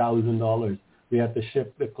 $15,000. We had to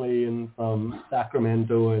ship the clay in from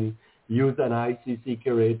Sacramento and use an ICC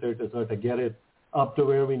curator to sort of get it up to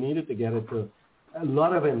where we needed to get it to. A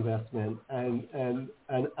lot of investment, and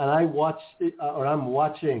I watched it, or I'm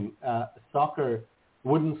watching soccer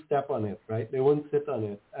wouldn't step on it, right? They wouldn't sit on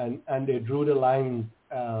it, and they drew the lines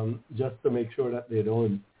just to make sure that they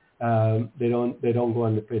don't go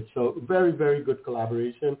on the pitch. So very, very good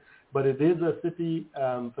collaboration. But it is a city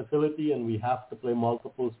facility, and we have to play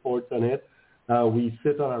multiple sports on it. We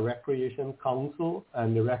sit on a recreation council,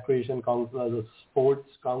 and the recreation council has a sports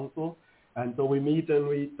council. And so we meet and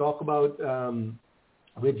we talk about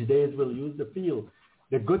which days we'll use the field.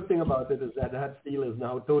 The good thing about it is that field is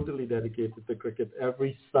now totally dedicated to cricket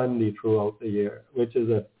every Sunday throughout the year, which is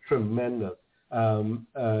a tremendous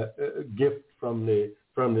gift from the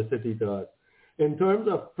city to us. In terms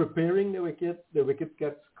of preparing the wicket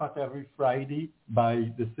gets cut every Friday by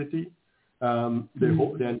the city. The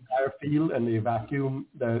entire field, and they vacuum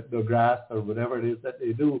the grass or whatever it is that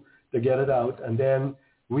they do to get it out. And then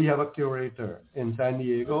we have a curator in San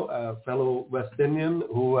Diego, a fellow West Indian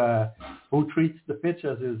who treats the pitch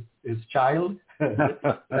as his child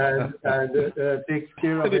and takes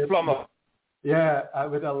care of it. Yeah,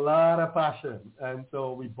 with a lot of passion. And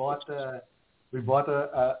so we bought a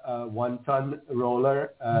 1-ton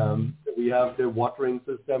roller. We have the watering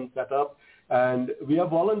system set up. And we have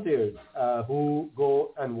volunteers who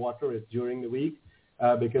go and water it during the week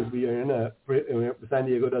because we are San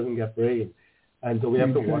Diego doesn't get rain. And so we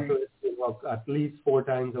have to water it at least 4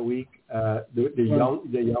 times a week. The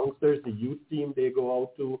youngsters, the youth team, they go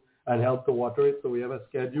out to and help to water it. So we have a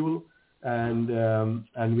schedule. And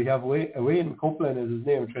we have Wayne Copeland is his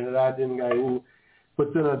name, Trinidadian guy who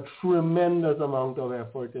puts in a tremendous amount of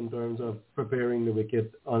effort in terms of preparing the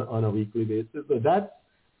wicket on a weekly basis. So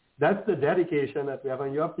that's the dedication that we have.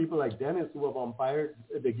 And you have people like Dennis who have umpired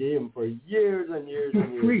the game for years and years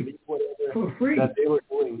and years. For free. That they were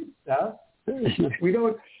doing. Yeah?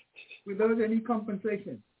 without any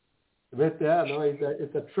compensation. But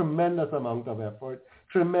it's a tremendous amount of effort.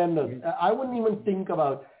 Tremendous. I wouldn't even think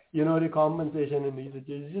about, the compensation in these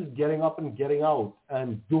situations. Just getting up and getting out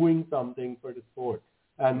and doing something for the sport.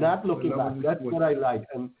 And not looking back. That's what I like.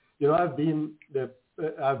 And,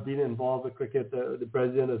 I've been involved with cricket, the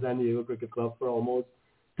president of San Diego Cricket Club for almost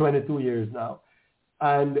 22 years now.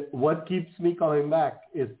 And what keeps me coming back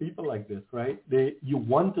is people like this, right? You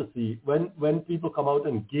want to see when people come out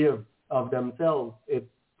and give of themselves, it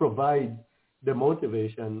provides the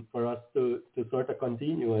motivation for us to sort of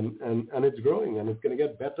continue, and it's growing, and it's going to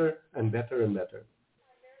get better and better and better.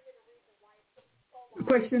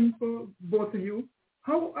 Question for both of you: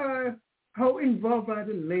 How involved are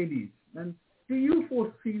the ladies, and do you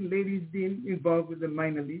foresee ladies being involved with the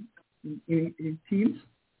minor league in teams?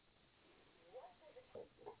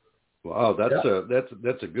 Wow,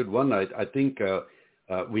 that's a good one. I think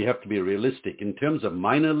we have to be realistic in terms of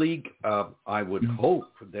minor league. I would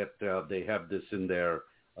hope that they have this in their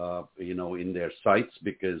in their sights,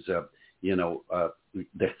 because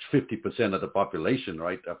that's 50% of the population,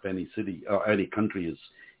 right, of any city or any country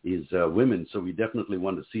is women. So we definitely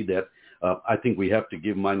want to see that. I think we have to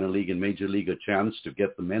give minor league and major league a chance to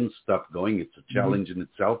get the men's stuff going. It's a challenge in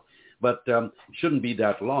itself. But it shouldn't be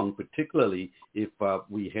that long, particularly if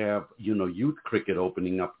we have, youth cricket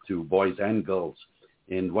opening up to boys and girls.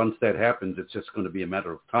 And once that happens, it's just going to be a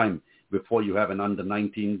matter of time before you have an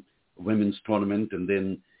under-19 women's tournament and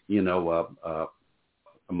then,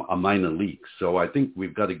 a minor league. So I think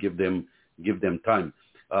we've got to give them time.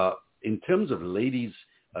 In terms of ladies,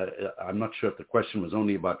 I'm not sure if the question was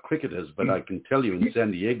only about cricketers, but I can tell you in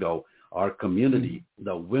San Diego, our community,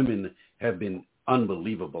 the women have been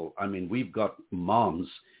unbelievable. I mean, we've got moms.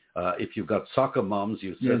 If you've got soccer moms,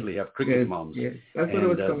 you certainly have cricket moms. Yes.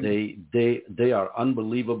 And they are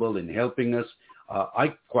unbelievable in helping us.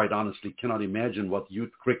 I quite honestly cannot imagine what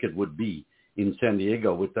youth cricket would be in San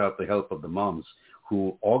Diego without the help of the moms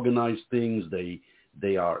who organize things.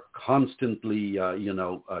 They are constantly,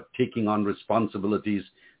 taking on responsibilities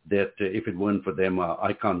that if it weren't for them,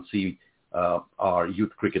 I can't see our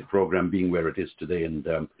youth cricket program being where it is today.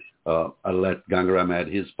 And I'll let Gangaram add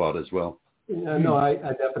his part as well. No, I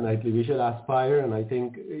definitely. We should aspire, and I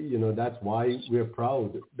think, that's why we're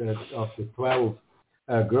proud that of the 12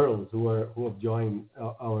 girls who have joined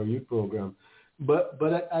our youth program.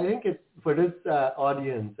 But I think for this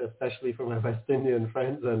audience, especially for my West Indian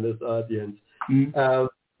friends and this audience, you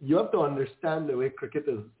have to understand the way cricket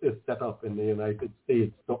is set up in the United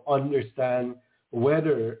States to understand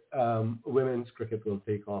whether women's cricket will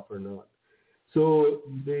take off or not. So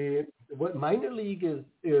what minor league is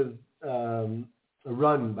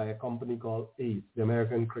run by a company called ACE, the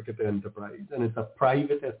American Cricket Enterprise, and it's a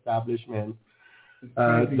private establishment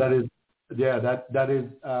that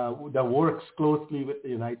works closely with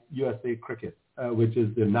the USA Cricket, which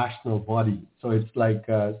is the national body. So it's like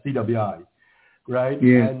CWI, right?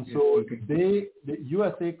 Yeah. And so the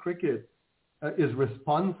USA Cricket is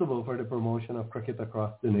responsible for the promotion of cricket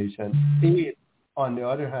across the nation. ACE, on the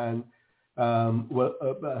other hand,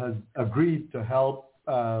 has agreed to help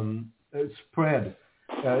spread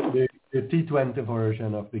the T20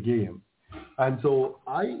 version of the game. And so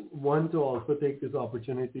I want to also take this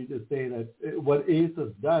opportunity to say that what ACE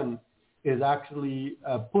has done is actually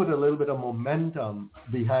put a little bit of momentum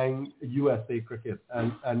behind USA Cricket.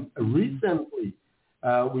 And recently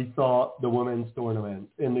we saw the women's tournament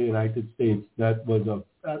in the United States that was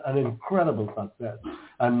an incredible success.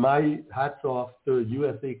 And my hats off to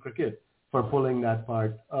USA Cricket for pulling that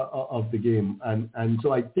part of the game. And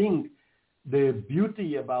so I think the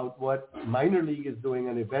beauty about what minor league is doing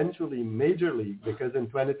and eventually major league, because in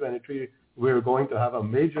 2023 we're going to have a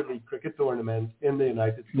major league cricket tournament in the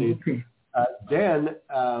United States.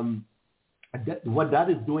 What that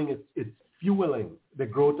is doing is it's fueling the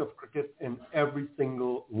growth of cricket in every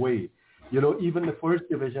single way. You know, even the first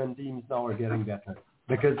division teams now are getting better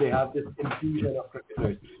because they have this infusion of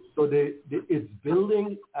cricketers. So it's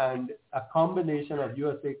building, and a combination of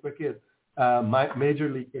USA Cricket, major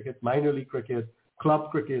league cricket, minor league cricket, club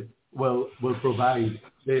cricket will provide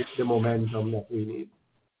the momentum that we need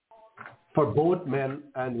for both men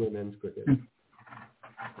and women's cricket.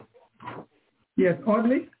 Yes,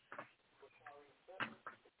 Audley?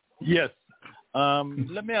 Yes.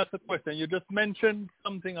 Let me ask a question. You just mentioned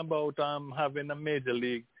something about having a Major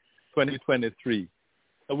League 2023.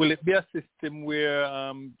 Will it be a system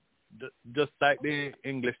where, just like the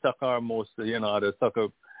English soccer or most, other soccer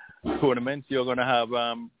tournaments, you're going to have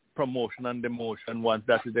promotion and demotion once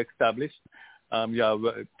that is established? You have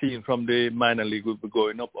a team from the minor league will be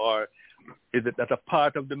going up, or is it that a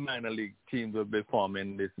part of the minor league team will be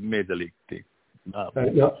forming this major league team?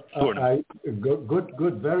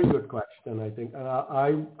 Good, very good question, I think.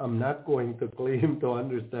 I'm not going to claim to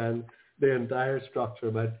understand the entire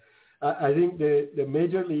structure, but I think the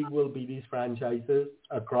major league will be these franchises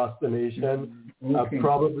across the nation.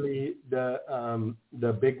 Probably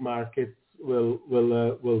the big markets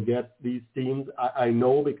will get these teams. I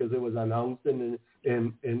know because it was announced in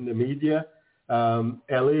the media.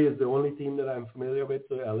 LA is the only team that I'm familiar with.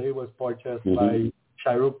 So LA was purchased by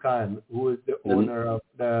Shah Rukh Khan, who is the owner of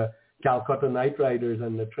the Calcutta Knight Riders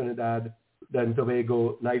and the Trinidad and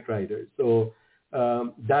Tobago Knight Riders. So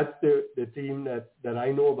that's the team that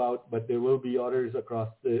I know about, but there will be others across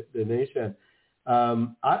the nation.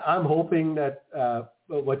 I'm hoping that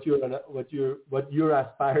what you're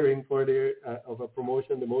aspiring for there of a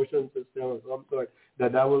demotion system of some sort,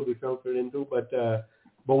 that will be filtered into.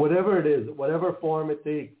 But whatever it is, whatever form it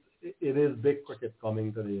takes, it is big cricket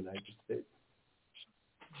coming to the United States.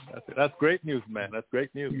 That's great news, man. That's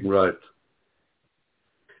great news. Right.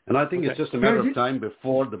 And I think it's just a matter of time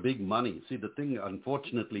before the big money. See, the thing,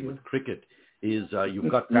 unfortunately, with cricket is you've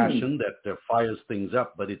got passion that fires things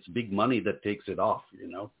up, but it's big money that takes it off,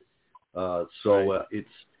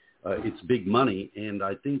 it's big money. And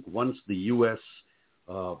I think once the U.S.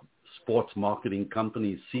 sports marketing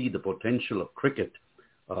companies see the potential of cricket,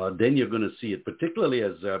 then you're going to see it, particularly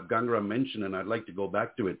as Gangaram mentioned, and I'd like to go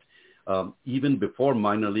back to it, even before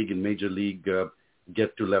minor league and major league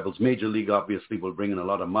get to levels. Major league obviously will bring in a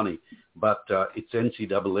lot of money, but it's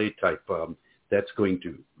NCAA type that's going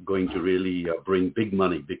to really bring big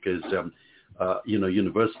money because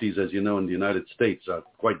universities, as you know, in the United States are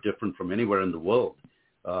quite different from anywhere in the world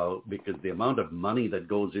because the amount of money that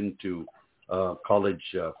goes into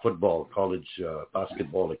college football, college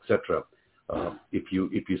basketball, etc. If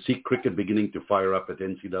you see cricket beginning to fire up at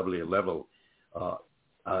NCAA level,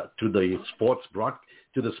 to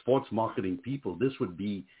the sports marketing people, this would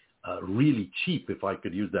be really cheap, if I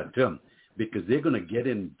could use that term, because they're going to get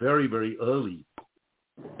in very, very early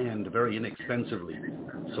and very inexpensively.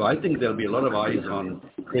 So I think there'll be a lot of eyes on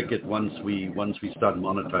cricket once we start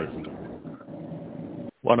monetizing it.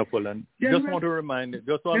 Wonderful. And just want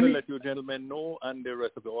to let you gentlemen know, and the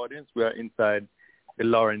rest of the audience, we are inside the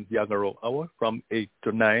Lawrence Yagaro Hour. From 8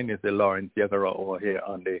 to 9 is the Lawrence Yagaro Hour here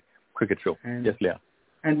on the Cricket Show. Yes, Leah.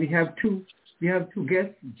 And we have two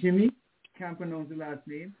guests. Jimmy, can't pronounce the last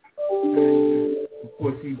name. And of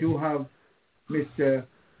course, we do have Mr.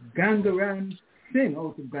 Gangaran Singh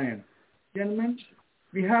out of Guyana. Gentlemen,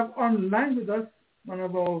 we have online with us one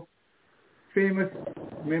of our famous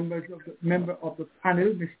member of the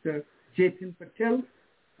panel, Mr. Jatin Patel.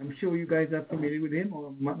 I'm sure you guys are familiar with him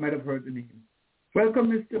or might have heard the name.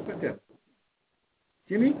 Welcome, Mr. Patel.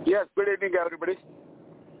 Jimmy? Yes, good evening, everybody.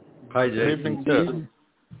 Hi, Jatin.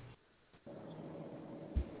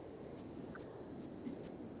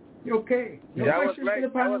 Okay. No, I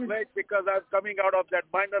was late because I was coming out of that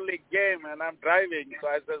minor league game and I'm driving. So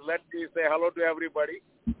I said, let me say hello to everybody.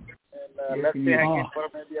 And let's hang in for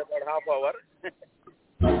maybe about half hour.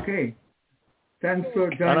 Okay. Thanks for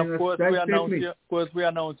joining and of course us. We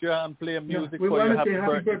announce you and play music for your happy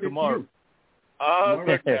birthday tomorrow.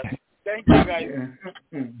 Okay. Thank you, guys.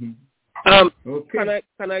 Okay.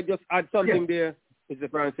 Can I just add something there, Mr.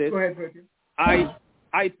 Francis? Go ahead, Bertie.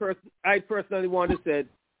 I personally want to say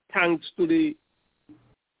thanks to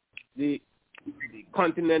the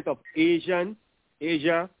continent of Asia,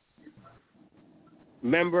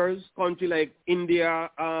 members, country like India,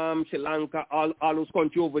 Sri Lanka, all those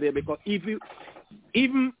countries over there. Because if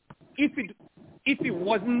it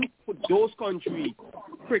wasn't for those countries,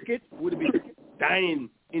 cricket would be dying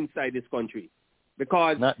inside this country.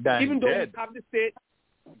 Because even though we have the state,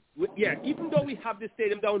 even though we have the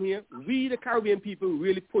stadium down here, we the Caribbean people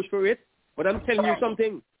really push for it. But I'm telling you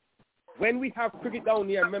something. When we have cricket down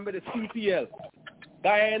here, remember the CPL,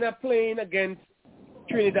 Guyana playing against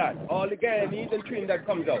Trinidad. All the Guyanese and Trinidad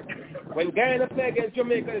comes out. When Guyana play against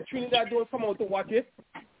Jamaica, the Trinidad don't come out to watch it.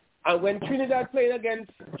 And when Trinidad playing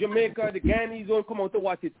against Jamaica, the Guyanese don't come out to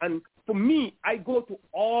watch it. And for me, I go to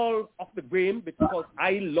all of the game because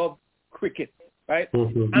I love cricket, right?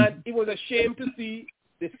 Mm-hmm. And it was a shame to see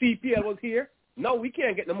the CPL was here. Now we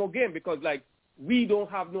can't get no more game because, like, we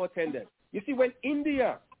don't have no attendance. You see, when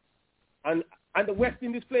India and the West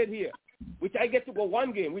Indies played here, which I get to go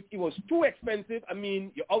one game, which it was too expensive. I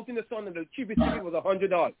mean, you're out in the sun and the cheapest ticket was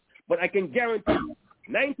 $100. But I can guarantee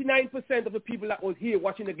 99% of the people that was here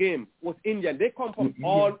watching the game was Indian. They come from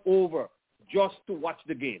all over just to watch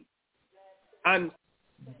the game. And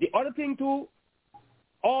the other thing too,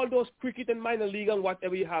 all those cricket and minor league and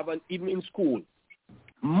whatever you have, and even in school,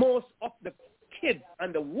 most of the kids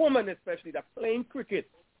and the women especially that playing cricket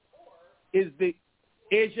is the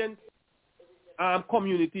Asian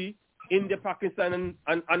community, India, Pakistan,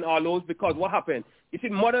 and all those, because what happened? You see,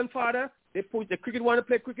 mother and father, they push the cricket, want to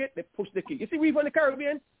play cricket, they push the kid. You see, we from the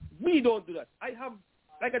Caribbean, we don't do that. I have,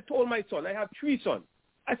 like I told my son, I have 3 sons.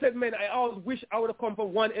 I said, man, I always wish I would have come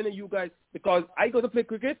from one end of you guys, because I go to play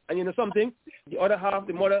cricket, and you know something? The other half,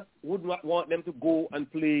 the mother would not want them to go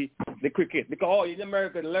and play the cricket, because, oh, in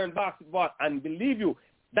America, they learn basketball, and believe you,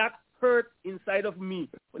 that hurt inside of me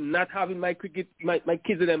for not having my cricket, my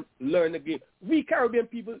kids and them learn the game. We Caribbean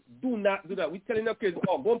people do not do that. We're telling our kids,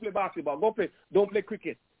 oh, go and play basketball, don't play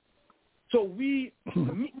cricket. So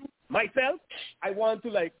myself, I want to,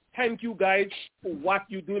 like, thank you guys for what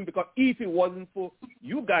you're doing, because if it wasn't for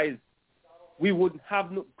you guys, we would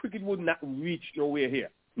have cricket would not reach nowhere here.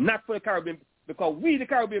 Not for the Caribbean, because we the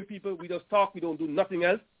Caribbean people, we just talk, we don't do nothing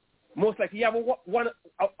else. Most likely you have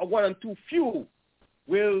a one and two few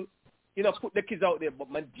will, you know, put the kids out there, but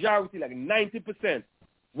majority, like 90%,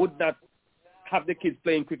 would not have the kids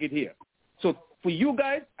playing cricket here. So for you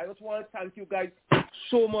guys, I just want to thank you guys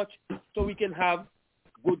so much so we can have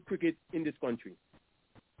good cricket in this country.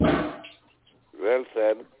 Well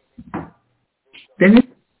said. Dennis?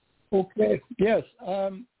 Okay, yes.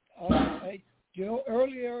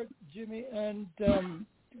 Earlier Jimmy and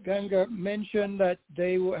Ganga mentioned that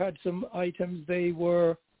they had some items they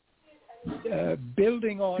were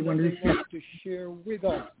building on and they wanted to share with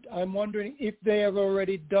us. I'm wondering if they have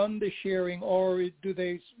already done the sharing, or do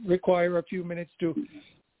they require a few minutes to,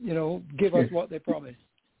 give us what they promised?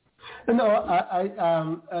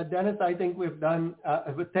 No, Dennis, I think we've done.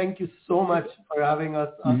 Thank you so much for having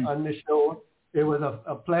us on the show. It was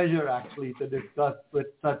a pleasure actually to discuss with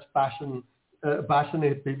such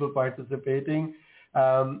passionate people participating.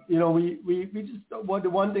 We just the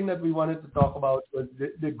one thing that we wanted to talk about was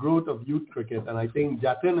the growth of youth cricket, and I think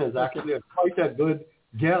Jatin is actually quite a good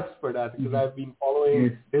guest for that, because I've been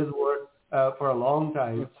following his work for a long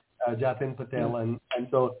time, Jatin Patel, and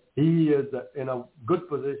so he is in a good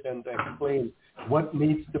position to explain what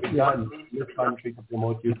needs to be done in this country to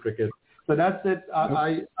promote youth cricket. So that's it.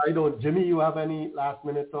 I don't. Jimmy, you have any last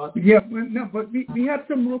minute thoughts? Yeah, no, but we have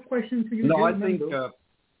some more questions for you. No, I think.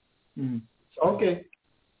 Okay.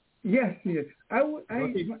 Yes. I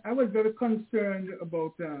was very concerned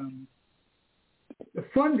about the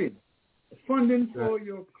funding for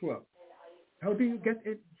your club. How do you get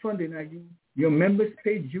it funding? Are your members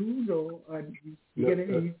pay dues, or you get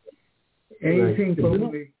anything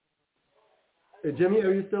from the? Jimmy,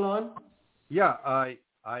 are you still on? Yeah,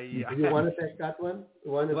 Do you want to take that one?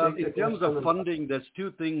 Well, in terms of funding, there's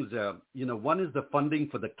two things. One is the funding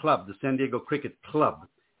for the club, the San Diego Cricket Club,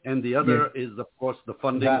 and the other is, of course, the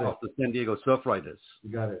funding of the San Diego Surf Riders.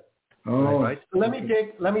 Got it. Oh, right. So let me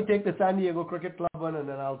take the San Diego Cricket Club one, and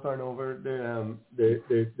then I'll turn over to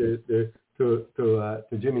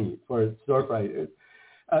Jimmy for Surf Riders.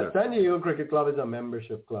 San Diego Cricket Club is a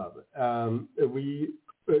membership club. We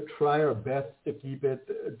try our best to keep it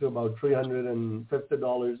to about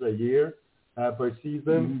 $350 a year per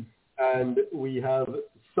season, and we have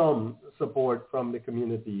some support from the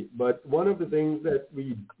community. But one of the things that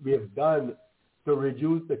we have done to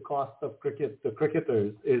reduce the cost of cricket to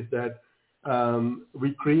cricketers is that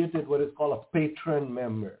we created what is called a patron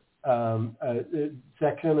member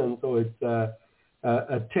section, and so it's a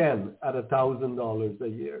 10 at $1,000 a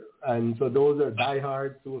year. And so those are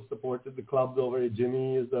diehards who have supported the clubs over.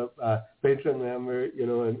 Jimmy is a patron member,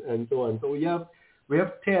 and so on. So we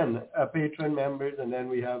have 10 patron members, and then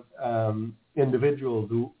we have individuals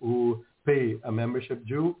who pay a membership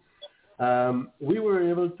due. We were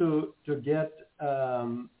able to get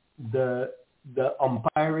the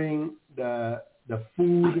umpiring, the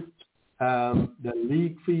food, the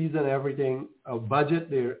league fees and everything, a budget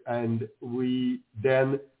there, and we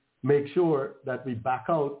then make sure that we back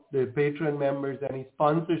out the patron members, any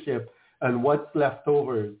sponsorship, and what's left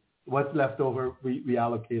over, we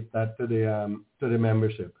allocate that to the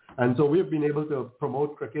membership. And so we've been able to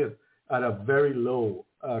promote cricket at a very low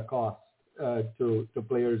cost to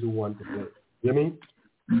players who want to play. Jimmy?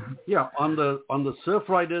 Yeah, on the Surf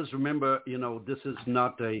Riders, remember, this is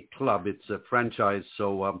not a club; it's a franchise.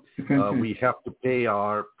 So we have to pay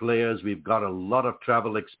our players. We've got a lot of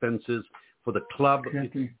travel expenses for the club.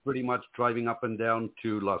 It's pretty much driving up and down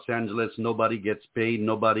to Los Angeles. Nobody gets paid.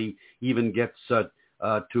 Nobody even gets to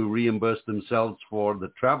reimburse themselves for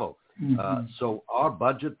the travel. So our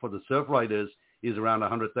budget for the Surf Riders is around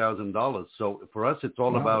 $100,000. So for us, it's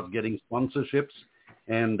all about getting sponsorships.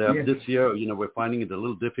 And this year, we're finding it a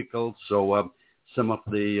little difficult. So some of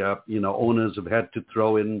the, owners have had to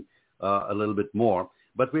throw in a little bit more.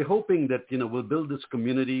 But we're hoping that, we'll build this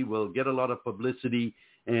community, we'll get a lot of publicity,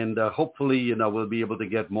 and hopefully, we'll be able to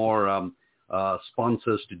get more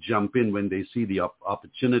sponsors to jump in when they see the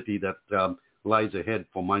opportunity that lies ahead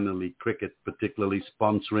for minor league cricket, particularly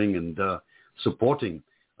sponsoring and supporting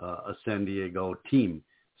a San Diego team.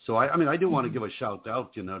 So, I do want to give a shout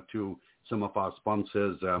out, to some of our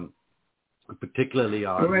sponsors, particularly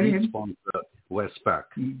our lead sponsor, Westpac.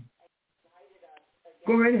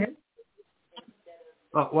 Go right ahead.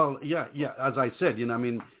 Well, yeah. As I said,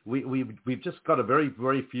 we've just got a very,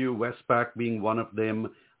 very few. Westpac being one of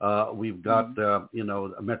them. We've got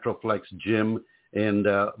Metroflex Gym, and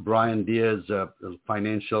Brian Diaz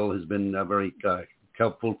Financial has been very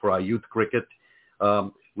helpful for our youth cricket.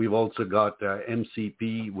 We've also got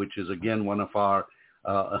MCP, which is again one of our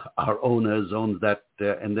owners owns that,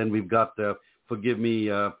 and then we've got, forgive me,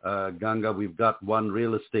 Ganga, we've got one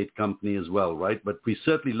real estate company as well, right? But we're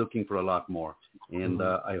certainly looking for a lot more, and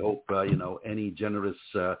I hope any generous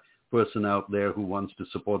person out there who wants to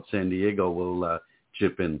support San Diego will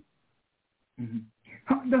chip in.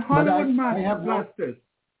 The Hollywood Blasters,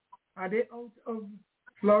 are they out of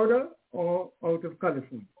Florida or out of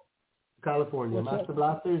California? California. Master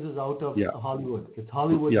Blasters is out of Hollywood. It's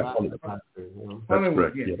Hollywood Master Blasters. Hollywood,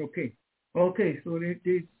 correct, yes. Okay, so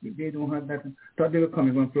they don't have that. Thought they were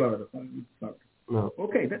coming from Florida. No.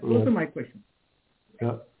 Okay, those are my questions.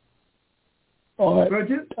 Yeah. All right.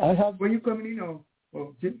 Roger, were you coming in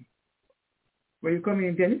or Jim? Were you coming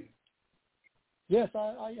in, Dennis? Yes,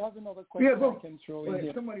 I have another question I can throw in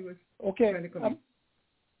here. Somebody was trying to come in.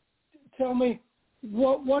 Tell me,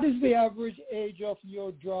 what is the average age of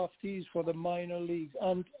your draftees for the minor leagues?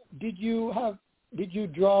 And did you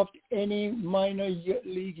draft any minor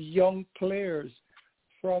league young players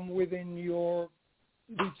from within your,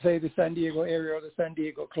 say, the San Diego area or the San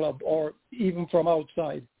Diego club, or even from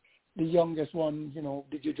outside? The youngest one,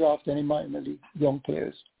 did you draft any minor league young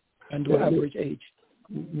players and the average age?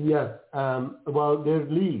 Yes. Well,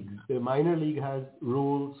 there's leagues. The minor league has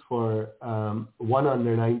rules for 1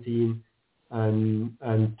 under 19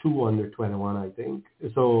 and 2 under 21, I think.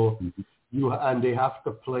 So and they have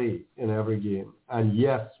to play in every game. And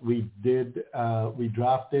yes, we did. We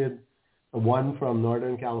drafted one from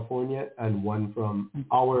Northern California and one from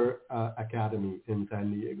our academy in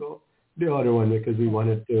San Diego. The other one because we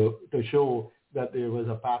wanted to show that there was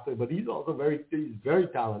a pathway, but he's very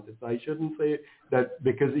talented. So I shouldn't say that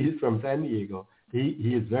because he's from San Diego.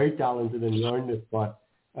 He is very talented and he earned a spot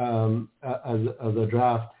as a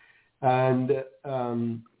draft. And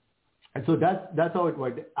so that's how it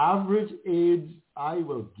worked. The average age, I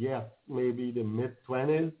will guess, maybe the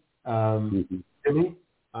mid-20s. Jimmy?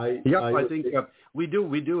 I think we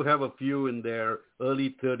do have a few in their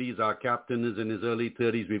early 30s. Our captain is in his early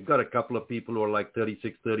 30s. We've got a couple of people who are like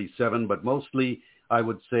 36, 37, but mostly I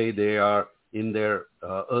would say they are in their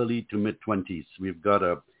early to mid-20s. We've got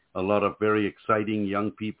a lot of very exciting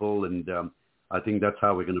young people, and I think that's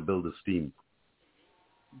how we're going to build this team.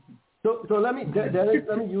 So let me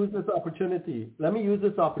use this opportunity.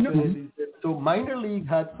 So minor league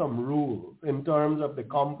had some rules in terms of the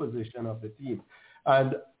composition of the team.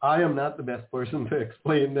 And I am not the best person to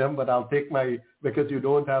explain them, but I'll take because you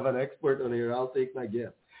don't have an expert on here, I'll take my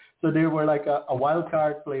guess. So there were like a wild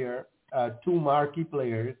card player, 2 marquee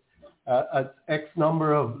players, X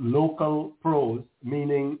number of local pros,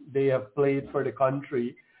 meaning they have played for the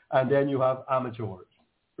country, and then you have amateurs,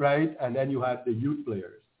 right? And then you have the youth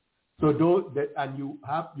players. So and you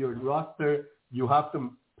have your roster, you have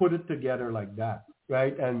to put it together like that,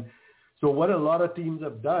 right? And so what a lot of teams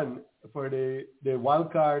have done for the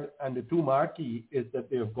wild card and the 2 marquee is that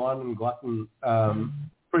they have gone and gotten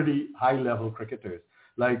pretty high-level cricketers,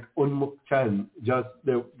 like Unmuk Chen, just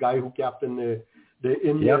the guy who captained the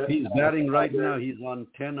India. Yep, he's batting right now. He's on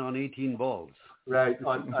 10 on 18 balls. Right,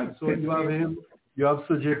 and so you have him. You have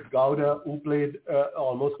Sujit Gowda, who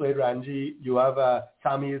almost played Ranji. You have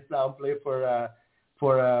Sami Islam play for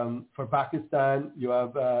Pakistan. You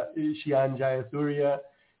have Shian Jayasuriya.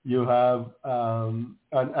 You have and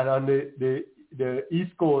on the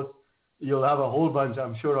East Coast, you'll have a whole bunch,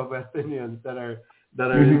 I'm sure, of West Indians that are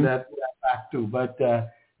in that pack too. But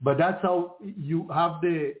that's how you have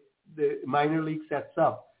the minor league sets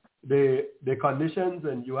up the conditions,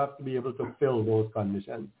 and you have to be able to fill those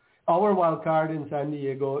conditions. Our wild card in San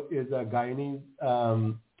Diego is a Guyanese.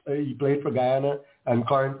 He played for Guyana and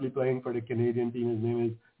currently playing for the Canadian team. His name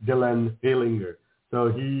is Dylan Halinger.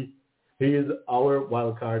 So he is our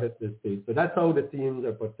wild card at this stage. So that's how the teams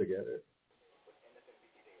are put together.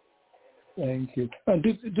 Thank you. And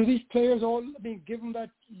do these players all, given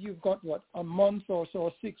that you've got, a month or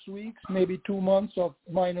so, 6 weeks, maybe 2 months of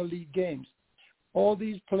minor league games, all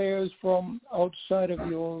these players from outside of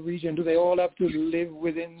your region, do they all have to live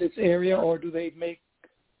within this area, or do they make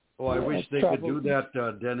I wish they could do that,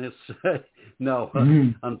 Dennis. No,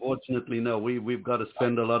 unfortunately, no. We've got to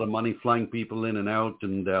spend a lot of money flying people in and out,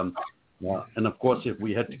 and of course, if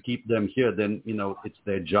we had to keep them here, then it's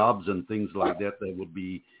their jobs and things like that. They would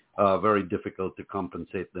be very difficult to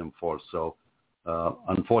compensate them for. So,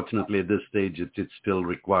 unfortunately, at this stage, it's still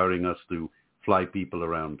requiring us to fly people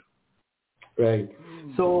around. Right.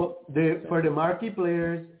 So for the marquee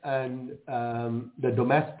players and the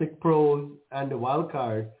domestic pros and the wild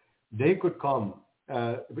card, they could come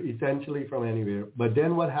essentially from anywhere. But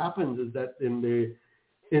then what happens is that in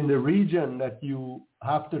the region that you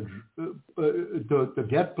have to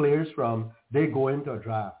get players from, they go into a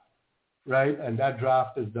draft, right? And that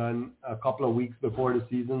draft is done a couple of weeks before the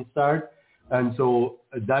season starts. And so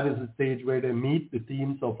that is the stage where they meet the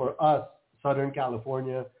team. So for us, Southern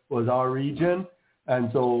California was our region. And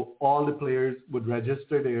so all the players would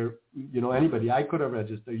register there. Anybody, I could have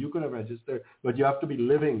registered, you could have registered, but you have to be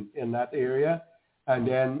living in that area. And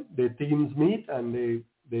then the teams meet and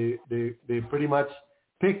they pretty much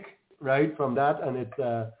pick right from that. And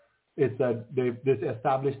they've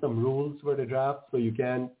established some rules for the draft. So you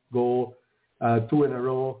can't go 2 in a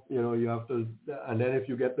row. You have to, and then if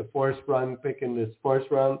you get the first round pick in this first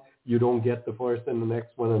round, you don't get the first in the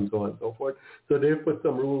next one, and so on and so forth. So they've put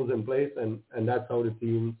some rules in place, and that's how the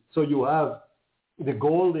team. So you have the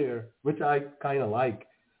goal there, which I kind of like,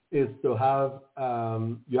 is to have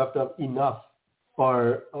you have to have enough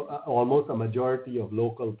or almost a majority of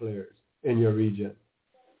local players in your region.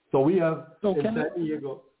 So we have in San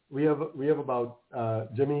Diego, we have about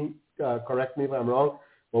Jimmy, correct me if I'm wrong,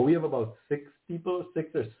 but we have about 6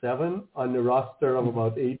 or 7 on the roster of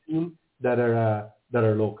about 18 that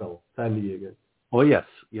are local, San Diego. Oh, yes.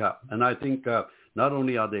 Yeah. And I think not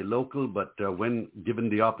only are they local, but when given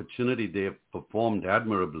the opportunity, they have performed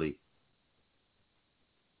admirably.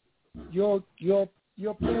 Your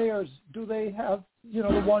players, do they have,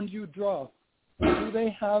 the ones you draw, do they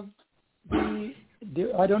have the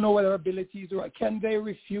I don't know whether abilities or can they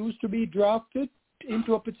refuse to be drafted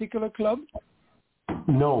into a particular club?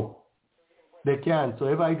 No, they can't. So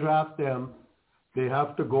if I draft them, they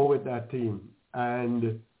have to go with that team.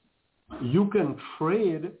 And you can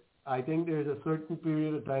trade I think there's a certain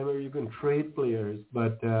period of time where you can trade players,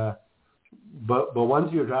 but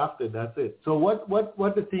once you're drafted, that's it. So what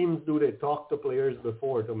the teams do? They talk to players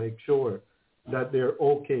before to make sure that they're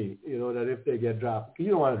okay. That if they get drafted,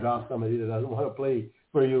 you don't want to draft somebody that doesn't want to play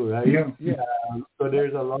for you, right? Yeah. So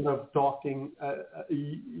there's a lot of talking,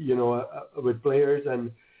 with players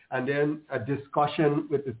and then a discussion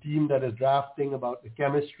with the team that is drafting about the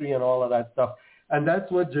chemistry and all of that stuff. And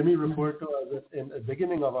that's what Jimmy referred to as in the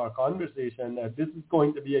beginning of our conversation, that this is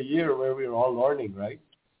going to be a year where we're all learning, right?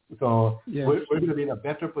 So we're going to be in a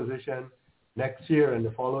better position next year and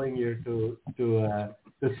the following year to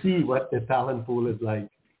see what the talent pool is like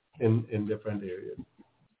in different areas.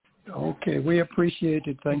 Okay, we appreciate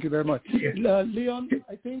it. Thank you very much. Leon,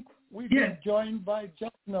 I think we've been joined by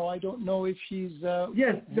Jyotsna. I don't know if she's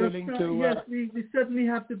willing to... Yes, we certainly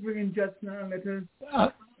have to bring in Jyotsna and let her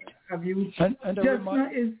have you.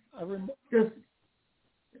 Jyotsna is just...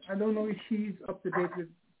 I don't know if she's up to date with...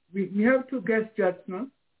 We have two guests, Jyotsna.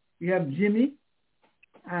 We have Jimmy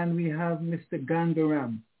and we have Mr.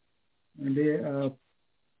 Gangaram. And they are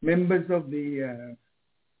members of the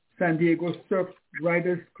San Diego Surf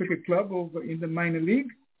Riders Cricket Club over in the minor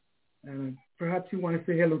league. Perhaps you want to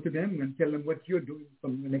say hello to them and tell them what you're doing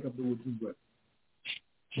from the neck of the woods as well.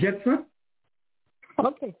 Jyotsna?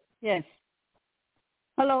 Okay, yes.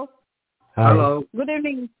 Hello. Hi. Hello. Good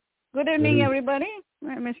evening. Good evening, everybody.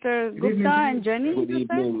 Mr. Gupta and Jenny. Good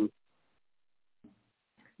evening.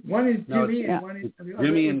 One is Jimmy and one is...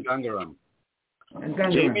 Jimmy and Gangaram.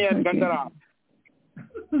 Jimmy and Gangaram.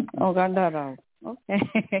 Oh, Gangaram. Okay.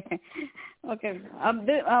 Okay.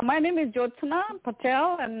 My name is Jyotsna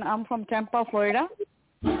Patel, and I'm from Tampa, Florida.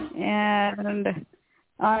 And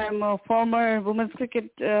I'm a former women's cricket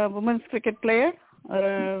player.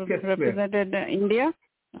 Represented India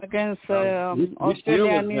against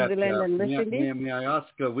Australia, New Zealand, and West Indies. May I ask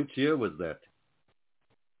which year was that?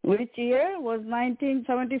 Which year was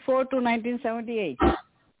 1974 to 1978.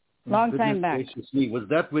 Long time back. Was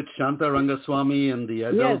that with Shanta Rangaswamy and the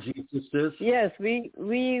Adalji sisters? Yes, we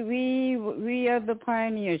are the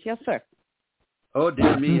pioneers. Yes, sir. Oh,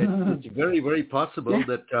 dear me. It's very, very possible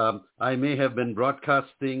that I may have been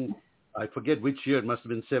broadcasting, I forget which year, it must have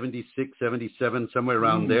been 76, 77, somewhere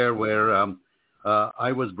around there, where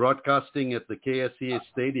I was broadcasting at the KSCA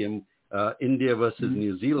Stadium, India versus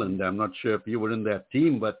New Zealand. I'm not sure if you were in that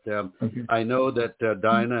team, but I know that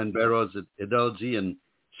Diana and Barrows at Adalji and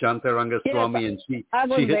Shanta Rangaswamy, and she hit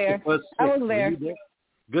the first six. I was there.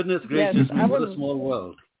 Goodness gracious, what a small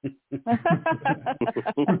world.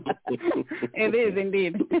 It is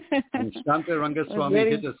indeed. And Shanta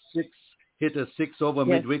Rangaswamy hit a six over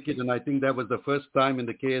mid-wicket, and I think that was the first time in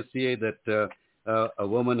the KSCA that a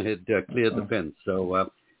woman had cleared the fence. So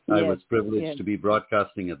I was privileged to be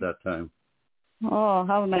broadcasting at that time. Oh,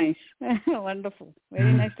 how nice. Wonderful.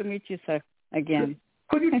 Very nice to meet you, sir, again.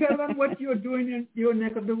 Could you tell them what you're doing in your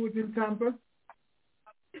neck of the woods in Tampa?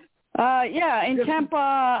 In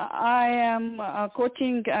Tampa, I am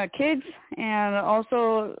coaching kids and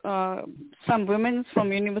also some women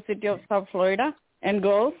from University of South Florida and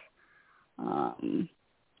girls.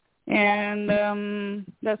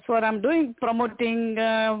 That's what I'm doing, promoting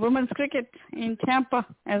women's cricket in Tampa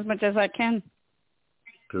as much as I can.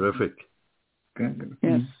 Terrific.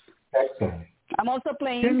 Yes. Excellent. I'm also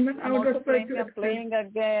playing.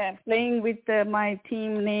 Playing with my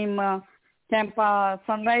team named Tampa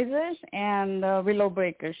Sunrisers and Willow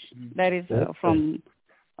Breakers. That is from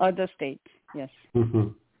other states. Yes.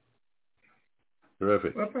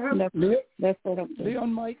 Terrific. Well, perhaps that's what I'm doing.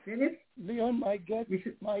 Leon, my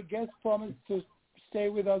guest promised to stay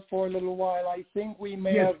with us for a little while. I think we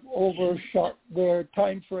may have overshot their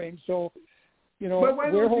time frame, so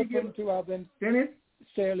we're hoping to have them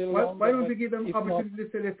stay a little longer. Why don't we give them opportunity to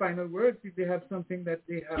say their final words if they have something that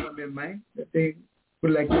they have on their mind that they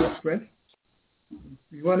would like to express?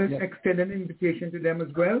 We want to extend an invitation to them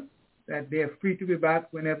as well, that they are free to be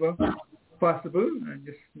back whenever possible, and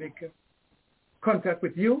just make a contact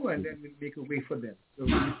with you, and then we'll make a way for them. So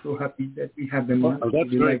we're so happy that we have them. Well, that's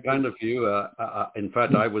very kind of you. In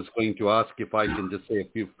fact, I was going to ask if I can just say a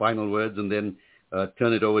few final words and then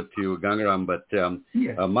turn it over to Gangaram. But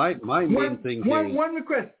my main thing here is... One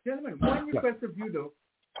request, gentlemen, request of you, though.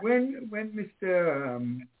 When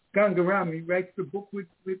Mr. Gangaram, he writes the book with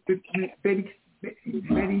Betty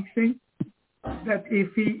Singh, that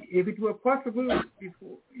if it were possible,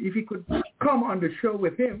 if he could come on the show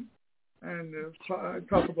with him and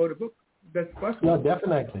talk about a book, that's possible. No,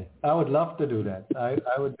 definitely. I would love to do that. I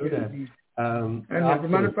would do that. And as a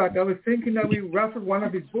matter of fact, I was thinking that we raffle one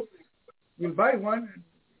of his books. We'll buy one and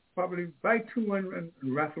probably buy two and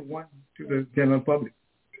raffle one to the general public.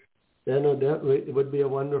 it would be a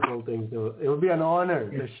wonderful thing. So it would be an honor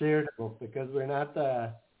to share the book, because we're not.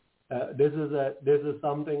 This is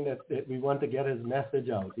something that we want to get his message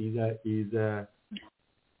out.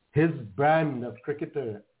 His brand of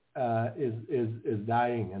cricketer is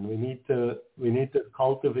dying, and we need to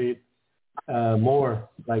cultivate more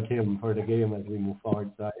like him for the game as we move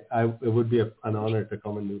forward. So it would be an honor to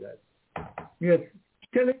come and do that. Yes,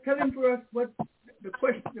 tell him for us what the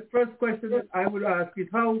first question that I would ask is,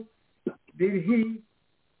 how did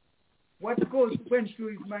what goes went through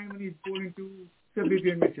his mind when he's going to Sir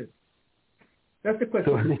Vivian Richards? That's the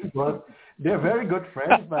question. Well, they're very good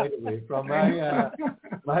friends, by the way. From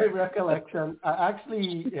my recollection,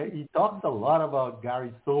 actually, he talks a lot about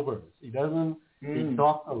Gary Sobers. He doesn't. He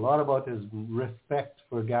talks a lot about his respect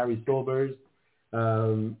for Gary Sobers.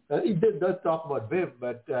 He does talk about Viv,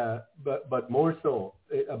 but more so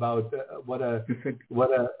about what a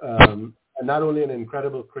not only an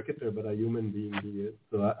incredible cricketer, but a human being he is.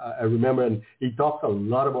 So I remember, and he talks a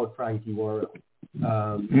lot about Frankie Worrell.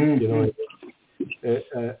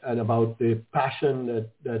 And about the passion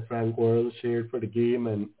that Frank Worrell shared for the game,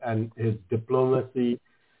 and his diplomacy,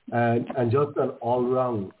 and just an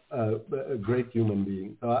all-round great human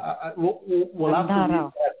being. So we'll have to leave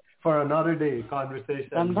that for another day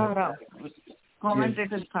conversation.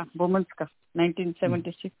 Commentated Women's Cup,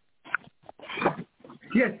 1976.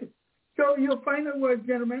 Yes. So your final words,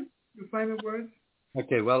 gentlemen. Your final words.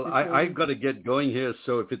 Okay, well, I've got to get going here,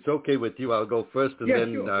 so if it's okay with you, I'll go first, and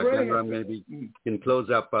then Gangaram maybe can close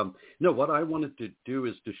up. No, what I wanted to do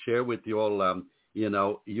is to share with you all,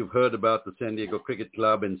 you've heard about the San Diego Cricket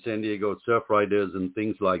Club and San Diego Surf Riders and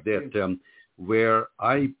things like that. Where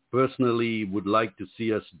I personally would like to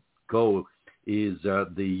see us go is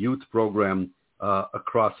the youth program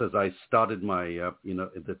across, as I started my, in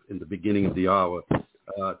the beginning of the hour,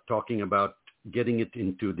 talking about getting it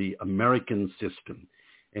into the American system.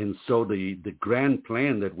 And so the grand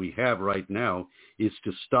plan that we have right now is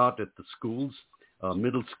to start at the schools,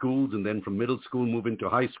 middle schools, and then from middle school move into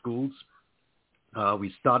high schools.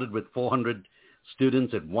 We started with 400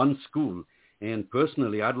 students at one school. And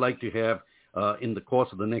personally, I'd like to have, in the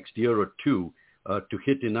course of the next year or two, to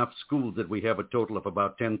hit enough schools that we have a total of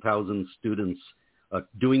about 10,000 students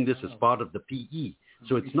doing this as part of the PE.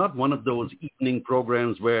 So it's not one of those evening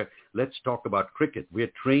programs where let's talk about cricket.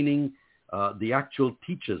 We're training the actual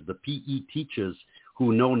teachers, the PE teachers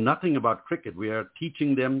who know nothing about cricket. We are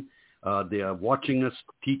teaching them. They are watching us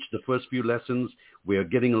teach the first few lessons. We are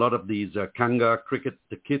getting a lot of these Kanga cricket,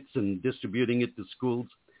 the kits, and distributing it to schools.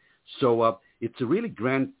 So it's a really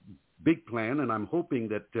grand, big plan, and I'm hoping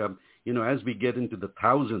that, as we get into the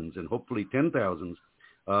thousands and hopefully 10,000s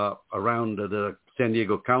around the San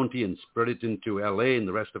Diego County and spread it into LA and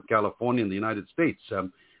the rest of California and the United States,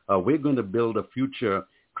 we're going to build a future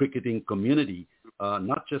cricketing community,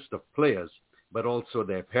 not just of players, but also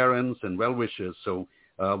their parents and well-wishers. So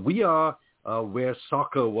we are where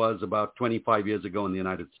soccer was about 25 years ago in the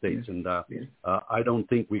United States. And I don't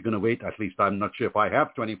think we're going to wait. At least I'm not sure if I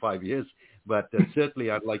have 25 years, but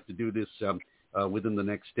certainly I'd like to do this within the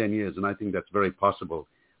next 10 years. And I think that's very possible.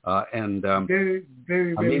 Very,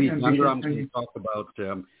 very, maybe Gangaram can talk about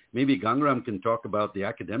Gangaram can talk about the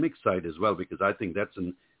academic side as well, because I think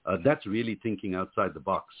that's really thinking outside the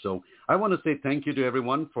box. So I want to say thank you to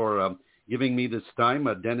everyone for giving me this time.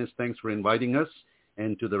 Dennis, thanks for inviting us,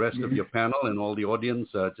 and to the rest of your panel and all the audience.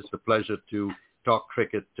 Just a pleasure to talk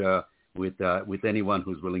cricket with anyone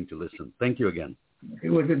who's willing to listen. Thank you again. It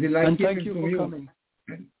was a delight. And thank you for coming.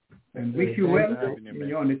 And wish you well in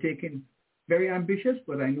your undertaking. Very ambitious,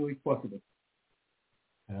 but I know it's possible.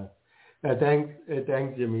 Thanks,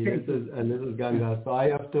 Jimmy. This is Ganga. So I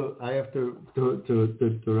have to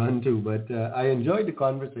run too, but I enjoyed the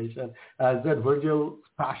conversation. As that Virgil's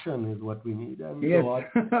passion is what we need. And yes.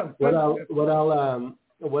 So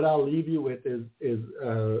what I'll leave you with is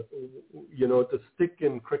to stick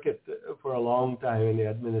in cricket for a long time in the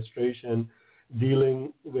administration,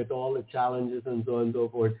 dealing with all the challenges and so on and so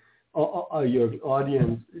forth. Your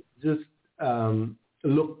audience just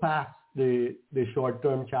look past the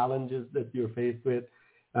short-term challenges that you're faced with,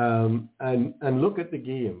 and look at the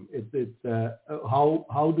game. It's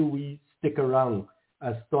how do we stick around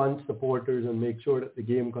as staunch supporters and make sure that the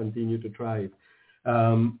game continue to thrive.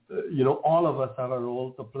 All of us have a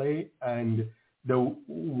role to play, and the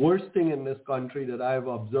worst thing in this country that I've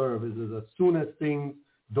observed is as soon as things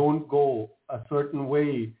don't go a certain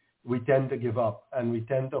way, we tend to give up, and we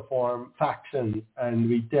tend to form factions, and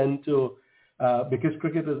we tend to because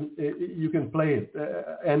cricket is, you can play it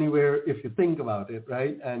anywhere if you think about it,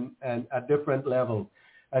 right? And at different levels.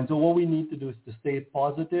 And so what we need to do is to stay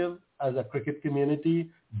positive as a cricket community,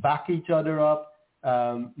 back each other up,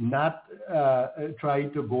 not try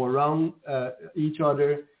to go around each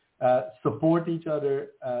other, support each other,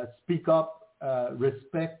 speak up,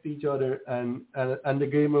 respect each other, and the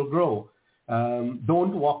game will grow.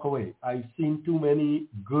 Don't walk away. I've seen too many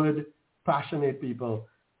good, passionate people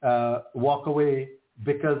walk away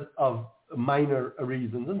because of minor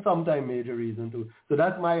reasons and sometimes major reasons too. So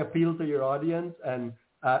that's my appeal to your audience, and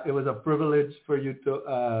it was a privilege for you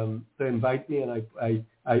to invite me, and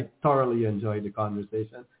I thoroughly enjoyed the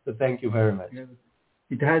conversation. So thank you very much.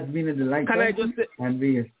 It has been a delight. Can I just say,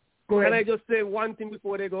 go ahead. Can I just say one thing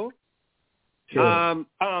before they go? Sure.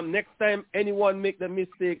 Next time anyone make the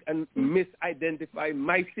mistake and misidentify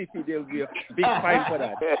my city, there'll be a big fine for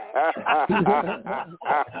that.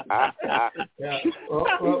 Yeah.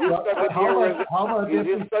 How about is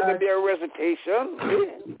this going to be a recitation?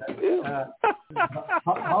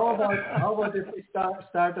 How about if we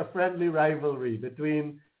start a friendly rivalry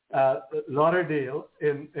between Lauderdale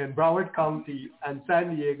in Broward County and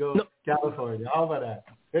San Diego, California? How about that?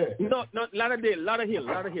 No, not Lauderdale, Lauderhill.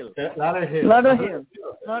 Lauderhill.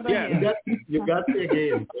 Yeah. You got the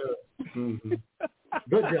game. Mm-hmm.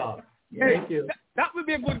 Good job. Thank you. That would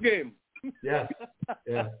be a good game. Yes.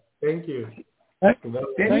 Yeah. Thank you. Thank you.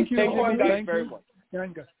 Thank you very much.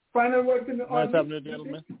 Final word in the audience. Nice having you,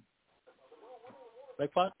 gentlemen.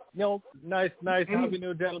 Like what? Nice having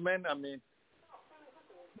you, gentlemen. I mean,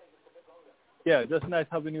 yeah, just nice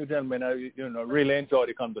having you, gentlemen. I really enjoy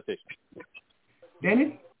the conversation.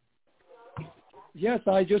 Dennis? Yes,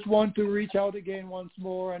 I just want to reach out again once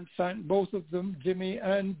more and thank both of them, Jimmy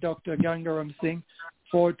and Dr. Gangaram Singh,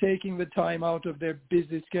 for taking the time out of their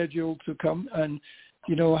busy schedule to come and,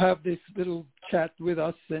 have this little chat with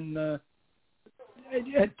us and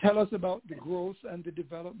tell us about the growth and the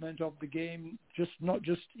development of the game, not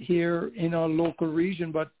just here in our local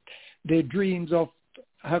region, but their dreams of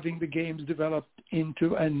having the games developed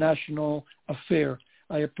into a national affair.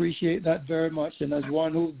 I appreciate that very much, and as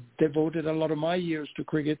one who devoted a lot of my years to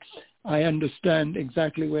cricket, I understand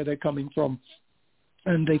exactly where they're coming from,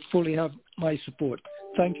 and they fully have my support.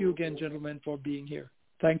 Thank you again, gentlemen, for being here.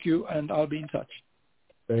 Thank you, and I'll be in touch.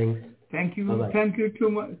 Thanks. Thank you. Bye-bye. Thank you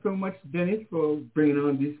so much, Dennis, for bringing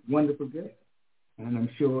on this wonderful guest, and I'm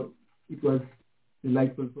sure it was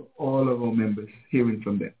delightful for all of our members hearing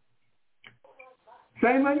from them.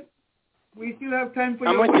 Simon, we still have time for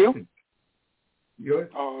your question.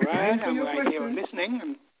 All right, I'm right here listening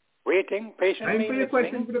and waiting patiently. Time for your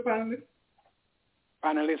question for the panelists.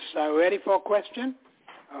 Panelists are ready for a question.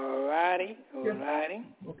 All righty.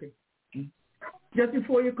 Okay. Just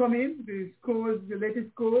before you come in, the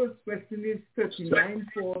latest scores, question is 39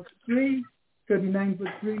 for 3.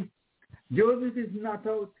 Joseph is not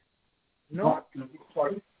out.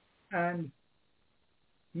 And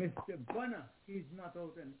Mr. Bunner is not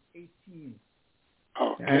out on 18.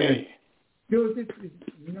 Okay. Joseph is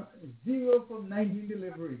 0 from 19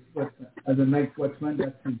 deliveries, but as a night watchman,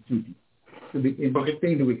 that's his duty to be in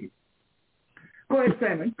the wicket. Go ahead,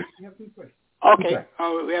 Simon. You have 2 questions. Okay,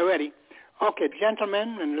 we are ready. Okay,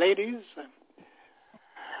 gentlemen and ladies,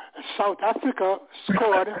 South Africa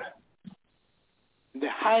scored the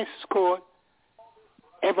highest score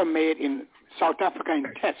ever made in South Africa in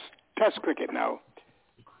test cricket now.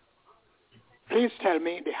 Please tell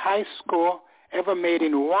me the highest score ever made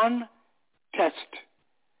in one test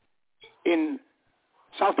in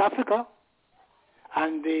South Africa,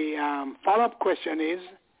 and the follow-up question is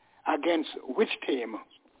against which team?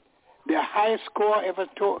 The highest score ever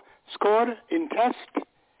scored in test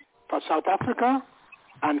for South Africa,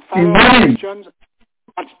 and follow-up questions,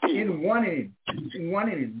 what team? In one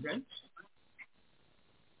inning, right?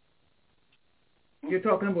 You're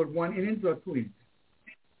talking about 1 innings or 2 innings?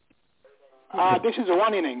 This is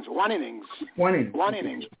one innings. One inning.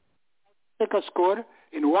 Africa scored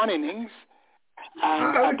in 1 innings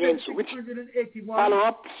and against which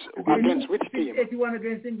follow-ups against which team? 81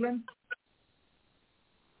 against England.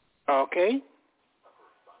 Okay.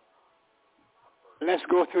 Let's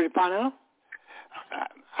go through the panel.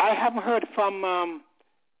 I haven't heard from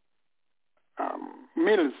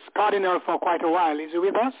Mills Cardinal for quite a while. Is he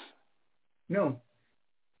with us? No.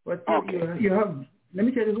 But okay. You have. Let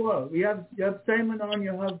me tell you who are. You have Simon on.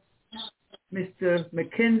 You have Mr.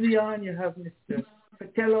 Mackenzie on. You have Mr.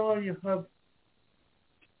 Patel on. You have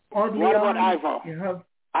Audley on. What about on. Ivor? You have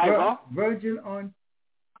Ivor? Virgil on.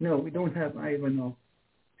 No, we don't have Ivor now.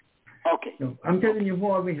 Okay. No, I'm telling you who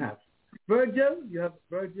all we have. Virgil. You have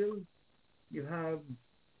Virgil. You have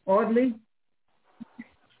Audley.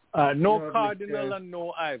 No Cardinal and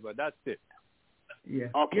no Ivor. That's it. Yeah.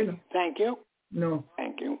 Okay. Thank you. No.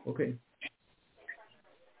 Thank you. Okay.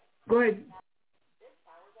 Go ahead.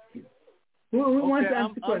 Who wants to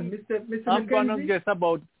answer one? Mr. I'm gonna McKenzie? guess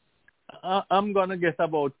about. I'm gonna guess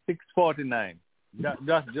about 649. Just a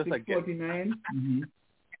guess. 649. Mm-hmm.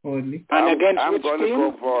 Only. And against I'm which going to team?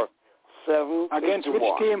 go for 751. Against which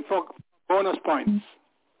team for bonus points?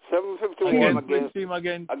 751 against team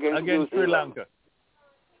against Sri Lanka.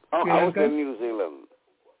 Okay. I was in New Zealand.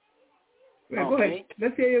 Well, go ahead.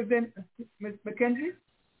 Let's hear you then, Ms. McKenzie.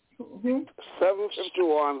 Who?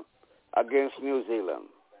 751 against New Zealand.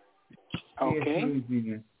 Okay. Yes, New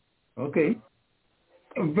Zealand. Okay.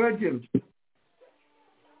 Virgil.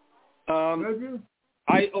 Virgil?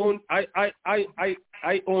 I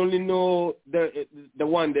only know the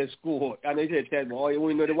one they scored, and I said, I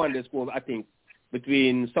only know the one they scored. I think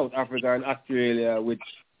between South Africa and Australia, which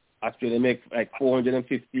Australia make like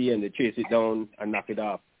 450, and they chase it down and knock it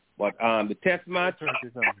off. But the test match,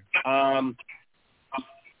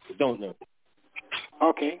 don't know.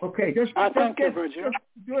 Okay. Just thank you, Virgil. Just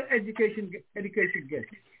do an education guess.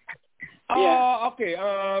 Okay.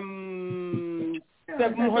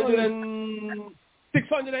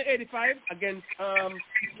 685 against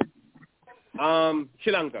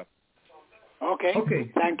Sri Lanka. Okay.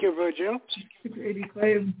 Thank you, Virgil.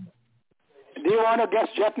 685. Do you want to guess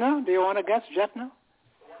Jetna?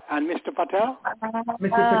 And Mr. Patel? Mr.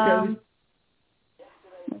 Patel.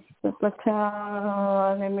 Mr.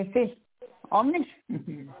 Patel, let me see. Omnish.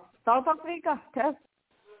 South Africa, test.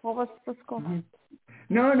 What was the score? Mm-hmm.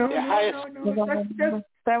 No. That's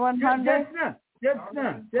 700. Jetna.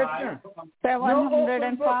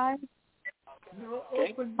 705. No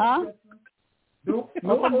open book. Huh? No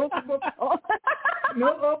open book. No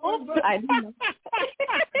open book. I don't know.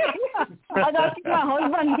 I got my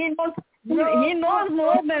husband. He knows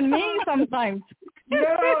more than me sometimes.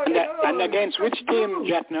 And against which team,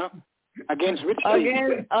 Jetna? Against which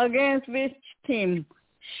team? Against which team?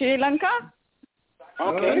 Sri Lanka?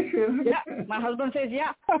 Okay. Yeah, my husband says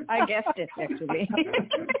yeah. I guessed it actually.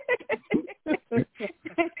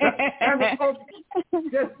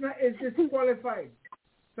 Jetna is disqualified.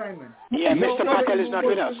 Simon. Yeah, Mr. Patel is not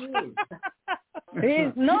with us.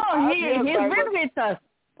 He's been with us.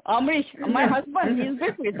 Amrish, my husband, he's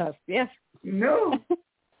been with us. Yes. No.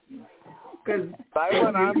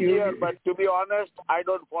 Simon, I'm here, but to be honest, I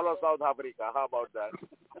don't follow South Africa. How about that?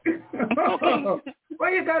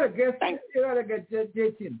 Well, you gotta guess. You gotta get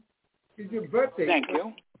Jatin. It's your birthday. Thank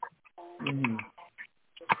you. Mm-hmm.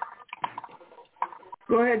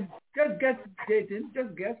 Go ahead. Just guess, Jatin.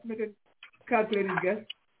 Just guess. Make a calculated guess.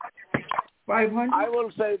 500? I will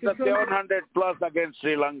say the 700 plus against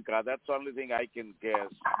Sri Lanka. That's the only thing I can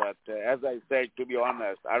guess. But as I said, to be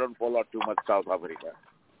honest, I don't follow too much South Africa.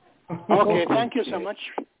 Okay, thank you so much,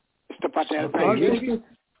 Mr. Patel. Thank you.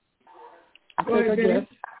 Go ahead,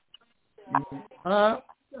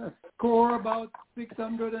 score about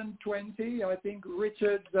 620. I think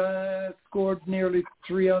Richard scored nearly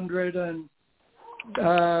 300, and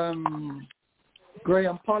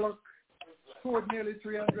Graham Pollock scored nearly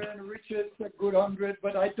 300, and Richard's a good 100,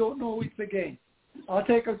 but I don't know which again. I'll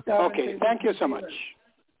take a stab. Okay, thank you so much.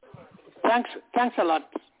 Thanks a lot.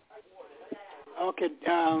 Okay,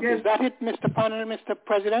 is that it, Mr. Panel, Mr.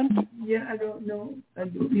 President? Yeah, I don't know.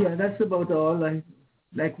 Yeah, that's about all.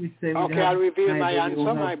 Like we say. Okay, I'll reveal my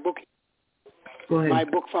answer. My book. Go ahead. My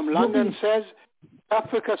book from London says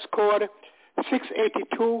Africa scored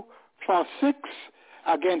 682 for 6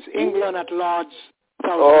 against England at Lord's.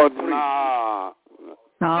 Oh,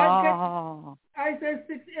 no. I said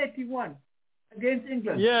 681 against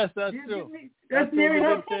England. Yes, that's true. That's near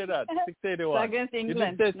enough. You didn't say that. 681. Against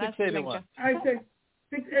England. You didn't say 681. I said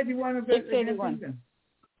 681 against England.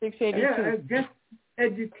 682. Yeah, just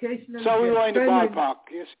educational. So we were in the ballpark,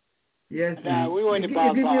 yes. Yes. We were in the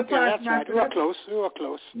ballpark. Yeah, that's right. We were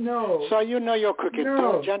close. No. So you know your cricket.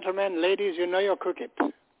 No. Gentlemen, ladies, you know your cricket.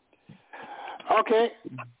 Okay.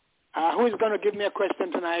 Who is going to give me a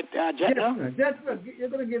question tonight? Jetna? Jetna, you're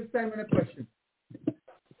going to give Simon a question.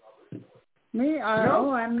 Me?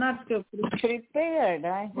 No, I'm not prepared.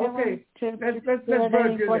 Okay. Let's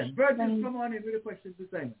Virgil then. Virgil, come on in with a question to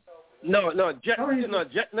Simon. No,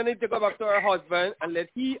 Jetna need to go back to her husband and let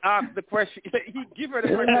he ask the question. He give her the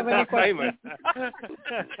question to Simon.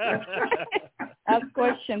 Ask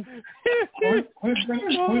question. Who's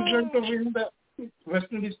going to win the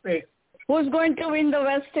West Indies test? Who's going to win the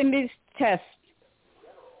West Indies test?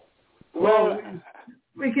 Well,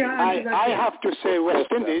 we can I have to say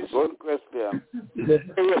West Indies. Good question.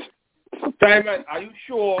 Simon, are you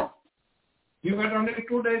sure? You got only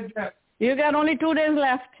 2 days left. You got only 2 days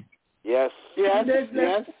left. Yes.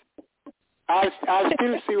 I'll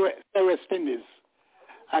still see West Indies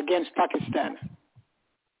against Pakistan.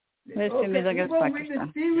 West Indies against Pakistan. Who's going to win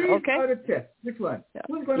the series or the test? Which one? Yeah.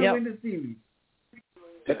 Who's going to win the series?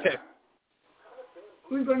 The test.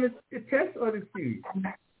 Who's going to the test or the series?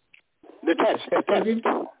 The test.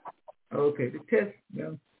 Okay, the test. Yeah.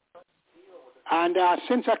 And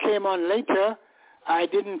since I came on later, I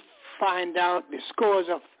didn't find out the scores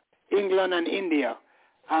of England and India.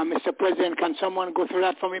 Mr. President, can someone go through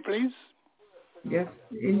that for me, please? Yes.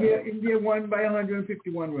 India won by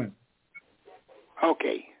 151 runs.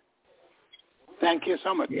 Okay. Thank you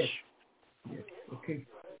so much. Yes. Okay.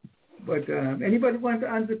 But anybody want to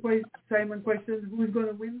answer Simon questions? Who's going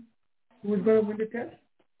to win? Who's going to win the test?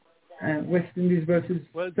 West Indies versus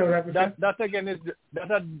South Africa. That again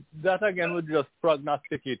we're just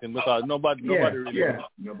prognosticating because nobody really. Yeah.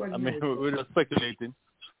 Nobody. I mean, we're just speculating,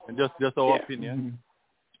 and just our opinion. Mm-hmm.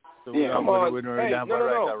 So we don't really have a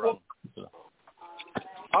right or wrong. So.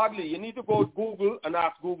 Hardly, you need to go to Google and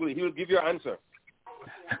ask Google. He will give you an answer.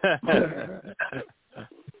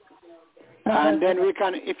 And then we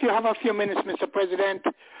can, if you have a few minutes, Mr. President,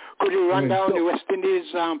 could you run down the West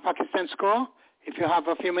Indies Pakistan score? If you have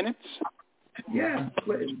a few minutes. Yeah.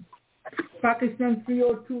 Pakistan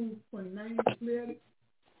 302 for 9 cleared.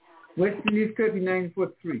 West Indies 39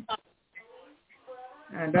 for 3.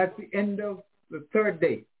 And that's the end of the third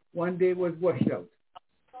day. One day was washed out.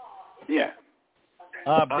 Yeah.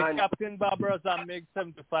 The captain Barbara Azam made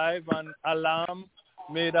 75 and Alam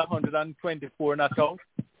made 124 not out.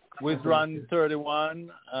 With run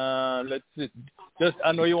 31. Let's see.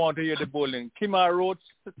 I know you want to hear the bowling. Kimar wrote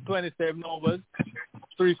 27 overs,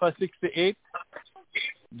 3 for 68.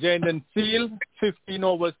 Jayden Seal, 15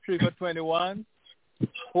 overs, 3 for 21.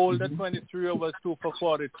 Holder, 23 overs, 2 for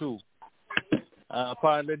 42.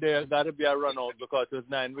 Apparently there got to be a run out because it was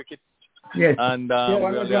 9 wickets. Yes. And we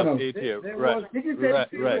only have 8 here. Right. Did you say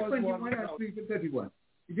 3 for 21 or 3 for 31?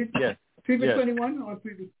 Is it 3 for 21 or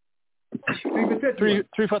 3 for 31?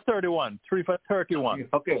 3 for 31. 3 for 31.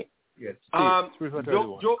 Okay. Yes. 3 for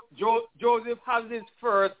 31. Joseph has his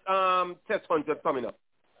first test 100 coming up.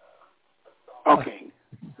 Okay.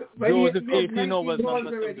 Joseph 18 overs,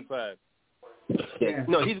 number 75. Yeah.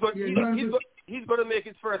 No, he's going to make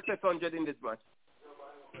his first test 100 in this match.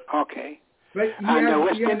 Okay. And the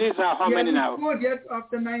West Indies are how many now? He hasn't scored yet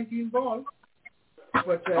after 19 balls.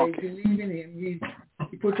 But I believe in him.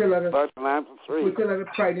 He puts a lot of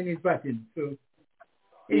pride in his batting. So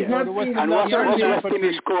he's not. And what's the West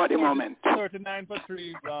Indies score at the moment? 39 for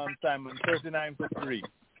 3, Simon. 39 for 3.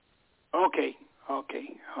 Okay.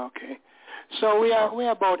 So we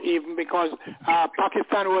are about even because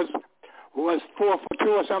Pakistan was 4 for 2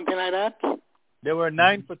 or something like that. They were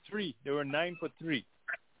 9 for 3.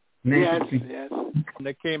 Yes. And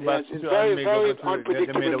they came back to very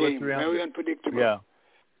unpredictable game. Very unpredictable. Yeah.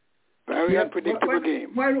 Very unpredictable game.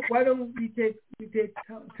 Why don't we take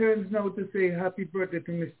turns now to say happy birthday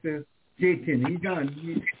to Mr. Jayden? He's on.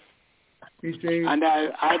 And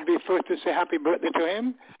I'd be first to say happy birthday to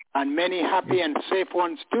him, and many happy and safe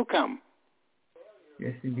ones to come.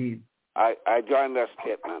 Yes, indeed. I join that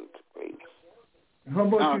statement, please. How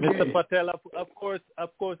about Mr. Patel? Of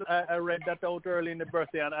course, I read that out early in the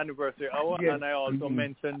birthday and anniversary hour, and I also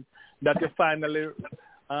mentioned that you finally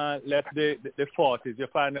left the 40s. You're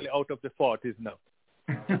finally out of the 40s now.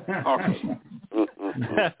 Okay.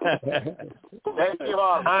 Thank you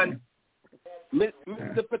all. And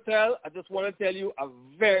Mr. Patel, I just want to tell you a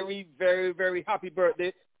very, very, very happy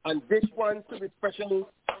birthday. And this one to be special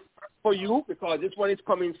for you because this one is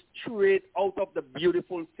coming straight out of the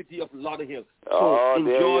beautiful city of Lauderhill. So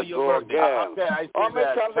enjoy your birthday. I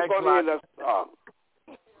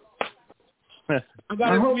got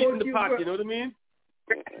a sweet in the pot, you know what I mean?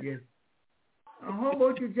 Yes. How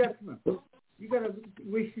about you, Jasmine? You got to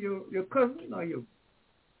wish your cousin or you?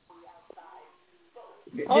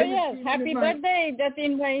 Oh, yes. Happy birthday,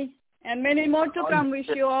 Jatin Bhai. And many more to come. Wish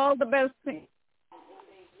you all the best.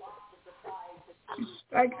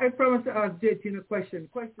 I promised to ask Jatin a question.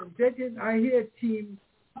 Jatin, I hear a team,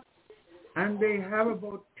 and they have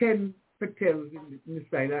about 10 Patels in the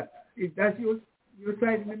side. Is that your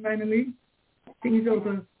side in the minor league? I think it's out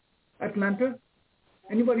of Atlanta.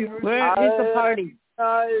 Anybody heard? Where is the party?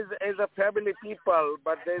 Is a family people,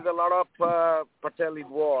 but there's a lot of Patel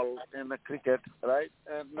involved in the cricket, right?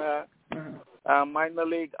 And minor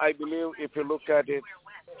league, I believe, if you look at it,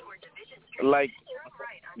 like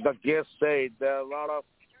the guest said, there are a lot of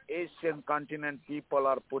Asian continent people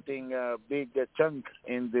are putting a big chunk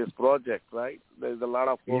in this project, right? There's a lot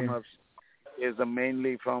of owners is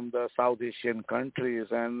mainly from the South Asian countries,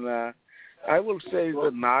 and I will say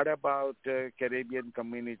it's not about Caribbean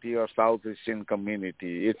community or South Asian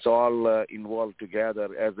community. It's all involved together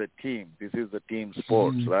as a team. This is a team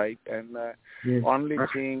sports, right? And only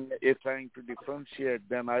thing is trying to differentiate,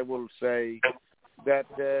 then I will say that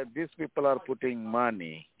these people are putting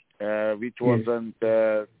money, which wasn't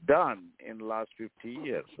done in the last 50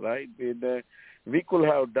 years, right? We could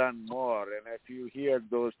have done more. And if you hear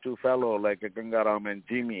those two fellows like Gangaram and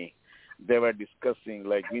Jimmy, they were discussing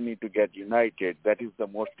like we need to get united. That is the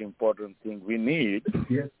most important thing we need.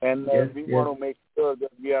 And we want to make sure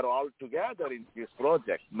that we are all together in this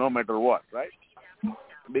project, no matter what, right?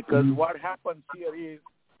 Because what happens here is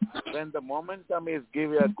when the momentum is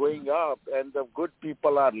going up and the good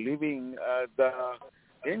people are leaving the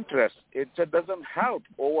interest, it doesn't help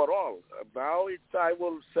overall. Now it's, I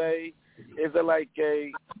will say, is like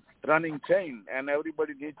a running chain, and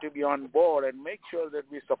everybody needs to be on board and make sure that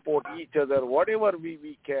we support each other whatever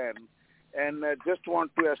we can, and just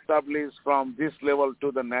want to establish from this level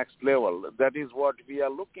to the next level. That is what we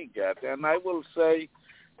are looking at. And I will say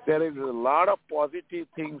there is a lot of positive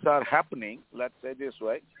things are happening, let's say this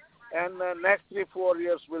way, and next 3-4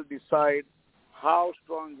 years will decide how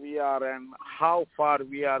strong we are and how far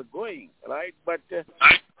we are going, right? But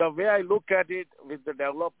the way I look at it, with the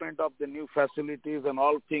development of the new facilities and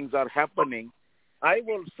all things are happening, I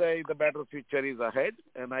will say the better future is ahead,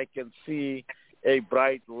 and I can see a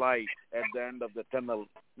bright light at the end of the tunnel,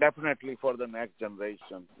 definitely for the next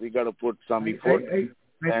generation. We got to put some effort.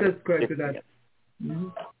 I subscribe to that.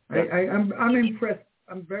 I'm impressed.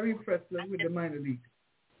 I'm very impressed with the minor league,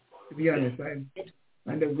 to be honest.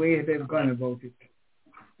 And the way they've gone about it.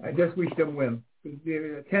 I just wish them well. Because there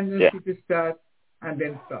is a tendency to start and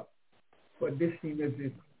then stop. But this team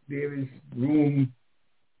there is room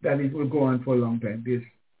that it will go on for a long time. There's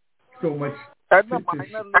so much. And the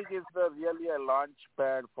minor league is really a launch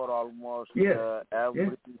pad for almost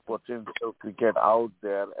every potential cricket out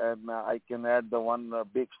there. And I can add the one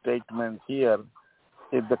big statement here.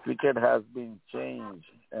 If the cricket has been changed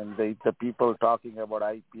and the people talking about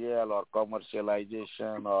IPL or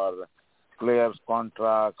commercialization or players'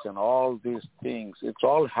 contracts and all these things, it's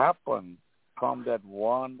all happened from that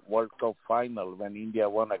one World Cup final when India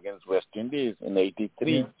won against West Indies in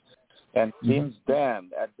 83. And since then,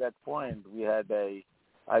 at that point, we had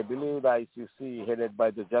I believe the ICC headed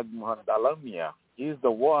by the Jagmohan Dalmia. He's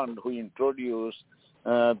the one who introduced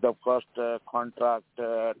the first contract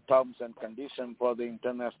terms and conditions for the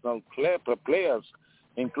international players,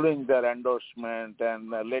 including their endorsement, and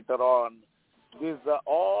later on,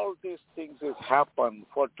 all these things has happened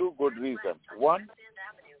for two good reasons. One,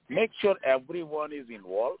 make sure everyone is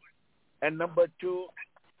involved, and number two,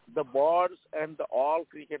 the boards and all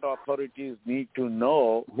cricket authorities need to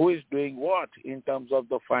know who is doing what in terms of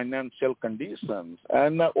the financial conditions.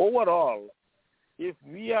 And overall, if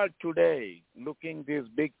we are today looking this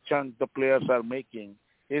big chunk the players are making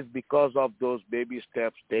is because of those baby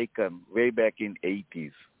steps taken way back in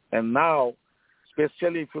 80s. And now,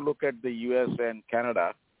 especially if you look at the US and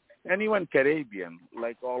Canada, and even Caribbean,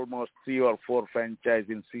 like almost 3 or 4 franchises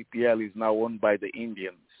in CPL is now owned by the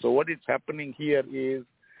Indians. So what is happening here is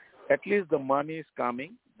at least the money is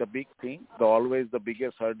coming. The big thing, always the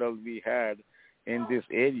biggest hurdle we had in this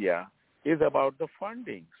area is about the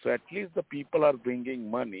funding. So at least the people are bringing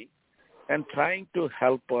money and trying to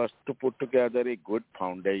help us to put together a good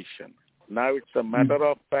foundation. Now it's a matter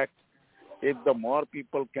of fact, if the more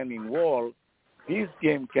people can involve, this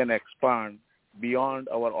game can expand beyond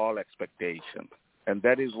our all expectation. And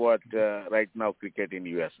that is what right now cricket in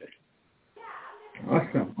USA.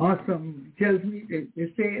 Awesome. Tells me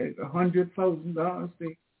they say $100,000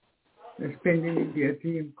 they're spending in their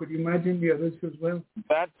team. Could you imagine the others as well?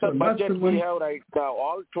 That's the budget we have right now.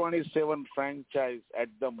 All 27 franchises at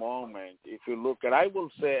the moment. If you look at, I will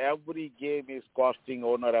say every game is costing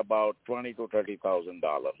owner about $20,000 to $30,000.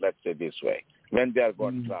 Let's say this way, when they are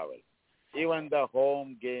going to travel. Even the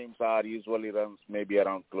home games are usually runs maybe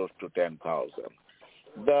around close to $10,000.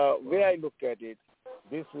 The way I look at it,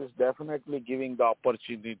 this is definitely giving the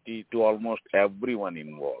opportunity to almost everyone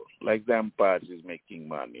involved. Like the umpires is making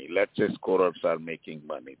money. Let's say scorers are making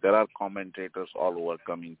money. There are commentators all over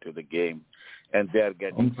coming to the game, and they are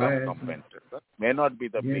getting some compensation. May not be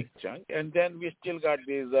the big chunk. And then we still got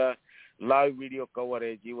this live video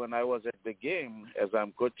coverage. Even I was at the game as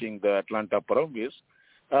I'm coaching the Atlanta Brahmas.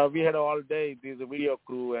 We had all day this video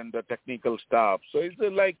crew and the technical staff. So it's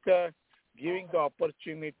like giving the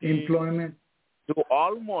opportunity to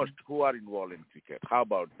almost who are involved in cricket. How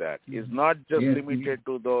about that? It's not just limited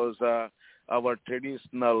to those our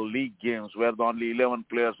traditional league games where the only 11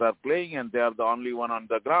 players are playing and they are the only one on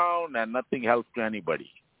the ground and nothing helps to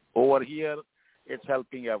anybody. Over here, it's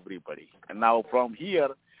helping everybody. And now from here,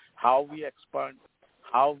 how we expand,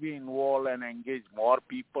 how we involve and engage more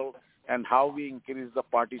people, and how we increase the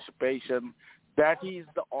participation, that is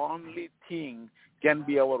the only thing can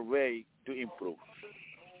be our way to improve.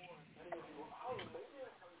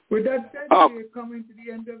 With that said, we're coming to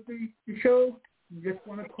the end of the show. Just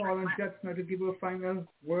want to call on Jetsna to give her final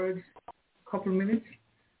words, a couple minutes.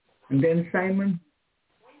 And then Simon,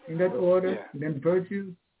 in that order. Yeah. And then Virgil.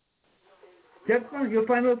 Jetsna, your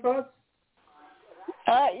final thoughts?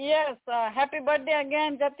 Yes. Happy birthday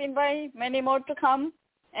again, Jatin Bhai. Many more to come.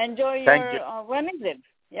 Enjoy Thank you. When is it?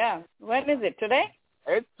 Yeah. When is it? Today?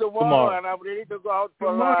 It's tomorrow. And I'm ready to go out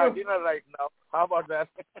for dinner right now. How about that?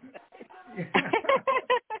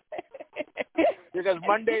 Because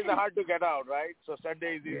Mondays are hard to get out, right? So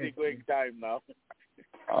Sunday is easy going time now.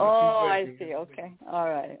 Oh, I see. Okay. All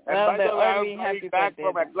right. And by the way, I'm coming back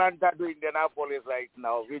from Atlanta to Indianapolis right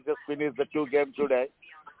now. We just finished the 2 games today,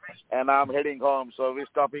 and I'm heading home. So we're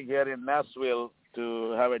stopping here in Nashville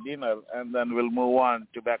to have a dinner, and then we'll move on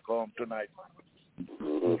to back home tonight.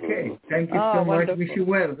 Okay. Thank you so much. Wish you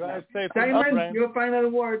well. Simon, your final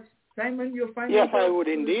words. Simon, your final words. Yes, I would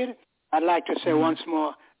indeed. I'd like to say once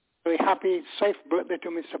more, very happy, safe birthday to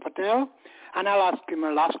Mr. Patel. And I'll ask him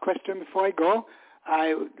a last question before I go.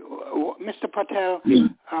 Mr. Patel,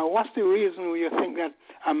 what's the reason you think that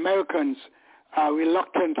Americans are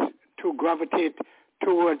reluctant to gravitate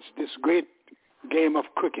towards this great game of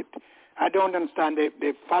cricket? I don't understand.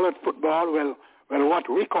 They followed football. Well, what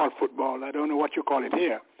we call football, I don't know what you call it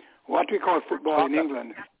here. What we call football in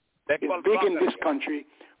England is big in this country.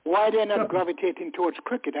 Why they're not gravitating towards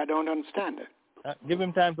cricket, I don't understand it. Give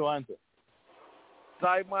him time to answer.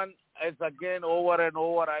 Simon, it's again over and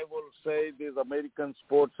over, I will say these American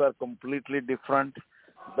sports are completely different.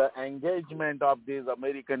 The engagement of this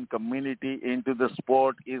American community into the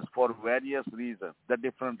sport is for various reasons, the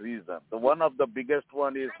different reasons. The one of the biggest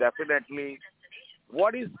one is definitely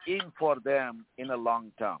what is in for them in a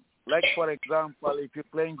long term. Like, for example, if you're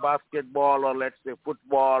playing basketball or let's say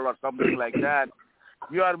football or something like that,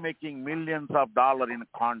 you are making millions of dollars in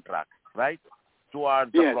a contract, right,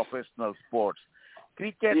 towards the professional sports.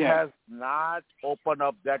 Cricket has not opened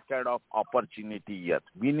up that kind of opportunity yet.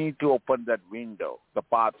 We need to open that window, the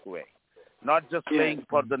pathway, not just playing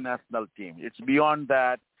for the national team. It's beyond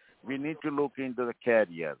that. We need to look into the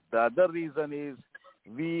career. The other reason is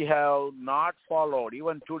we have not followed,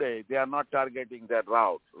 even today, they are not targeting that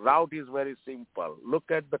route. Route is very simple. Look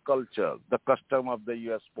at the culture, the custom of the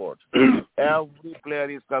U.S. sports. Every player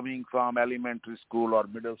is coming from elementary school or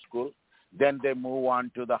middle school. Then they move on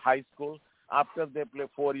to the high school. After they play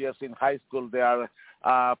 4 years in high school, they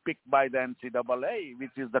are picked by the NCAA, which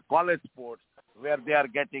is the college sports, where they are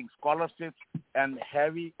getting scholarships and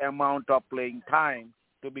heavy amount of playing time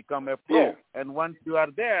to become a pro. Yeah. And once you are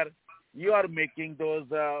there, you are making those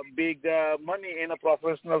big money in a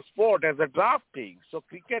professional sport as a drafting. So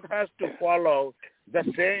cricket has to follow the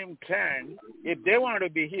same trend if they want to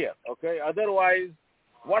be here, okay? Otherwise,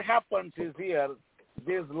 what happens is here,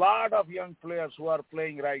 there's a lot of young players who are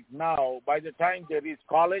playing right now. By the time they reach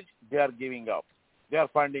college, they are giving up. They are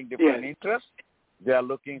finding different interests. They are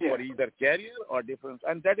looking for either career or different.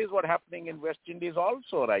 And that is what's happening in West Indies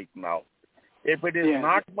also right now. If it is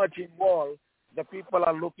not much involved, the people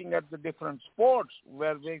are looking at the different sports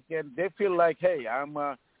where they feel like, hey, I'm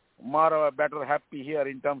more better happy here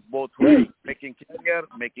in terms both ways, making career,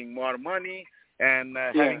 making more money, and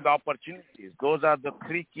having the opportunities. Those are the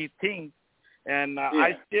three key things. And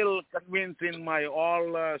I still convince in my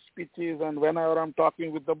all speeches and whenever I'm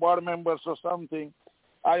talking with the board members or something,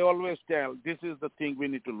 I always tell this is the thing we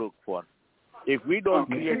need to look for. If we don't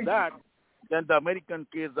create that, then the American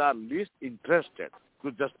kids are least interested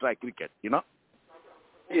to just try cricket, you know?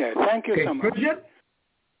 Yeah, thank you so much.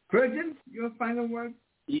 Virgin, your final word?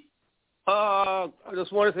 I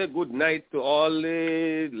just want to say good night to all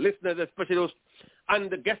the listeners, especially those,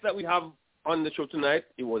 and the guests that we have on the show tonight.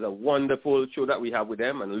 It was a wonderful show that we have with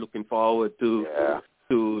them, and looking forward to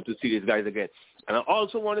see these guys again. And I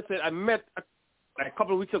also want to say I met a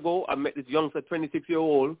couple of weeks ago. I met this youngster,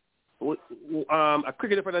 26-year-old, a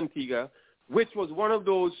cricketer from Antigua, which was one of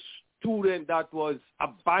those students that was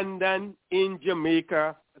abandoned in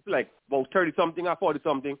Jamaica. It's like about 30-something or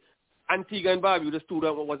 40-something. Antigua and Barbuda, the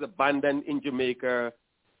student was abandoned in Jamaica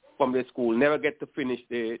from their school, never get to finish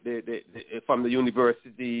from the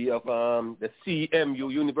University of the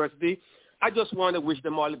CMU University. I just want to wish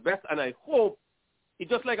them all the best, and I hope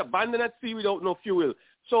it's just like abandoned at sea without no fuel.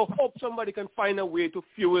 So hope somebody can find a way to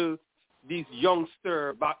fuel these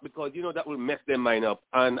youngsters back, because you know that will mess their mind up.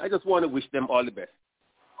 And I just want to wish them all the best.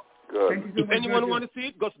 Good. Thank you so if much, anyone want to see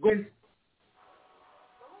it, just go.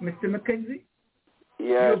 Mr. Mackenzie?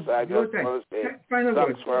 Yes, I just want to say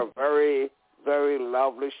thanks for a very, very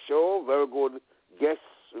lovely show. Very good guests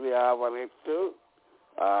we have on it too.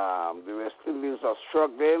 The West Indies are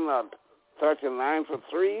struggling at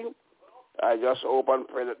 39-3. I just hope and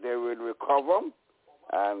pray that they will recover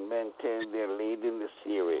and maintain their lead in the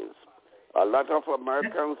series. A lot of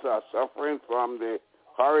Americans are suffering from the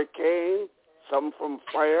hurricane, some from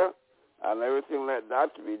fire, and everything like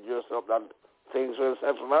that. We just hope that things will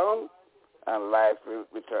settle down and life will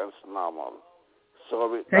return to normal.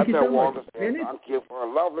 So thank you so much. Much. Dennis? Thank you for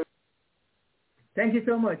a lovely... Thank you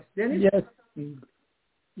so much. Dennis?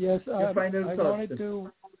 Yes, I wanted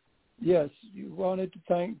to... Yes, you wanted to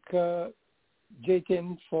thank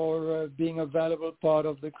Jatin for being a valuable part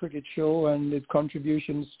of the cricket show and his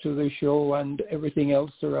contributions to the show and everything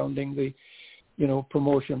else surrounding the,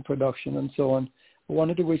 promotion, production, and so on. I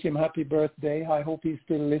wanted to wish him happy birthday. I hope he's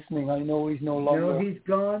still listening. I know he's no longer. No, he's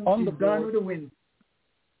gone. He's gone with the wind.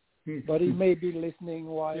 But he may be listening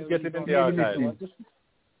while he's getting in the archive.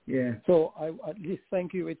 Yeah. So I at least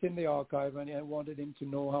thank you. It's in the archive, and I wanted him to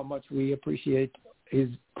know how much we appreciate his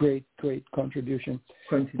great contribution.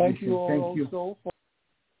 Thank you all also.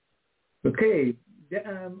 Okay.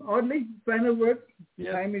 Audley, final word?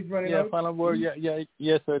 Yes. Time is running out. Yeah, final word.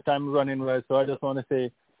 Yes, sir. Time is running right. So I just want to say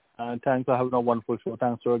thanks for having a wonderful show.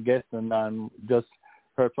 Thanks to our guests, and just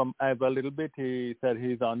heard from Ivor a little bit. He said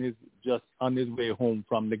he's on his way home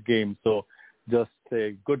from the game. So just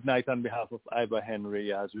say good night on behalf of Ivor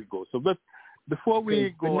Henry as we go. So, but before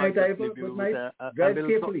we go, good night, Ivor. Good night. Drive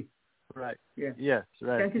carefully. Right. Yeah. Yes.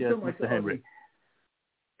 Right. Thank you so much, Mr. Henry. Audrey.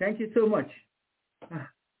 Thank you so much.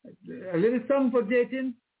 A little song for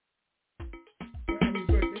Jatin.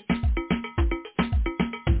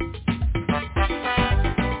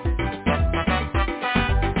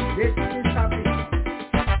 Jatin is happy.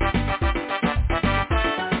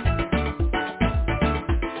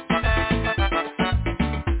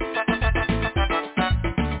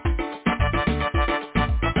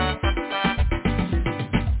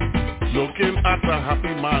 Looking at a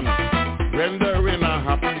happy man, rendering a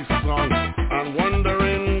happy song, and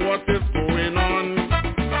wondering what is going on.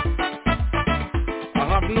 I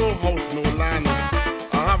have no house, no land,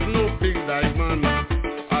 I have no big diamond,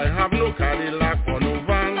 I have no Cadillac or no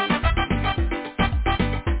van.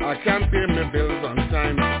 I can't pay my bills on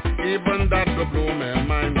time, even that will blow my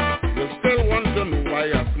mind. You still want to know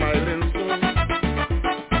why I'm smiling so?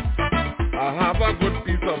 I have a good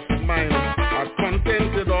peace of mind, I'm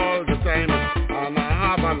contented all the time, and I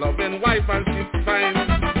have a loving wife and she's fine.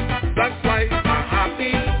 That's why I'm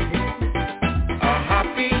happy.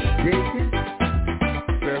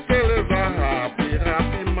 There still is a happy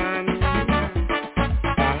man.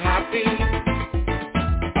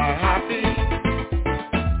 Happy.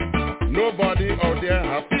 Nobody out there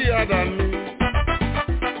happier than me.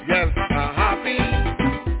 Yes, I'm happy.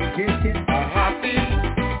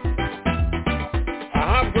 I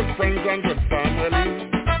have good friends and good family.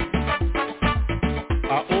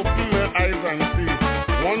 I open my eyes and see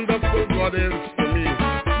wonderful God is for me.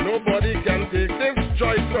 Nobody can take this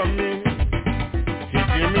joy from me. He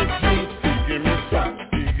gave me food, he gave me sun,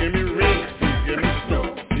 he gave me rain, he gave me snow,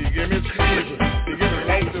 he gave me trees, he gave me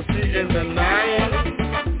light to see in the night.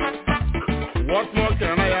 What more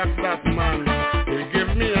can I ask that man? He gave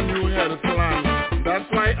me a new health plan. That's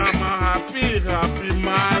why I'm a happy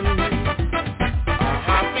man.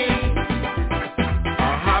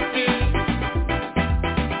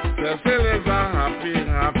 There still is a happy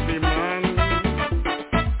man.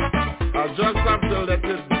 I just have to let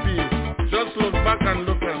it be. Just look back and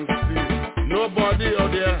look and see. Nobody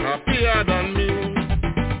out there happier than me.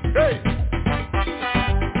 Hey!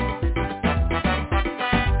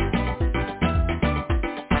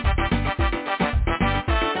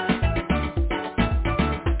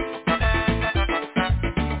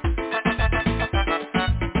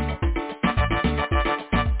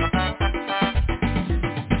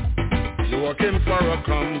 Working for a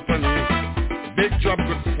company, big job,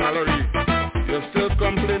 good salary. You're still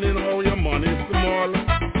complaining how your money's small.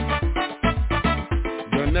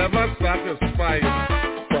 You're never satisfied.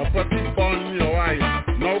 Property burn your eyes.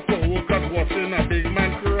 Now co-workers watching a big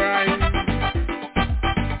man cry.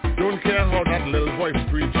 Don't care how that little voice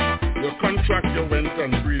preach. Your contract you went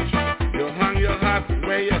and breach. You hang your hat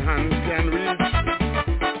where your hands can reach.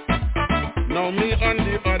 Now me on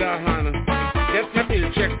the other hand, get my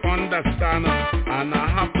paycheck, understand, and I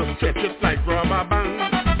have to stretch it like rubber band.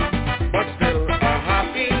 But still, I'm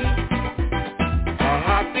happy.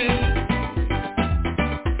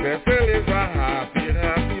 There still is a happy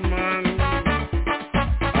man.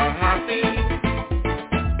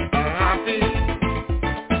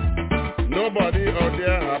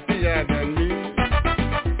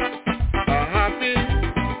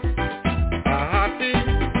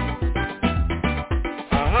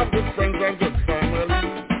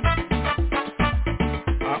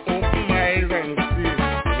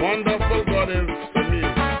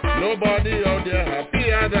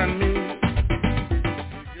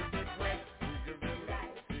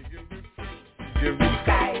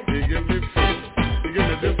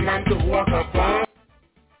 walk upon.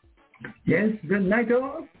 Yes, good night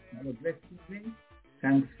all. Have a blessed evening.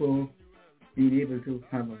 Thanks for being able to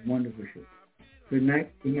have a wonderful show. Good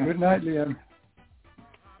night. Good night. Good night, Liam.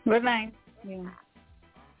 Good night. Yeah.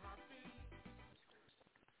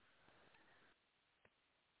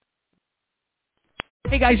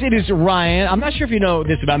 Hey guys, it is Ryan. I'm not sure if you know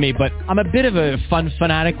this about me, but I'm a bit of a fun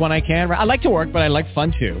fanatic when I can. I like to work, but I like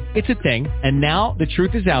fun too. It's a thing. And now the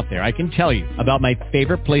truth is out there. I can tell you about my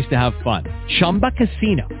favorite place to have fun. Chumba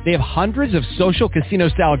Casino. They have hundreds of social casino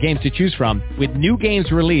style games to choose from with new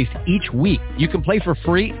games released each week. You can play for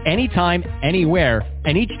free anytime, anywhere.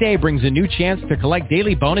 And each day brings a new chance to collect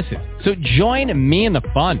daily bonuses. So join me in the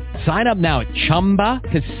fun. Sign up now at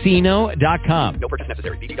ChumbaCasino.com. No purchase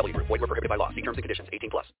necessary. VGW Group. Void where prohibited by law. See terms and conditions. 18+.